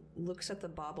he looks at the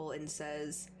bauble and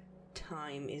says,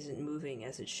 time isn't moving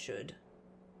as it should.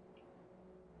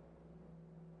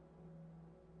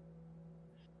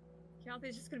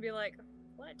 Kaanthi's just gonna be like,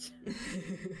 what?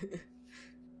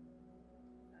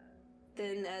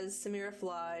 Then as Samira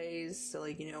flies,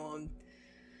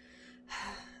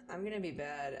 I'm gonna be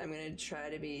bad. I'm gonna try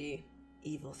to be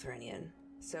evil Theridion.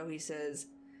 So he says,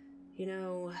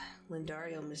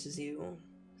 Lindario misses you.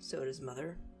 So does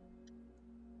Mother.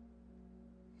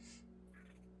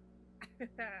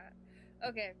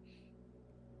 Okay.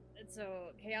 And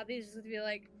so Kaanthi's just gonna be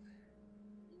like,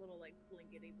 little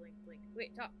blinkety blink blink.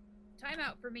 Wait, time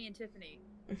out for me and Tiffany.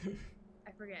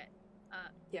 I forget.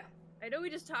 Yeah. I know we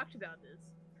just talked about this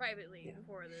privately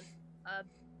before this.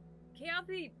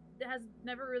 Kaanthi has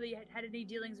never really had any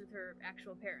dealings with her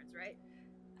actual parents, right?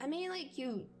 I mean,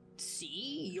 you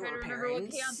see your parents. Remember what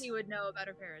Kaanthi would know about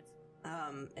her parents.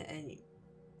 And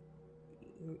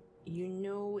you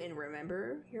know and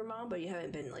remember your mom, but you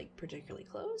haven't been particularly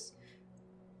close.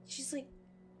 She's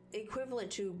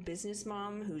equivalent to business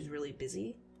mom who's really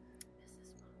busy.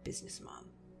 Business mom.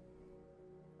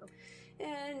 Okay.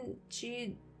 And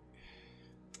she,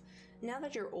 now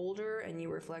that you're older and you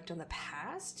reflect on the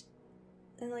past,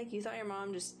 and you thought your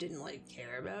mom just didn't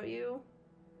care about you,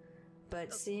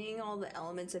 but seeing all the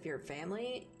elements of your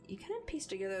family, you kind of piece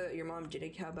together that your mom did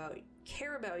care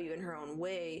about you in her own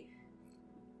way,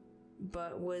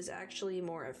 but was actually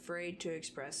more afraid to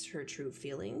express her true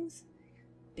feelings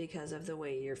because of the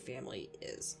way your family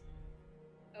is.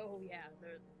 Oh yeah,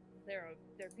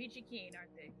 they're peachy keen,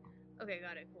 aren't they? Okay,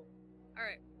 got it. Cool. All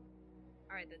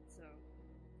right then. So,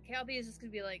 Kaanthi is just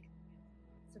gonna be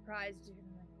surprised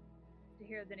to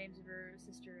hear the names of her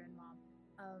sister and mom.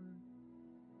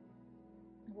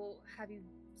 Well, have you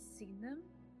seen them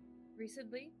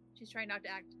recently? She's trying not to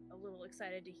act a little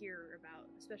excited to hear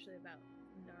especially about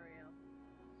Dario.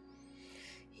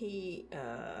 He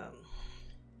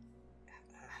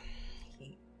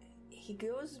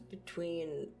goes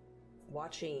between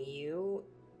watching you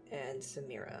and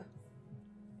Samira,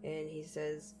 and he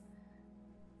says,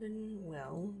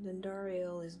 then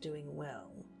Dario is doing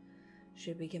well.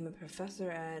 She became a professor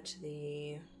at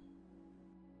the...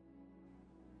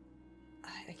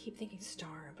 I keep thinking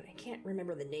Star, but I can't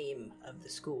remember the name of the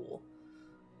school.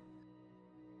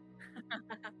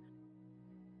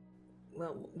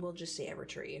 Well, we'll just say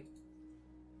Evertree.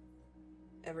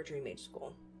 Evertree Mage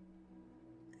School.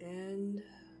 And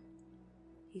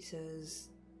he says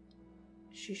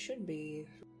she should be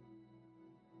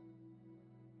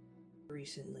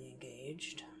recently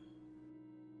engaged.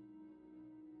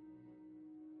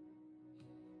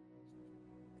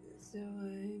 So,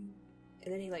 and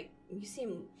then he, like, you see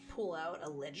him pull out a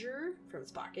ledger from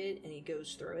his pocket, and he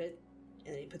goes through it,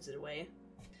 and then he puts it away.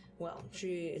 Well,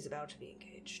 she is about to be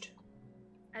engaged.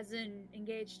 As in,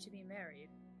 engaged to be married.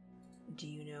 Do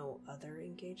you know other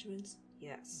engagements?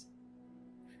 Yes.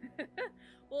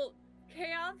 Well,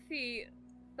 Kayanthi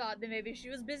thought that maybe she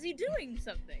was busy doing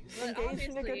something, but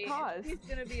Engaged in a good obviously cause. she's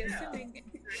gonna be assuming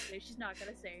she's not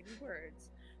gonna say any words.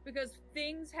 Because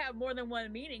things have more than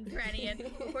one meaning, Franny, and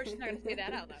of course she's not gonna say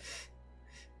that out loud.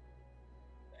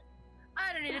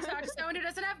 I don't need to talk to someone who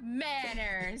doesn't have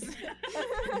manners. Of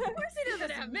course he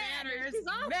doesn't have manners. He's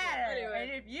awful. Matter. Anyway.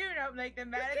 And if you don't make them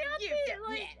matter, then Kayanthi, you've got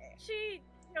like, manners. she,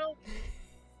 you know,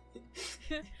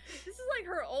 this is like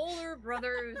her older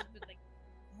brother who's been like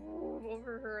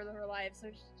over her life, so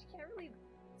she can't really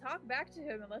talk back to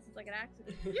him unless it's like an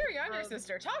accident. Your younger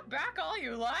sister, talk back all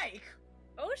you like.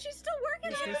 Oh, she's still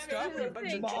working on She's stuck with a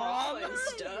bunch of Mom and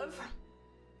stuff.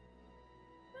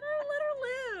 Let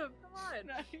her live. Come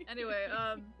on. Anyway,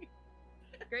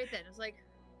 great then. It was like,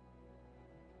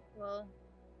 well,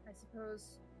 I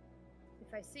suppose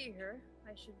if I see her,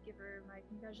 I should give her my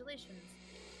congratulations.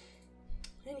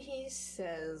 And he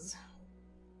says,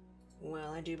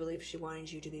 well, I do believe she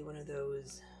wanted you to be one of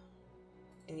those,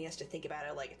 and he has to think about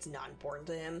it like it's not important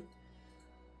to him,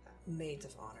 maids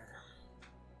of honor.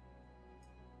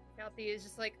 Kayanthi is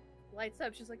just like, lights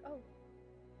up. She's like, oh,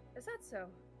 is that so?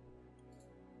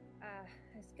 I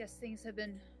guess things have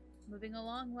been moving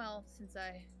along well since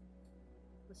I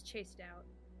was chased out.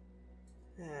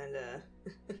 And,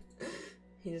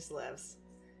 he just laughs.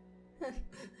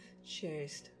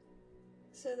 Chased.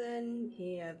 So then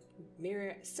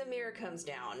Samira comes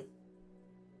down,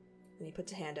 and he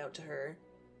puts a hand out to her.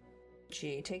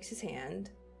 She takes his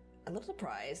hand, a little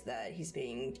surprised that he's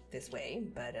being this way,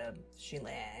 but she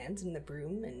lands in the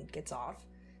broom and gets off.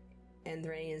 And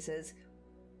Thrennian says,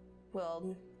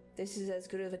 well, this is as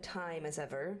good of a time as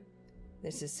ever.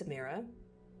 This is Samira.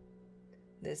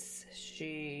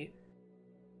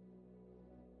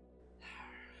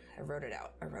 I wrote it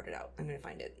out. I'm gonna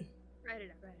find it. Write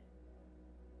it up.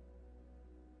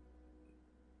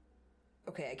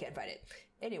 Okay, I can't find it.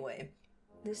 Anyway,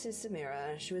 this is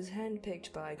Samira. She was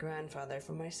handpicked by grandfather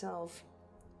for myself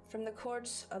from the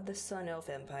courts of the Sun Elf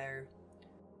Empire.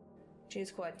 She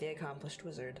is quite the accomplished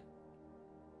wizard.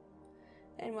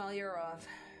 And while you're off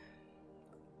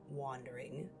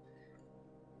wandering,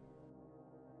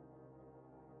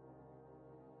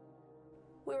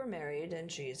 we were married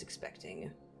and she is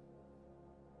expecting.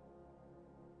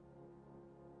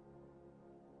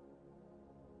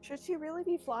 Should she really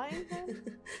be flying then?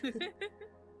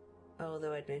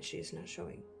 Although I admit she's not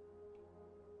showing.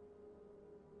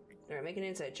 Alright, make an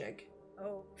insight check.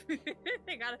 Oh, I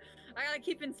gotta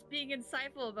keep being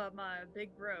insightful about my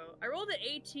big bro. I rolled an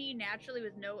 18 naturally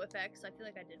with no effects, so I feel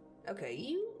like I did. Okay,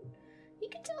 you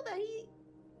can tell that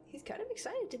he's kind of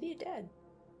excited to be a dad.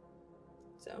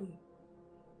 So,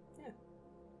 yeah.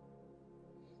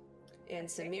 And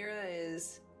Samira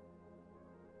is...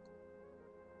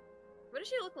 What does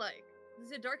she look like?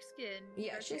 Is it dark skin?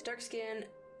 Yeah, she's dark skin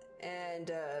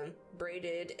and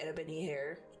braided ebony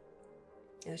hair.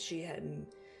 She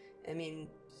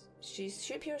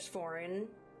appears foreign.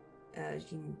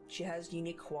 She has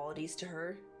unique qualities to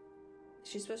her.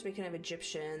 She's supposed to be kind of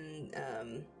Egyptian.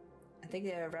 I think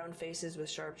they have round faces with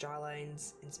sharp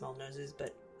jawlines and small noses,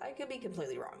 but I could be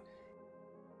completely wrong.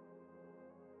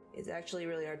 It's actually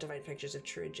really hard to find pictures of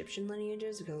true Egyptian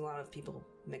lineages because a lot of people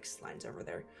mix lines over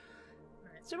there.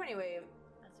 Right. So anyway,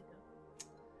 That's a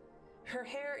go. her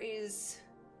hair is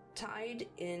tied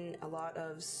in a lot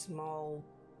of small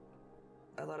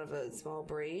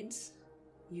braids.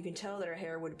 You can tell that her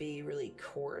hair would be really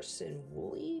coarse and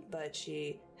woolly, but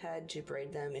she had to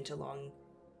braid them into long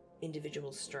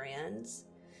individual strands.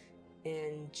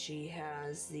 And she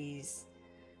has these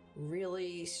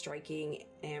really striking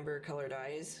amber colored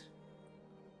eyes.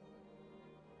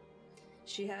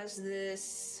 She has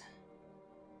this...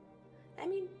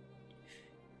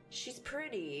 she's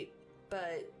pretty,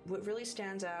 but what really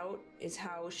stands out is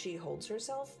how she holds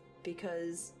herself,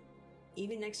 because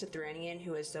even next to Thrennian,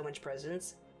 who has so much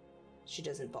presence, she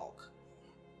doesn't balk.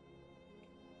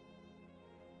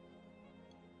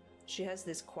 She has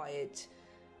this quiet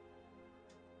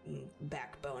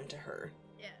backbone to her.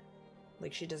 Yeah.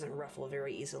 Like, she doesn't ruffle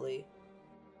very easily.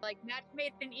 Like, match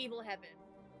made in evil heaven.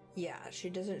 Yeah, she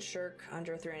doesn't shirk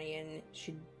under Thrennian.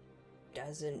 She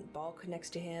doesn't balk next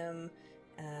to him.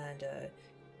 And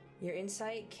your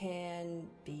insight can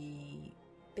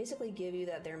basically give you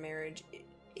that their marriage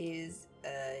is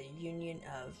a union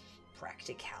of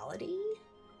practicality.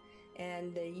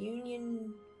 And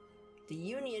the the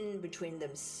union between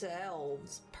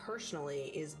themselves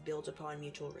personally is built upon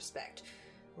mutual respect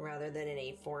rather than in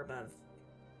a form of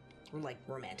like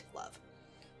romantic love.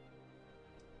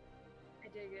 I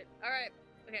dig it. All right.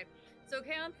 Okay. So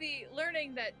Kayanthi,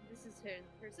 learning that this is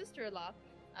her sister-in-law,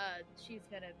 she's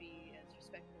gonna be as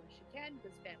respectful as she can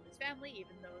because family's family,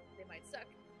 even though they might suck.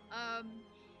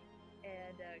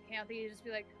 And Kayanthi just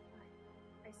be like,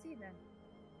 I see then.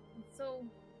 It's so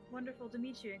wonderful to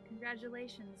meet you, and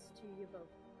congratulations to you both.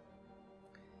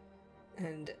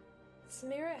 And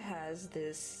Samira has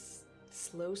this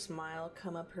slow smile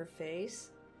come up her face,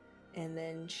 and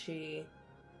then she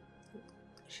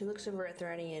looks over at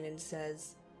Thranien and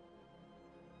says,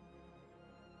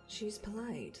 she's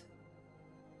polite.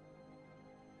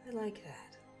 I like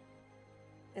that.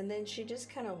 And then she just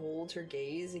kind of holds her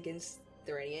gaze against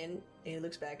Thranien and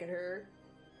looks back at her,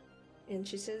 and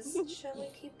she says, shall we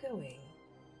keep going?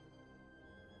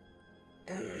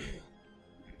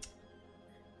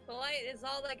 Polite is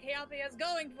all that Kayanthi has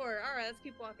going for. All right, let's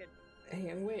keep walking.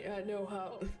 And wait, I know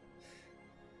how.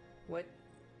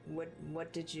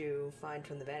 What did you find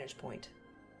from the vantage point?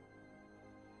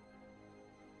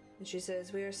 And she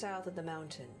says, we are south of the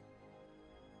mountain.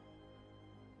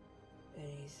 And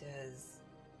he says,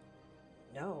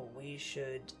 no, we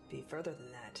should be further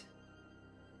than that.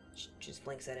 She just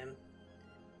blinks at him.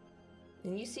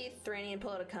 And you see Thranien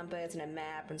pull out a compass and a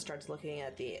map and starts looking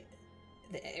at the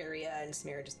area, and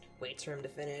Samira just waits for him to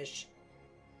finish.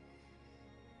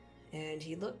 And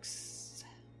he looks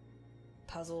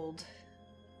puzzled,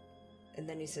 and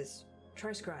then he says, try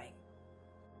scrying.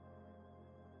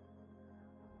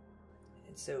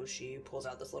 And so she pulls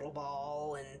out this little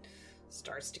ball and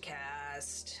starts to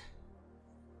cast.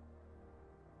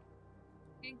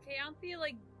 And Kayanthi,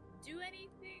 like, do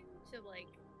anything to, like,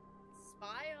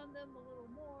 spy on them a little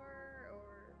more,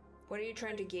 or... What are you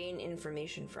trying to gain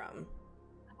information from?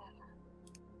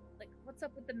 Like, what's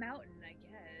up with the mountain, I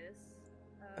guess.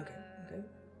 Okay.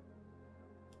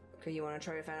 Okay, you want to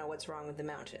try to find out what's wrong with the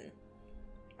mountain.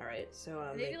 Alright,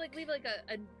 so, maybe, like, leave, like,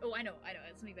 a... Oh, I know,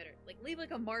 it's something better. Like, leave,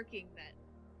 like, a marking that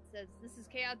says, this is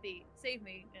Kayanthi, save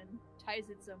me, and ties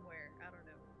it somewhere. I don't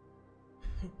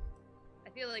know. I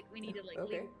feel like we need to, like,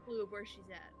 leave a clue of where she's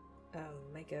at.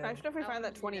 Make a... Imagine if we find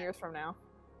that 20 years from now.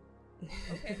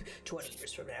 Okay. 20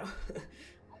 years from now.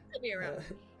 Could be around.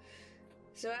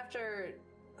 So after...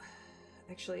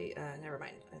 Actually, never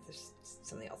mind. There's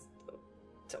something else.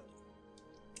 So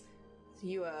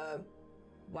you,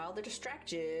 while they're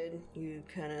distracted, you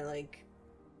kind of, like,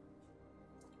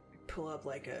 pull up,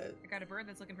 like, a... I got a bird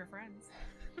that's looking for friends.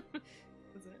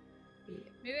 That's it. Yeah.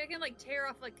 Maybe I can, like, tear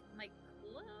off, like, my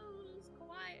clothes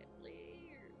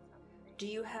quietly, or something. Do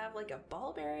you have, like, a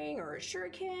ball bearing or a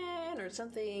shuriken or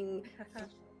something?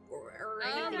 or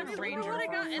anything? Ranger what I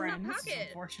got in my pocket.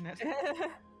 Unfortunate.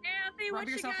 Kathy, what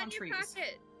you got in your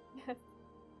pocket?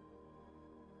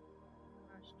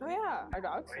 Oh yeah, our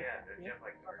dogs. Oh yeah, did you have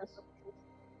like darts?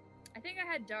 I think I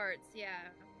had darts, yeah.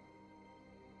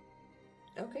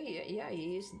 Okay, yeah,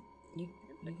 you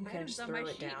can kind of just throw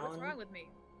it down. What's wrong with me?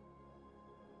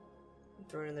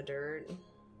 Throw it in the dirt.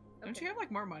 Don't you have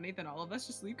like more money than all of us?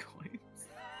 Just leave coins.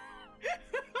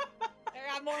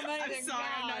 I got more money than sorry,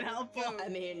 God. I'm not helpful. I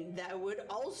mean, that would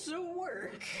also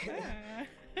work.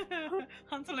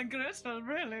 Hansel and Gretel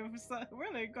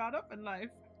really got up in life.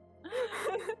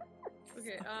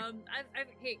 Okay,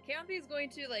 hey, Kayanthi is going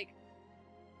to, like,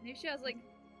 maybe she has, like,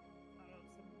 I don't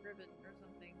know, some ribbon or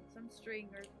something, some string,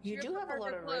 or... You do have a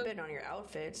lot of ribbon on your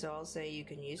outfit, so I'll say you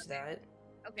can use that.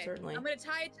 Okay, certainly. I'm gonna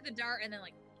tie it to the dart and then,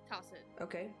 like, toss it.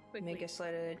 Okay, quickly. Make a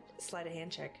sleight of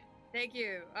hand check. Thank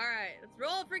you. Alright, let's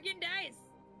roll freaking dice!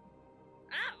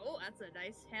 Oh, that's a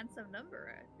nice, handsome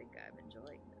number. I think I'm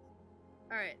enjoying this.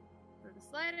 Alright, for the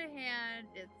sleight of hand,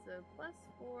 it's a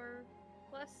 +4,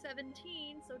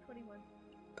 +17, so 21.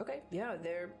 Okay, yeah,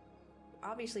 they're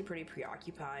obviously pretty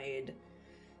preoccupied,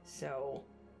 so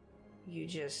you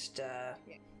just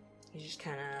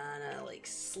kind of like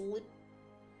slip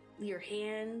your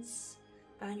hands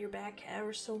behind your back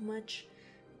ever so much.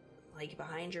 Like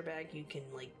behind your back, you can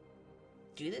like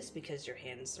do this because you're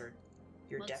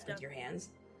deft with your hands.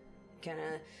 Kind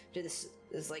of do this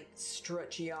like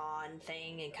stretch yawn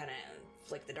thing and kind of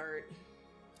flick the dart.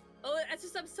 Oh, it's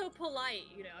just I'm so polite,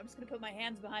 you know. I'm just gonna put my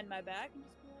hands behind my back and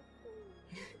just be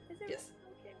like, oh, is yes.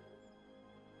 Okay?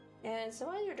 And so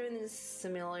while you're doing this,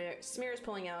 Samira's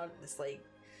pulling out this like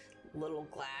little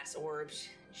glass orb.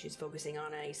 She's focusing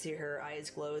on it. You see her eyes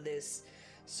glow this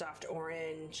soft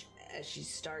orange as she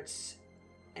starts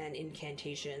an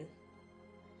incantation.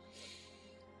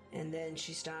 And then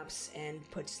she stops and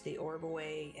puts the orb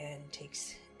away and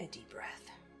takes a deep breath.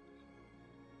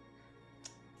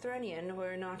 Threnian,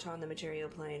 we're not on the material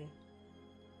plane.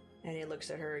 And he looks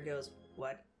at her and goes,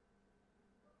 what?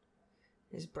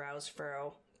 His brows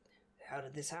furrow. How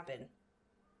did this happen?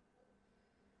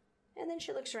 And then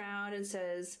she looks around and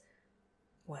says,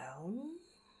 well,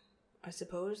 I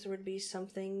suppose there would be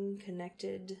something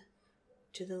connected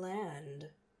to the land.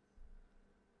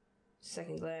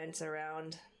 Second glance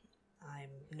around.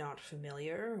 I'm not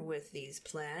familiar with these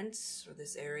plants or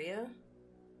this area.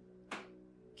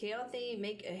 Keontae,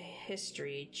 make a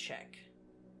history check.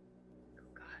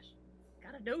 Oh gosh.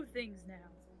 Gotta know things now.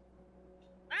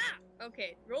 Ah!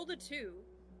 Okay, rolled a 2.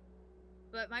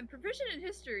 But I'm proficient in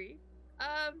history.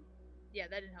 Yeah,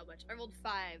 that didn't help much. I rolled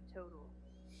 5 total.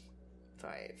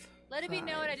 5. Let it be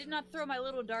known I did not throw my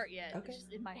little dart yet. Okay. It's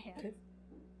just in my hand. Okay.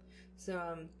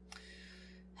 So,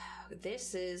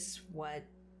 this is what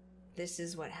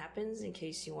happens in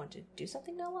case you want to do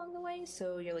something along the way.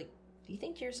 So you're like, you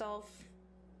think to yourself,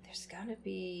 there's gotta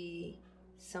be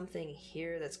something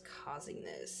here that's causing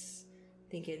this.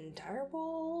 Thinking dire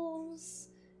wolves?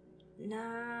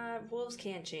 Nah, wolves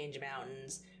can't change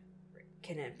mountains.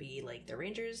 Can it be like the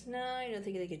rangers? No, I don't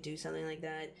think they could do something like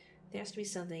that. There has to be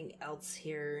something else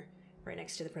here, right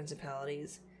next to the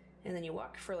principalities. And then you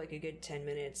walk for like a good 10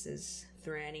 minutes as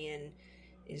Thoranian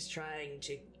is trying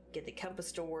to get the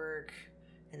compass to work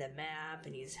and the map,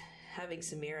 and he's having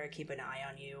Samira keep an eye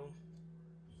on you.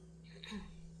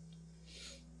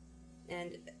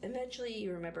 And eventually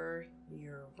you remember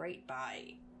you're right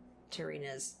by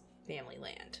Tarina's family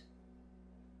land.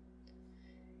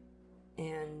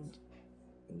 And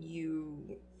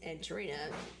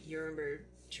Tarina, you remember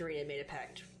Tarina made a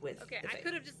pact with Okay, the I Fae.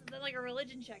 could have just done like a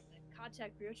religion check, then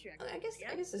contact real check. I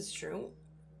guess it's true.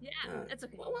 Yeah, that's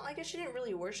okay. Well, I guess she didn't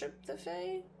really worship the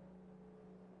Fae.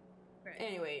 Right.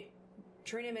 Anyway,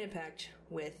 Tarina made a pact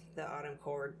with the Autumn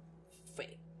Court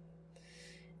Fae.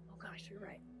 Oh gosh, you're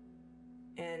right.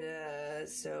 And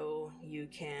so you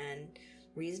can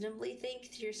reasonably think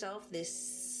to yourself,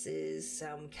 this is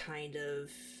some kind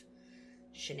of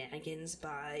shenanigans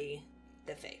by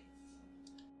the Fae.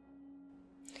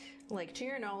 Like, to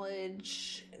your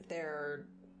knowledge,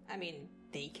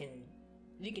 they can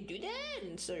do that,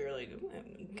 and so you're like,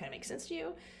 it kind of makes sense to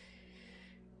you.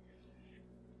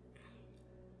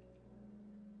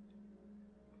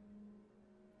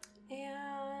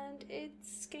 And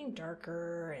it's getting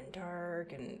darker and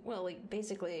dark, and well, like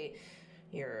basically,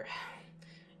 you're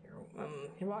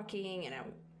walking, and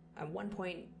at one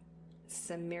point,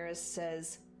 Samira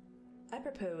says, "I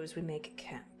propose we make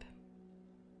camp."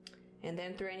 And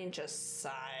then Thoranian just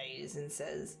sighs and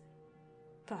says,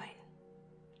 "Fine."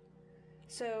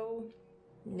 So,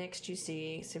 next you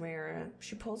see Samira,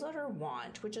 she pulls out her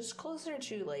wand, which is closer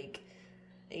to like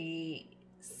a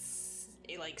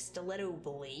stiletto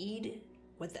blade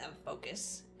with a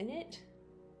focus in it.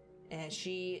 And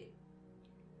you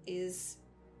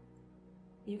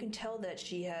can tell that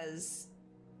she has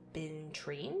been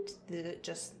trained, that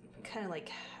just kind of like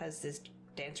has this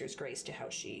dancer's grace to how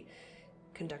she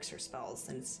conducts her spells,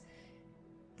 and it's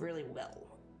really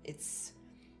well. It's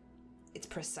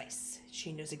precise.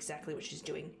 She knows exactly what she's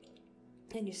doing.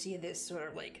 And you see this sort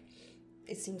of like,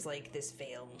 it seems like this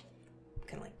veil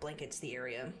kind of like blankets the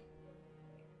area.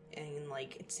 And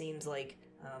like, it seems like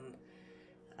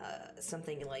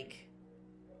something like,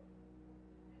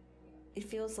 it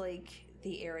feels like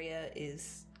the area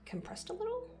is compressed a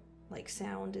little. Like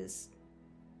sound is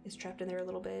trapped in there a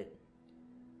little bit.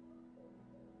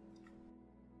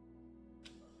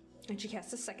 And she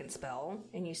casts a second spell,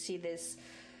 and you see this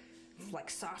like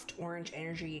soft orange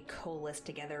energy coalesce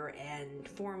together and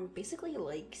form basically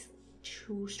like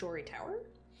 2-story tower.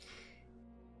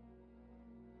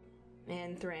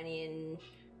 And Thoranian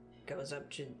goes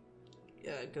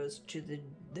to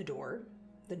the door.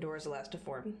 The door is the last to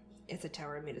form. It's a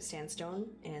tower made of sandstone,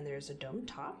 and there's a dome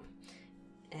top.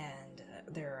 And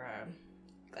there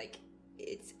are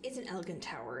it's an elegant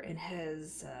tower and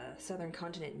has southern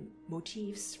continent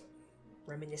motifs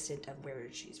reminiscent of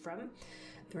where she's from.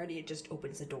 Thoranian just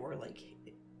opens the door, like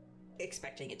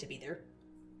expecting it to be there,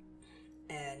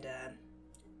 and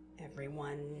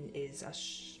everyone is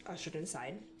ushered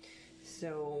inside.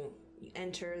 So you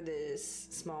enter this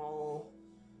small,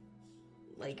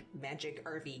 like, magic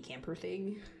RV camper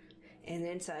thing, and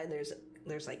inside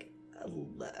there's like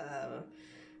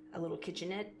a little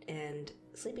kitchenette and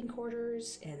sleeping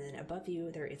quarters, and then above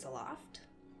you there is a loft,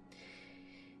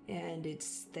 and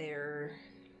it's there.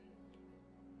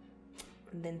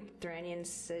 And then Thoranian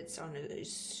sits on a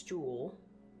stool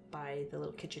by the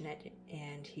little kitchenette,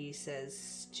 and he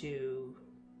says to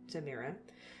Samira,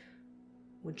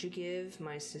 "Would you give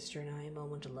my sister and I a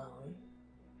moment alone?"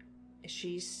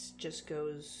 just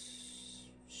goes,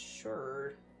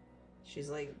 sure. She's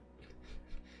like,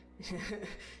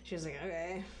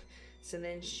 okay. So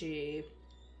then she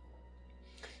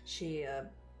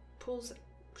pulls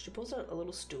out a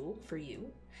little stool for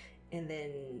you, and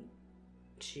then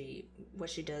what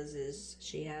she does is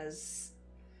she has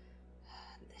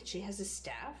a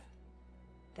staff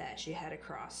that she had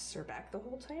across her back the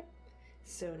whole time.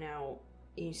 So now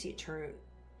you see it turn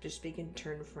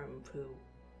from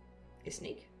a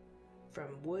snake, from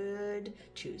wood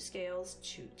to scales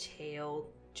to tail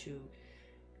to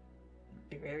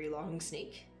a very long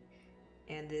snake,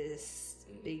 and this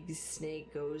big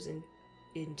snake goes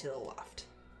into the loft.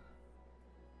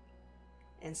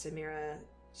 And Samira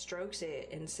strokes it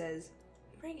and says,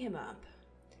 "Bring him up."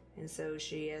 And so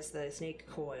she has the snake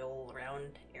coil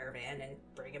around Erevan and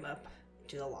bring him up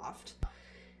to the loft.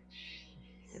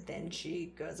 And then she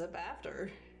goes up after.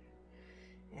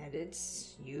 And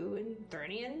it's you and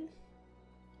Thernian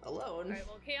alone. Alright,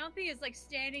 well, Keonthi is like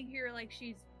standing here like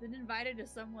she's been invited to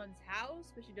someone's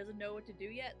house, but she doesn't know what to do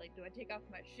yet. Like, do I take off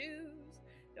my shoes?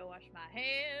 Do I wash my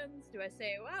hands? Do I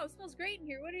say, "Wow, it smells great in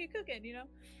here, what are you cooking?" You know?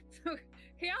 So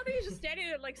Keonthi is just standing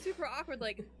there like super awkward,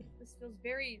 like, this feels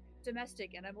very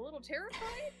domestic and I'm a little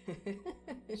terrified.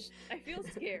 I feel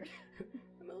scared.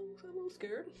 I'm a little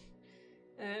scared.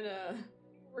 And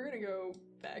we're gonna go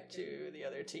back to the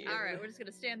other team. Alright, we're just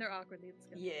gonna stand there awkwardly. Let's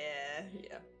go.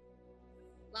 Yeah.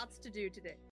 Lots to do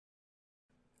today.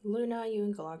 Luna, you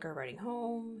and Galak are riding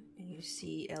home, and you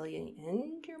see Ellie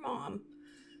and your mom.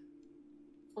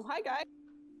 Oh, hi, guys.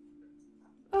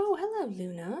 Oh, hello,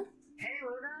 Luna. Hey,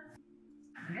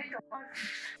 Luna. Hey, Galak.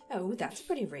 Oh, that's a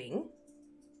pretty ring.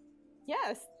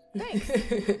 Yes, thanks.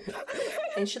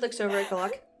 And she looks over at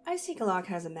Galak. I see Galak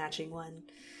has a matching one.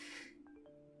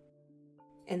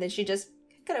 And then she just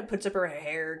kind of puts up her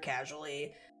hair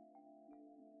casually.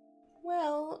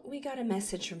 Well, we got a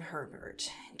message from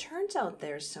Herbert. It turns out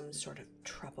there's some sort of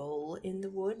trouble in the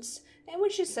woods. And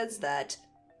when she says that,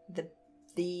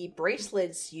 the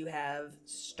bracelets you have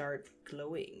start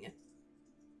glowing.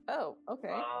 Oh, okay.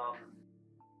 Oh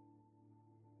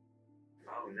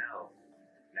no.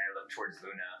 And I look towards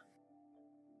Luna.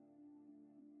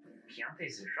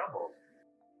 Keonthe's in trouble.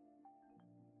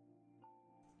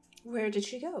 Where did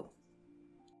she go?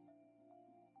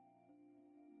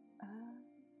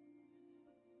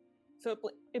 So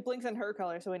it blinks in her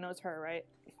color, so we know it's her, right?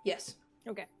 Yes.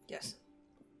 Okay. Yes.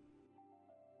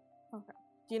 Okay.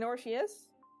 Do you know where she is?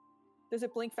 Does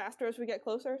it blink faster as we get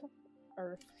closer?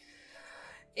 Or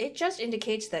it just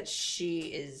indicates that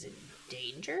she is in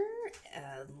danger.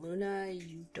 Luna,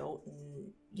 you don't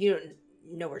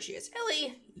know where she is.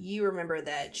 Ellie, you remember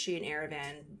that she and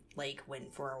Erevan Lake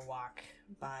went for a walk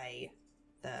by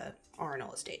the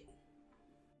Arnell estate.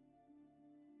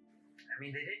 I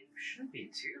mean, shouldn't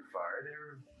be too far.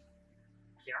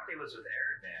 Keonthi was with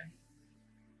Erevan,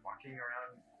 walking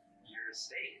around your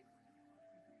estate.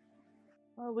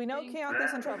 Well, we know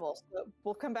Keonthe's in trouble, so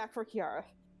we'll come back for Kiara.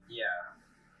 Yeah.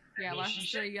 Yeah,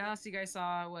 last you guys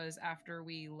saw was after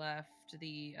we left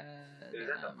the it was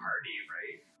at the party,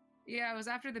 right? Yeah, it was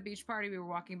after the beach party. We were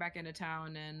walking back into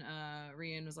town, and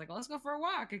Rian was like, "Let's go for a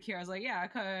walk." And Kiara's like, "Yeah,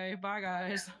 okay, bye,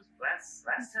 guys." Yeah,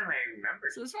 last time I remember.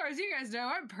 So as far as you guys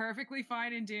know, I'm perfectly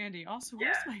fine and dandy. Also,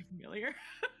 where's my familiar?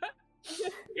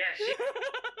 Yeah,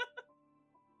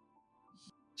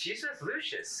 she's with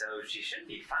Lucius, so she should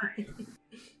be fine.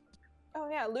 Oh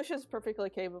yeah, Lucius is perfectly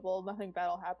capable. Nothing bad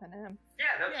will happen to him.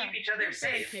 Yeah, they'll keep each other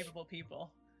safe. Capable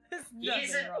people. There's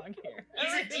He's nothing wrong here.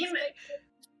 He's a demon.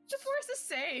 Just where's the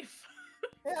safe?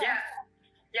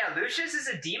 Yeah, Lucius is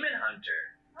a demon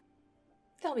hunter.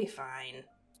 They'll be fine.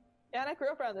 Yeah, and I grew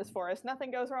up around this forest.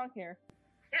 Nothing goes wrong here.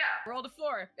 Yeah. Rolled a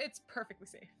 4. It's perfectly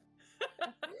safe.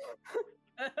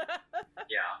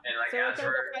 Yeah, and like So as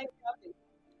we're we're gonna go find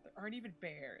there aren't even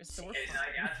bears, so we're and fine.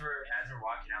 like as we're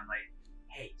walking, I'm like,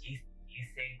 hey, do you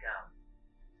think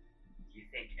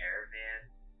Erevan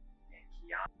and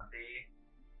Keonthi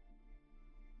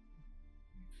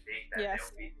think that Yes.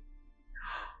 they'll be?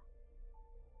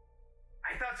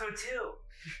 I thought so too.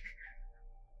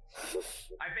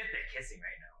 I bet they're kissing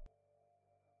right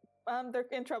now. They're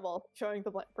in trouble. Showing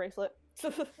the bracelet.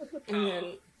 And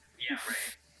then Yeah,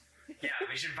 right. Yeah,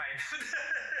 we should find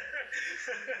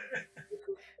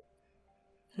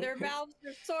Their mouths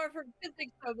are sore from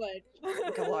kissing so much.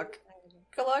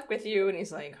 good luck with you. And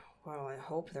he's like, well, I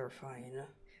hope they're fine.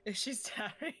 She's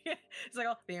tapping. It's like,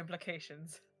 oh, the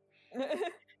implications.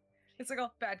 It's like,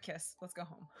 oh, bad kiss. Let's go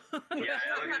home. Yeah,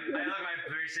 I look at my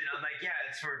person. I'm like, yeah,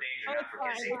 it's for danger, not for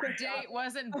kissing. The date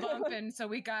wasn't bumping, so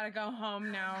we gotta go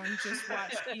home now and just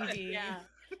watch TV. Yeah,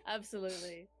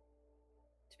 absolutely.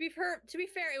 To be fair,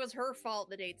 it was her fault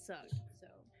the date sucked. So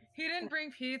he didn't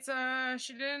bring pizza.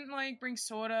 She didn't like bring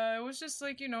soda. It was just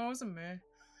like, it was a meh.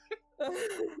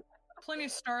 Plenty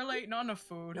of Starlight, not enough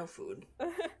food. No food.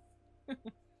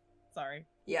 Sorry.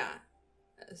 Yeah.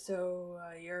 So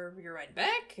you're right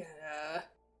back.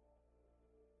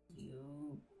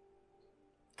 You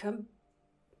come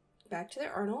back to the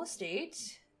Arnold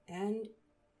estate, and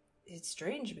it's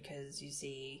strange because you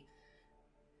see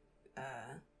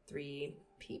 3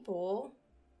 people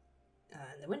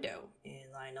in the window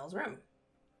in Lionel's room.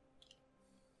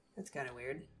 That's kind of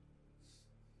weird.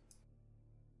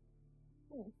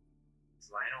 Does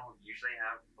Lionel usually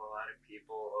have a lot of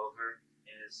people over?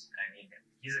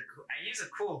 He's a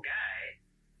cool guy.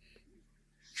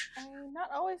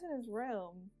 Not always in his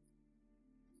room.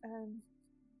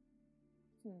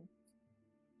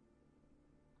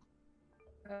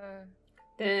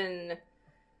 Then,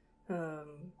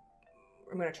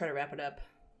 I'm gonna try to wrap it up.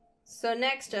 So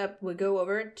next up, we go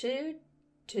over to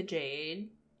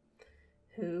Jade,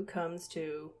 who comes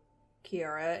to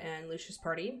Kiara and Lucia's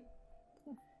party,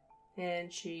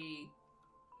 and she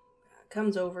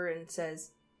comes over and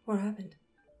says, "What happened?"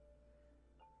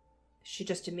 She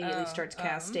just immediately starts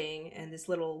casting, and this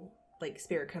little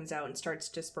spirit comes out and starts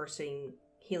dispersing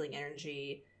healing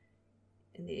energy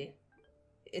in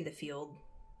the field.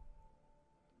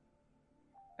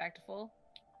 Back to full.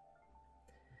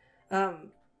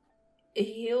 It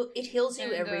heals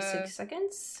you every 6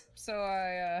 seconds. So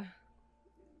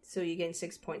So you gain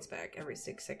 6 points back every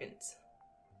 6 seconds.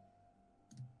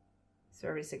 So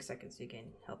every 6 seconds you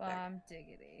gain health back.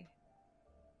 Diggity.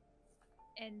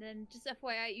 And then, just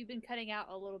FYI, you've been cutting out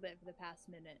a little bit for the past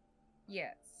minute.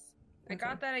 Yes. I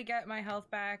got that I get my health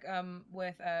back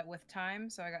with time,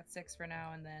 so I got 6 for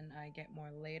now, and then I get more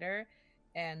later.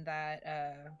 And that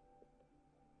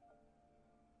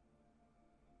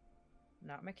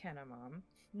not McKenna Mom.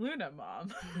 Luna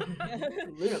Mom.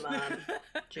 Luna Mom.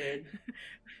 Jade.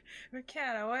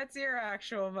 McKenna, what's your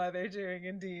actual mother doing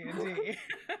in D&D?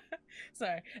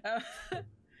 Sorry.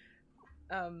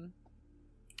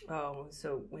 Oh,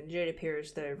 so when Jade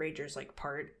appears, the Ragers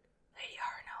part. Lady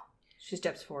Arno. She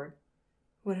steps forward.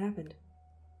 What happened?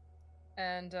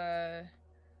 And so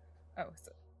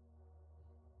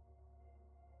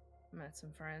met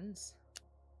some friends.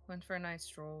 Went for a nice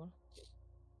stroll.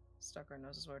 Stuck our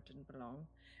noses where it didn't belong.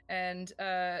 And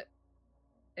let's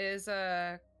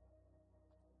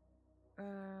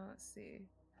see.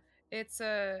 It's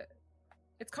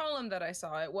Colin that I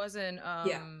saw. It wasn't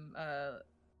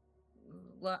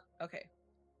okay.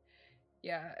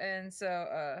 Yeah, and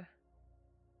so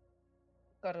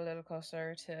got a little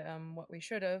closer to what we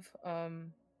should have.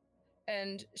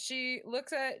 And she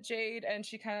looks at Jade and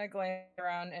she kind of glances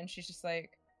around and she's just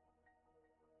like,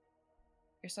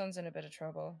 "Your son's in a bit of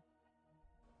trouble.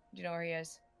 Do you know where he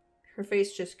is?" Her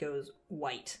face just goes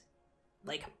white.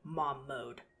 Like mom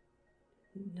mode.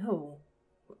 No,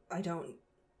 I don't.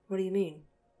 What do you mean?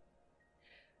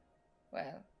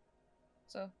 Well,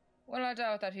 I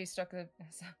doubt that he's I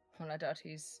doubt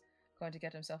he's going to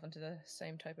get himself into the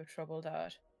same type of trouble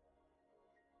that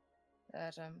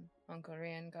Uncle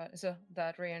Rian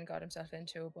got himself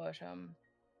into, but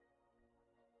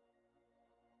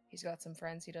he's got some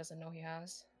friends he doesn't know he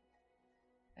has.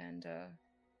 And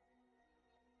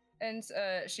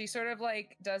she sort of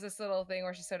does this little thing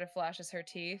where she sort of flashes her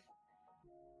teeth.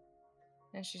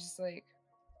 And she's just like,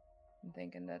 I'm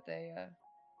thinking that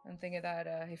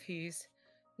if he's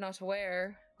not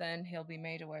aware, then he'll be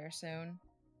made aware soon.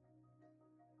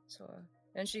 So,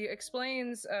 and she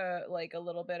explains, a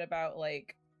little bit about,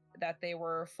 that they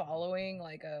were following,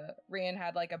 Rian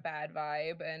had, a bad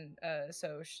vibe, and,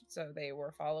 so they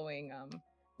were following,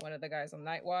 one of the guys on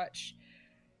Night Watch.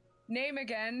 Name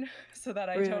again, so that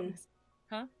I don't...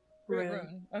 Huh?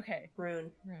 Rune. Okay.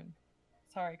 Rune.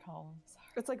 Sorry, Colin. Sorry.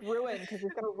 It's like Ruin, because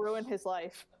he's gonna ruin his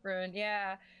life. Ruin,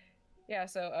 yeah. Yeah,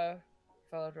 so,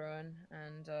 followed Ruin,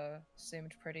 and,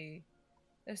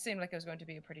 it seemed like it was going to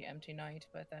be a pretty empty night,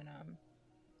 but then,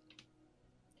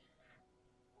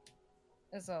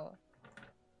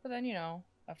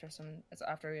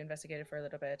 after we investigated for a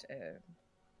little bit,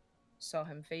 saw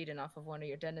him feeding off of one of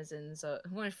your denizens,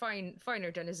 one of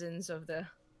finer denizens of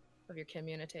your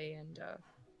community, and,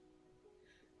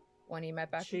 when he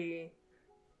met back...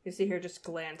 You see her just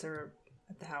glance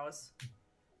at the house.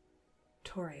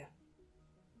 Toria.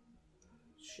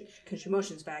 Because she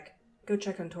motions back. Go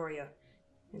check on Toria.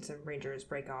 And some rangers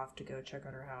break off to go check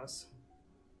on her house.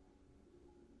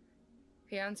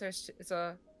 He answers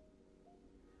to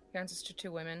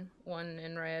 2 women. One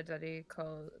in red that he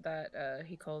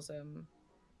calls I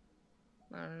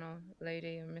don't know,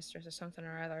 lady or mistress or something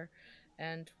or other.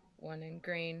 and one in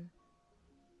green.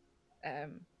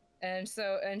 And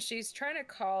she's trying to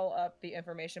call up the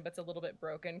information, but it's a little bit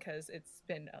broken because it's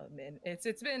been a minute.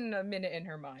 It's been a minute in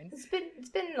her mind. It's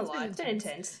been a lot. It's been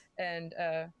intense. And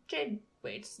Jade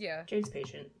waits. Yeah. Jade's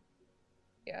patient.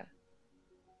 Yeah.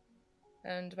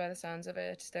 And by the sounds of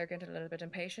it, they're getting a little bit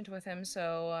impatient with him.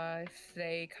 So if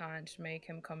they can't make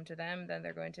him come to them, then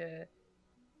they're going to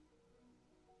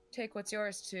take what's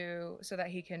yours so that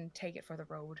he can take it for the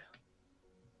road.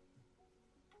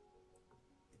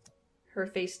 Her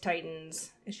face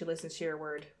tightens as she listens to your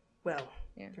word. Well,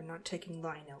 they're not taking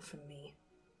Lionel from me.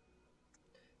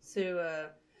 So,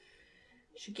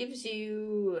 she gives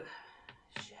you...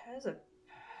 She has a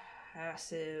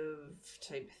passive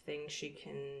type thing she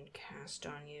can cast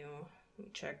on you. Let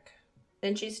me check.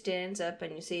 Then she stands up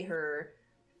and you see her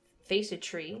face a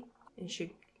tree. And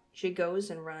she goes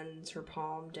and runs her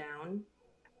palm down.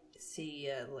 You see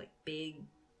a, big,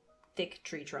 thick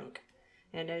tree trunk.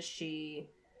 And as she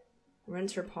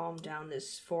runs her palm down,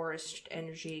 this forest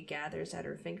energy gathers at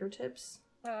her fingertips.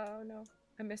 Oh no,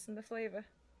 I'm missing the flavor.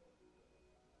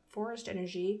 Forest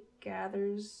energy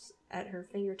gathers at her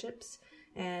fingertips,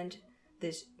 and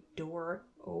this door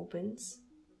opens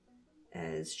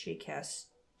as she casts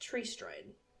Tree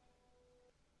Stride.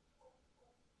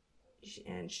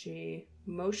 And she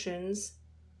motions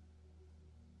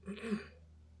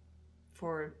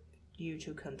for you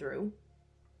to come through.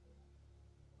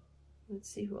 Let's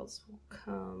see who else will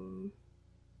come.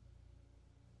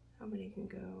 How many can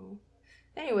go?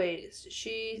 Anyways,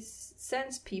 she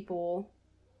sends people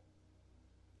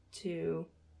to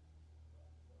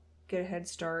get a head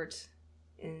start,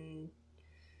 and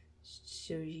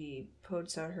so she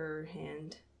puts out her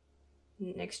hand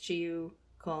next to you.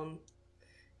 Calm,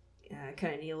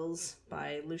 kind of kneels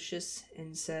by Lucius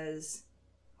and says,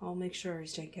 "I'll make sure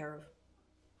he's taken care of."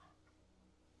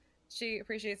 She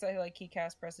appreciates that he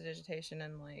cast prestidigitation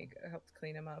and helped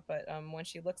clean him up, but when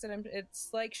she looks at him,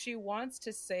 it's like she wants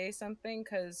to say something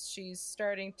because she's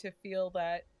starting to feel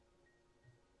that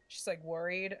she's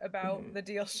worried about the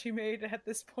deal she made at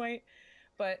this point,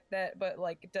 but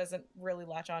doesn't really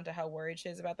latch on to how worried she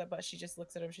is about that. But she just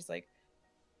looks at him. She's like,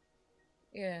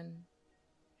 "Ian,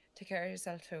 take care of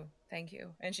yourself too. Thank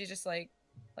you." And she just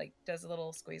does a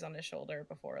little squeeze on his shoulder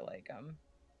before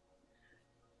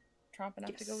tromping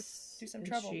up to go do some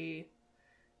trouble.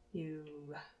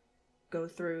 You go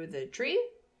through the tree,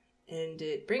 and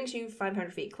it brings you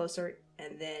 500 feet closer,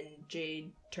 and then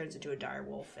Jade turns into a dire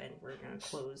wolf, and we're gonna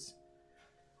close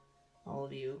all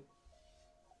of you.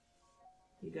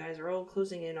 You guys are all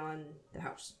closing in on the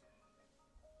house.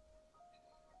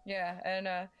 Yeah,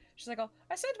 and she's like, "Oh,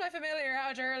 I sent my familiar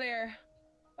out earlier."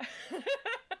 And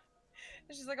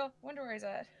she's like, "Oh, wonder where he's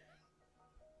at.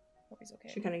 Hope he's okay."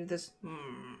 She kind of gives this,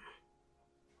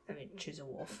 I mean, she's a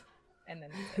wolf. And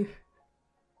then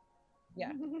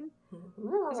yeah.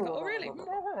 He's like, "Oh, really?"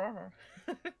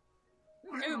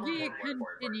 To be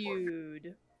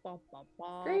continued.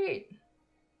 Great.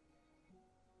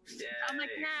 I'm a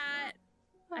cat.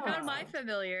 I found my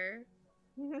familiar.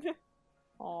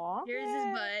 Aww. Here's his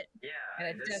butt. Yeah. And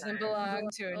it doesn't belong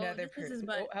to another this is his person.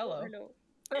 butt. Oh, hello. And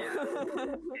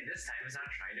this time it's not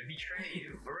trying to betray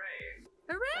you. Hooray!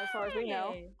 Hooray! As far as we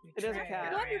know, it is a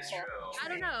cat. Wonderful. I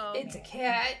don't know. It's a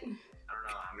cat. I don't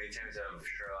know how many times have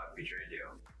Sherlock betrayed you.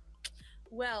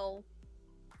 Well,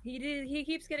 he did. He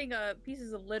keeps getting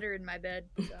pieces of litter in my bed,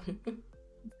 so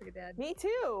it's pretty bad. Me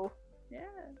too.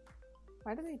 Yeah.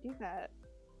 Why do they do that?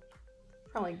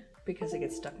 Probably because it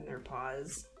gets stuck in their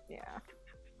paws. Yeah.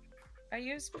 I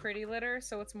use Pretty Litter,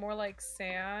 so it's more like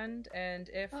sand, and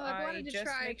if I just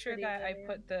make sure that I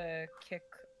put the kick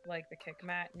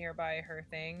mat nearby her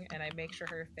thing, and I make sure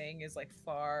her thing is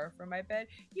far from my bed,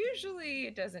 usually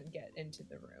it doesn't get into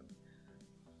the room.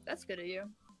 That's good of you.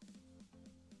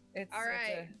 It's all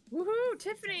right. Woohoo,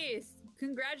 Tiffany!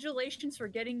 Congratulations for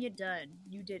getting it done.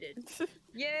 You did it.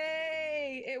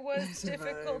 Yay! It was a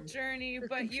difficult journey,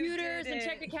 but you did computers and it.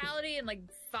 technicality and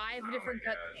 5 different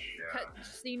cut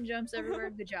scene jumps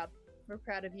everywhere. Good job. We're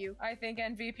proud of you. I think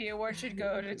MVP award should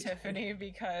go to Tiffany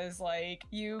because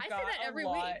you got I say that every a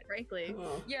lot. week, frankly.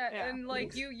 Yeah, and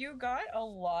you got a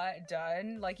lot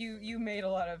done. You made a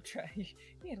lot of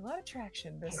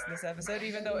traction this episode,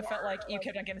 even though it felt like you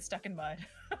kept on getting stuck in mud.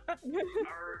 Our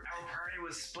party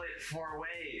was split 4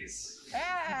 ways.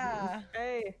 Ah!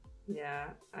 Hey. Yeah,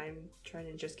 I'm trying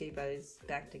to just get you guys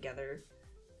back together.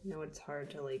 I know it's hard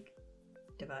to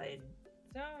divide.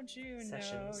 Don't you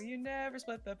sessions. know? You never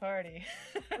split the party.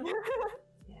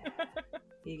 Yeah.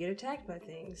 You get attacked by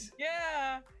things.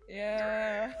 Yeah.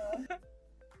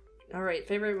 All right,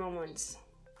 favorite moments.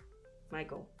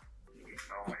 Michael.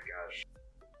 Oh my gosh.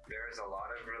 was a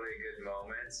lot of really good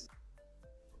moments.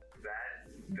 That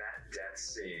death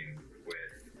scene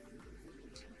with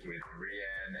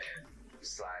Rian and /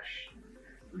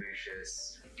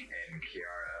 Lucius and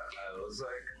Kiara, I was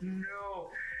like, no,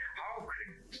 how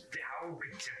could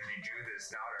Tiffany do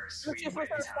this? Not our sweet Lucius was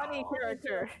a funny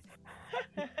character.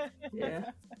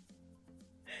 Yeah.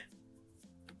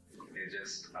 It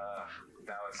just,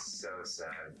 that was so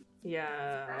sad.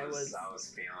 Yeah, I was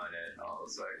feeling it. I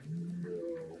was like,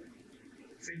 no.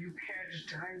 So you can't just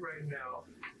die right now.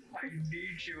 I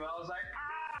need you. I was like,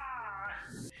 ah!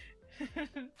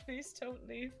 Please don't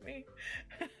leave me.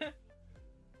 That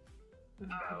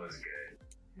was good.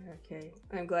 Okay,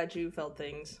 I'm glad you felt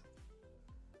things.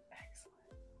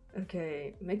 Excellent.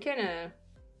 Okay, McKenna,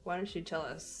 why don't you tell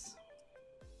us?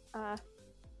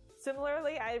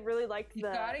 Similarly, I really liked the.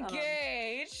 Got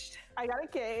engaged. I got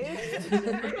engaged.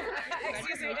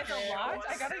 Excuse me, it's a lot.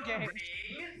 I got engaged.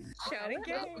 Got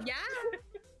engaged. Yeah.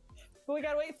 But we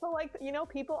gotta wait till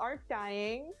people aren't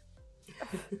dying.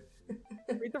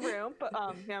 Read the room, but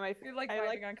yeah, You're like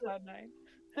vibing on cloud 9.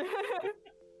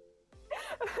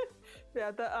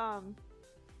 Yeah,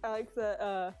 I like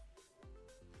the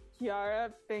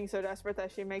Kiara being so desperate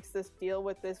that she makes this deal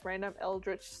with this random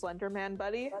Eldritch Slenderman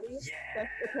buddy. Yeah. That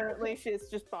apparently she's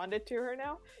just bonded to her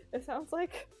now. It sounds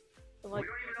like. I'm like, We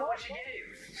don't even know what she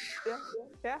gave.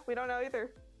 Yeah, we don't know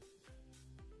either.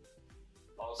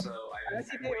 Also, I'm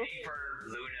waiting for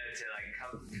Luna to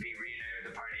come be reunited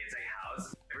with the party. It's like,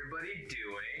 how's everybody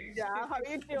doing? Yeah, how are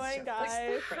you doing,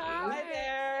 guys? Hi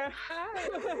there. Hi,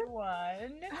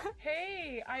 everyone.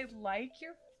 Hey, I like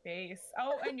your face.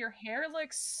 Oh, and your hair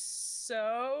looks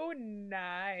so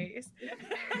nice.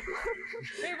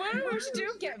 Hey, what do we should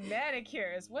do? Get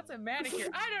manicures. What's a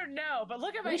manicure? I don't know, but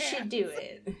look at my hands. We should do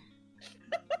it.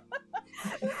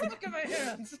 Look at my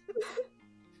hands.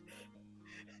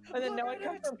 And then no one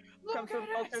comes from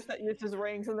cultures that uses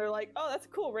rings, and they're like, "Oh, that's a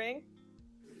cool ring."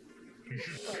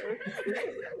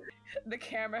 The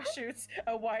camera shoots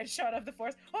a wide shot of the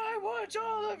forest. I want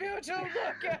all of you to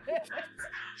look at it. Look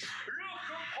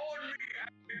upon me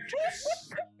and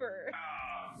whisper.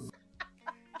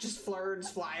 Just flirts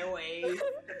fly away. Look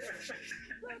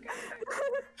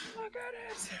at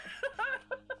it.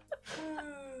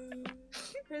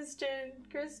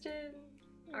 Kristen.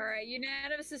 All right,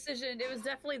 unanimous decision. It was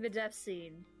definitely the death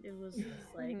scene. It was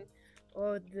just like,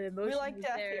 the emotion. We like was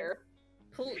death there. here.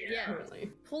 Yeah.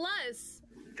 Plus,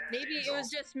 maybe it was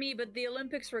just me, but the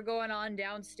Olympics were going on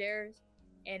downstairs,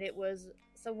 and it was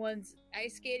someone's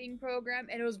ice skating program,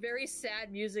 and it was very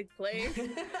sad music playing.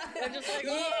 I'm just like,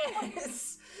 oh!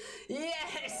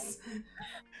 Yes!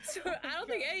 So I don't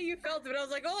think any of you felt it, but I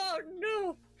was like, oh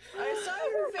no! I saw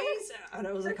your face, and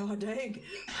I was like, oh dang,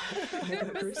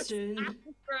 Kristen.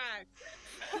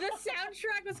 The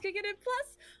soundtrack was kicking in.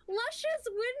 Plus, Lush's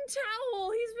wind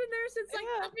towel. He's been there since the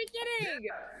beginning.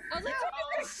 I was like,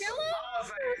 "Someone's gonna kill him." I was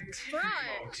like,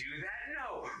 don't do that.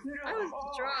 No. I was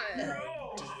distraught.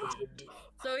 No.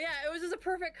 So yeah, it was just a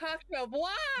perfect cocktail.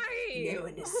 Why? No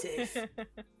one is safe.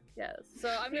 Yes. So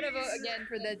I'm gonna vote again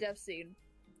for the death scene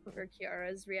for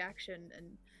Kiara's reaction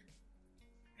and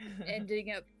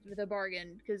ending up with a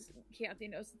bargain because Keontae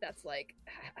knows that's like,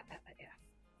 yeah.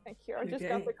 And Kiara just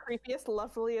got the creepiest,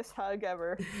 loveliest hug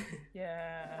ever.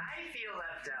 Yeah. I feel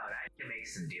left out. I can make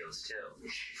some deals too.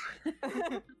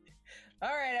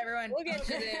 All right, everyone. We'll get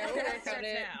you there. We'll work on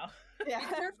it now. Be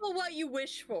careful what you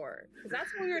wish for, because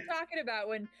that's what we were talking about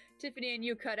when Tiffany and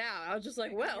you cut out. I was just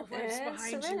like, well, what's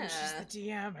behind you? She's the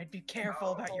DM. I'd be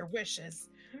careful about your wishes.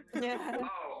 Yeah. Oh, I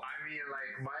mean,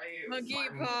 like my monkey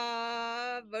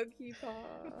paw. I mean, I'm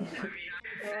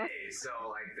Faye, so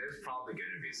like, there's probably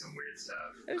going to be some weird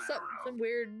stuff. There's some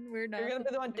weird You're gonna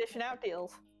be the one dishing out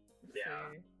deals.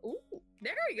 Yeah. Ooh,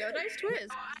 there we go. Nice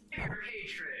twist. Your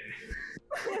hatred.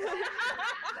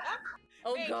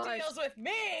 Oh Make gosh. deals with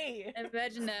me.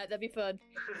 Imagine that. That'd be fun.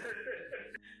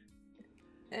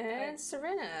 And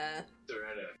Serena.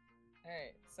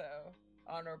 Alright, so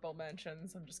honorable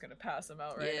mentions. I'm just gonna pass them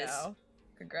out right Yes. now.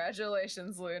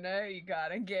 Congratulations, Luna. You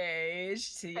got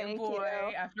engaged to your Thank boy.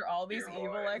 you. After all these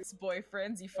evil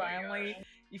ex-boyfriends, you finally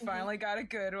got a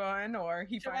good one, or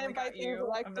he Should I finally invite got you.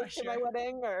 Alexis I'm not to my sure.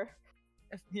 wedding, or?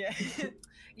 Yeah.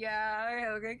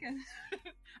 Yeah, okay.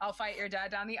 I'll fight your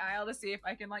dad down the aisle to see if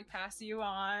I can like pass you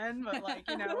on, but like,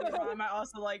 you know, your mom might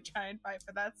also like try and fight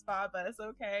for that spot, but it's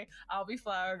okay. I'll be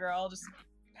flower girl, just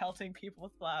pelting people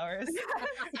with flowers.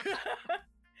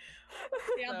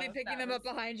 Yeah, I'll be picking them up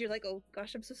behind you like, oh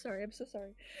gosh, I'm so sorry. So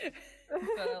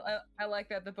I like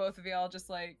that the both of y'all just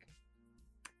like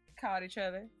caught each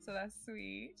other, so that's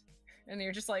sweet. And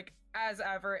you're just like, as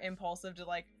ever, impulsive to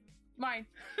like Mine.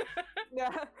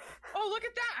 Yeah. Oh, look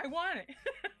at that! I want it.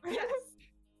 Yes.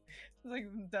 It's like,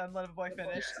 done, let a boy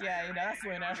finish. Yeah, you know, that's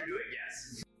Luna.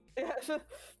 Yes. Yeah.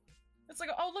 It's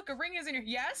like, oh, look, a ring is in here.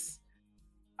 Yes?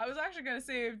 I was actually gonna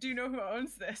say, do you know who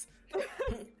owns this?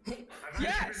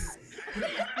 Yes!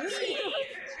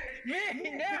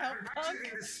 Me now,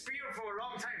 punk! The spear for a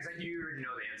long time, so you already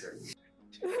know the answer.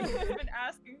 I've been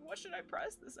asking, what should I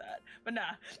press this at? But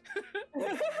nah.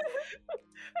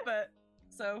 But,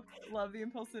 so, love the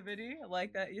impulsivity. I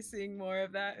like that you're seeing more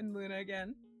of that in Luna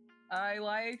again. I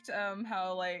liked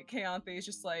how, like, Keontae is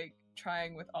just, like,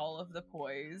 trying with all of the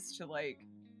poise to, like,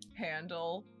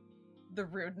 handle the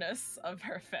rudeness of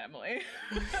her family.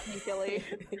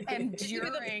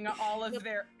 Enduring all of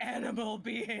their animal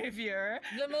behavior.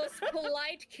 The most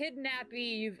polite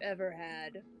kidnappee you've ever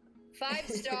had. 5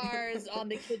 stars on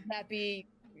the kidnappee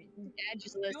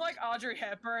edges list. You're like Audrey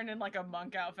Hepburn in like a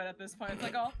monk outfit at this point. It's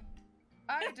like, oh,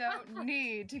 I don't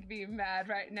need to be mad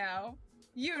right now.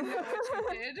 You know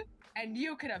what you did, and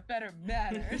you could have better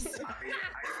manners. I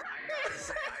gotta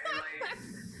say,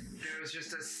 there was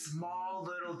just a small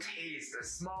little taste, a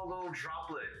small little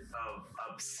droplet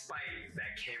of spite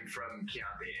that came from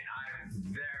Keontae, and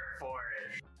I'm there for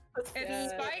it.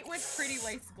 It's spite with pretty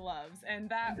lace gloves, and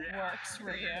that works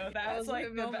for you. That was like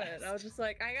the moment. best. I was just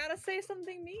like, I gotta say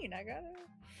something mean. I gotta.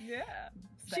 Yeah.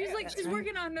 She's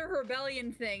working on her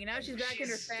rebellion thing, and now she's back in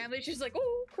her family. She's like,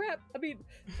 oh crap. I mean,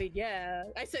 yeah.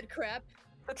 I said crap.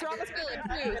 The trauma spelling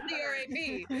too.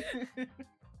 C-R-A-P.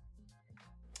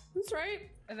 That's right.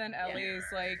 And then Ellie's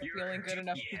like feeling good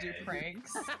enough to do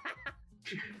pranks.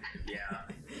 Yeah.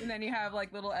 And then you have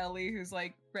like little Ellie who's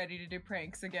like ready to do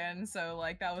pranks again. So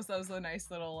like that was a nice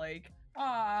little like,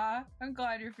 ah, I'm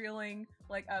glad you're feeling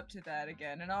like up to that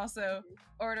again. And also,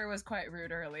 Order was quite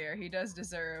rude earlier. He does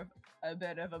deserve a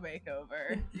bit of a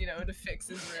makeover, you know, to fix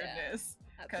his rudeness.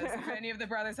 Because if any of the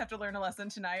brothers have to learn a lesson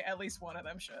tonight, at least one of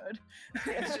them should.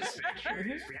 It's just been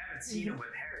curious. We haven't seen him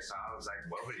with hair, so I was like,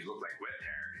 what would he look like with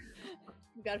hair?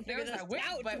 You gotta figure this out.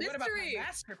 But what about my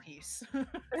masterpiece?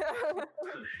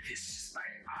 It's just like,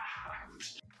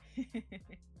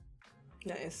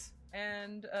 Nice.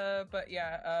 And but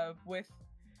yeah,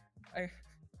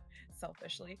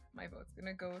 selfishly, my vote's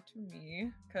gonna go to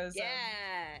me because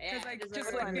I just like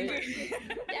thinking,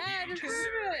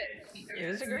 it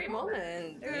was a great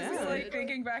moment. It was just like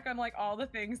thinking back on like all the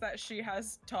things that she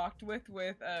has talked with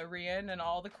Rian and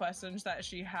all the questions that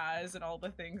she has and all the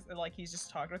things that like he's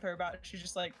just talked with her about. She's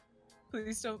just like,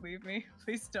 please don't leave me,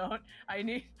 please don't. I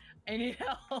need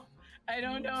help. I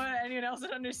don't know anyone else would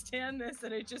understand this,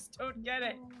 and I just don't get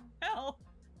it. Help.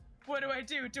 What do I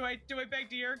do? Do I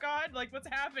beg to your god? Like, what's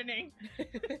happening?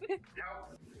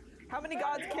 How many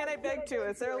gods can I beg to?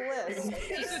 Is there a list? Do I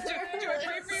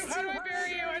pray for you? How do I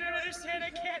bury you? I don't understand. I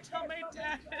can't tell my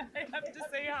dad. I have to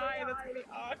say hi. That's gonna be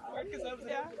awkward because I was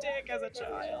a dick as a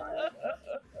child.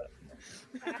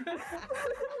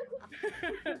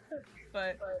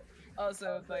 But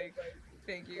also, like,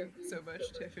 thank you so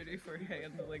much, Tiffany, for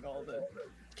handling all the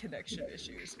connection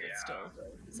issues, but still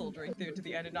soldiering through to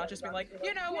the end and not just being like,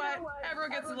 you know what?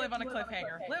 Everyone gets to live on a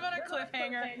cliffhanger. Live on a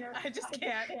cliffhanger. I just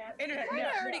can't. Internet.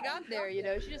 I already got there, you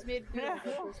know. She just made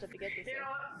cool stuff to get this. You know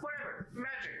what? Whatever.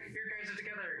 Magic. You guys are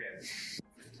together again.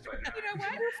 You know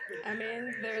what? I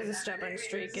mean, there's a stubborn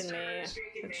streak in me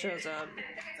that shows up.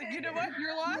 It's like, you know what?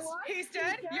 You're lost. He's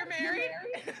dead. You're married.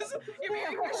 You're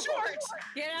married. You're short.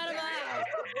 Get out of my house.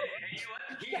 And you know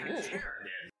what? He had terror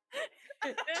then.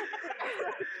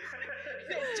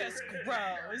 It just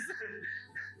grows.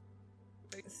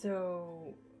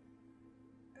 So,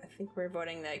 I think we're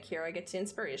voting that Kiara gets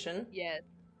inspiration. Yes.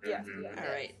 Yes. All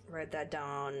right, write that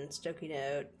down. Stokey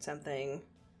note, something.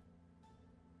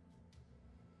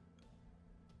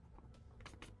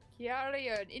 Kiara,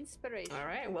 you're an inspiration. All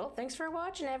right, well, thanks for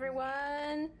watching,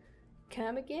 everyone.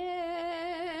 Come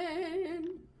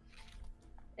again.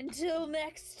 Until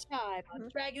next time on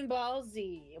Dragon Ball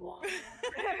Z.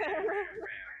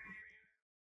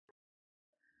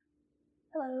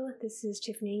 Hello, this is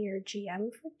Tiffany, your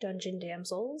GM for Dungeon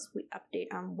Damsels. We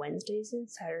update on Wednesdays and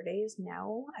Saturdays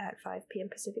now at 5 p.m.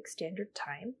 Pacific Standard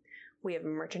Time. We have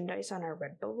merchandise on our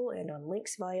Redbubble and on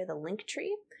links via the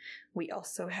Linktree. We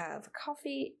also have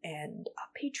coffee and a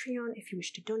Patreon if you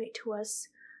wish to donate to us.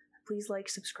 Please like,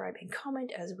 subscribe, and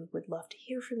comment as we would love to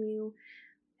hear from you.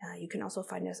 You can also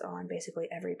find us on basically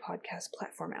every podcast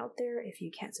platform out there if you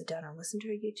can't sit down and listen to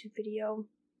a YouTube video.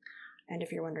 And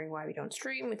if you're wondering why we don't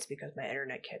stream, it's because my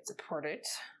internet can't support it.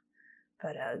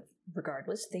 But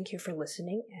regardless, thank you for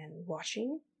listening and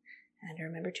watching. And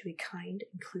remember to be kind,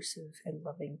 inclusive, and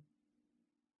loving.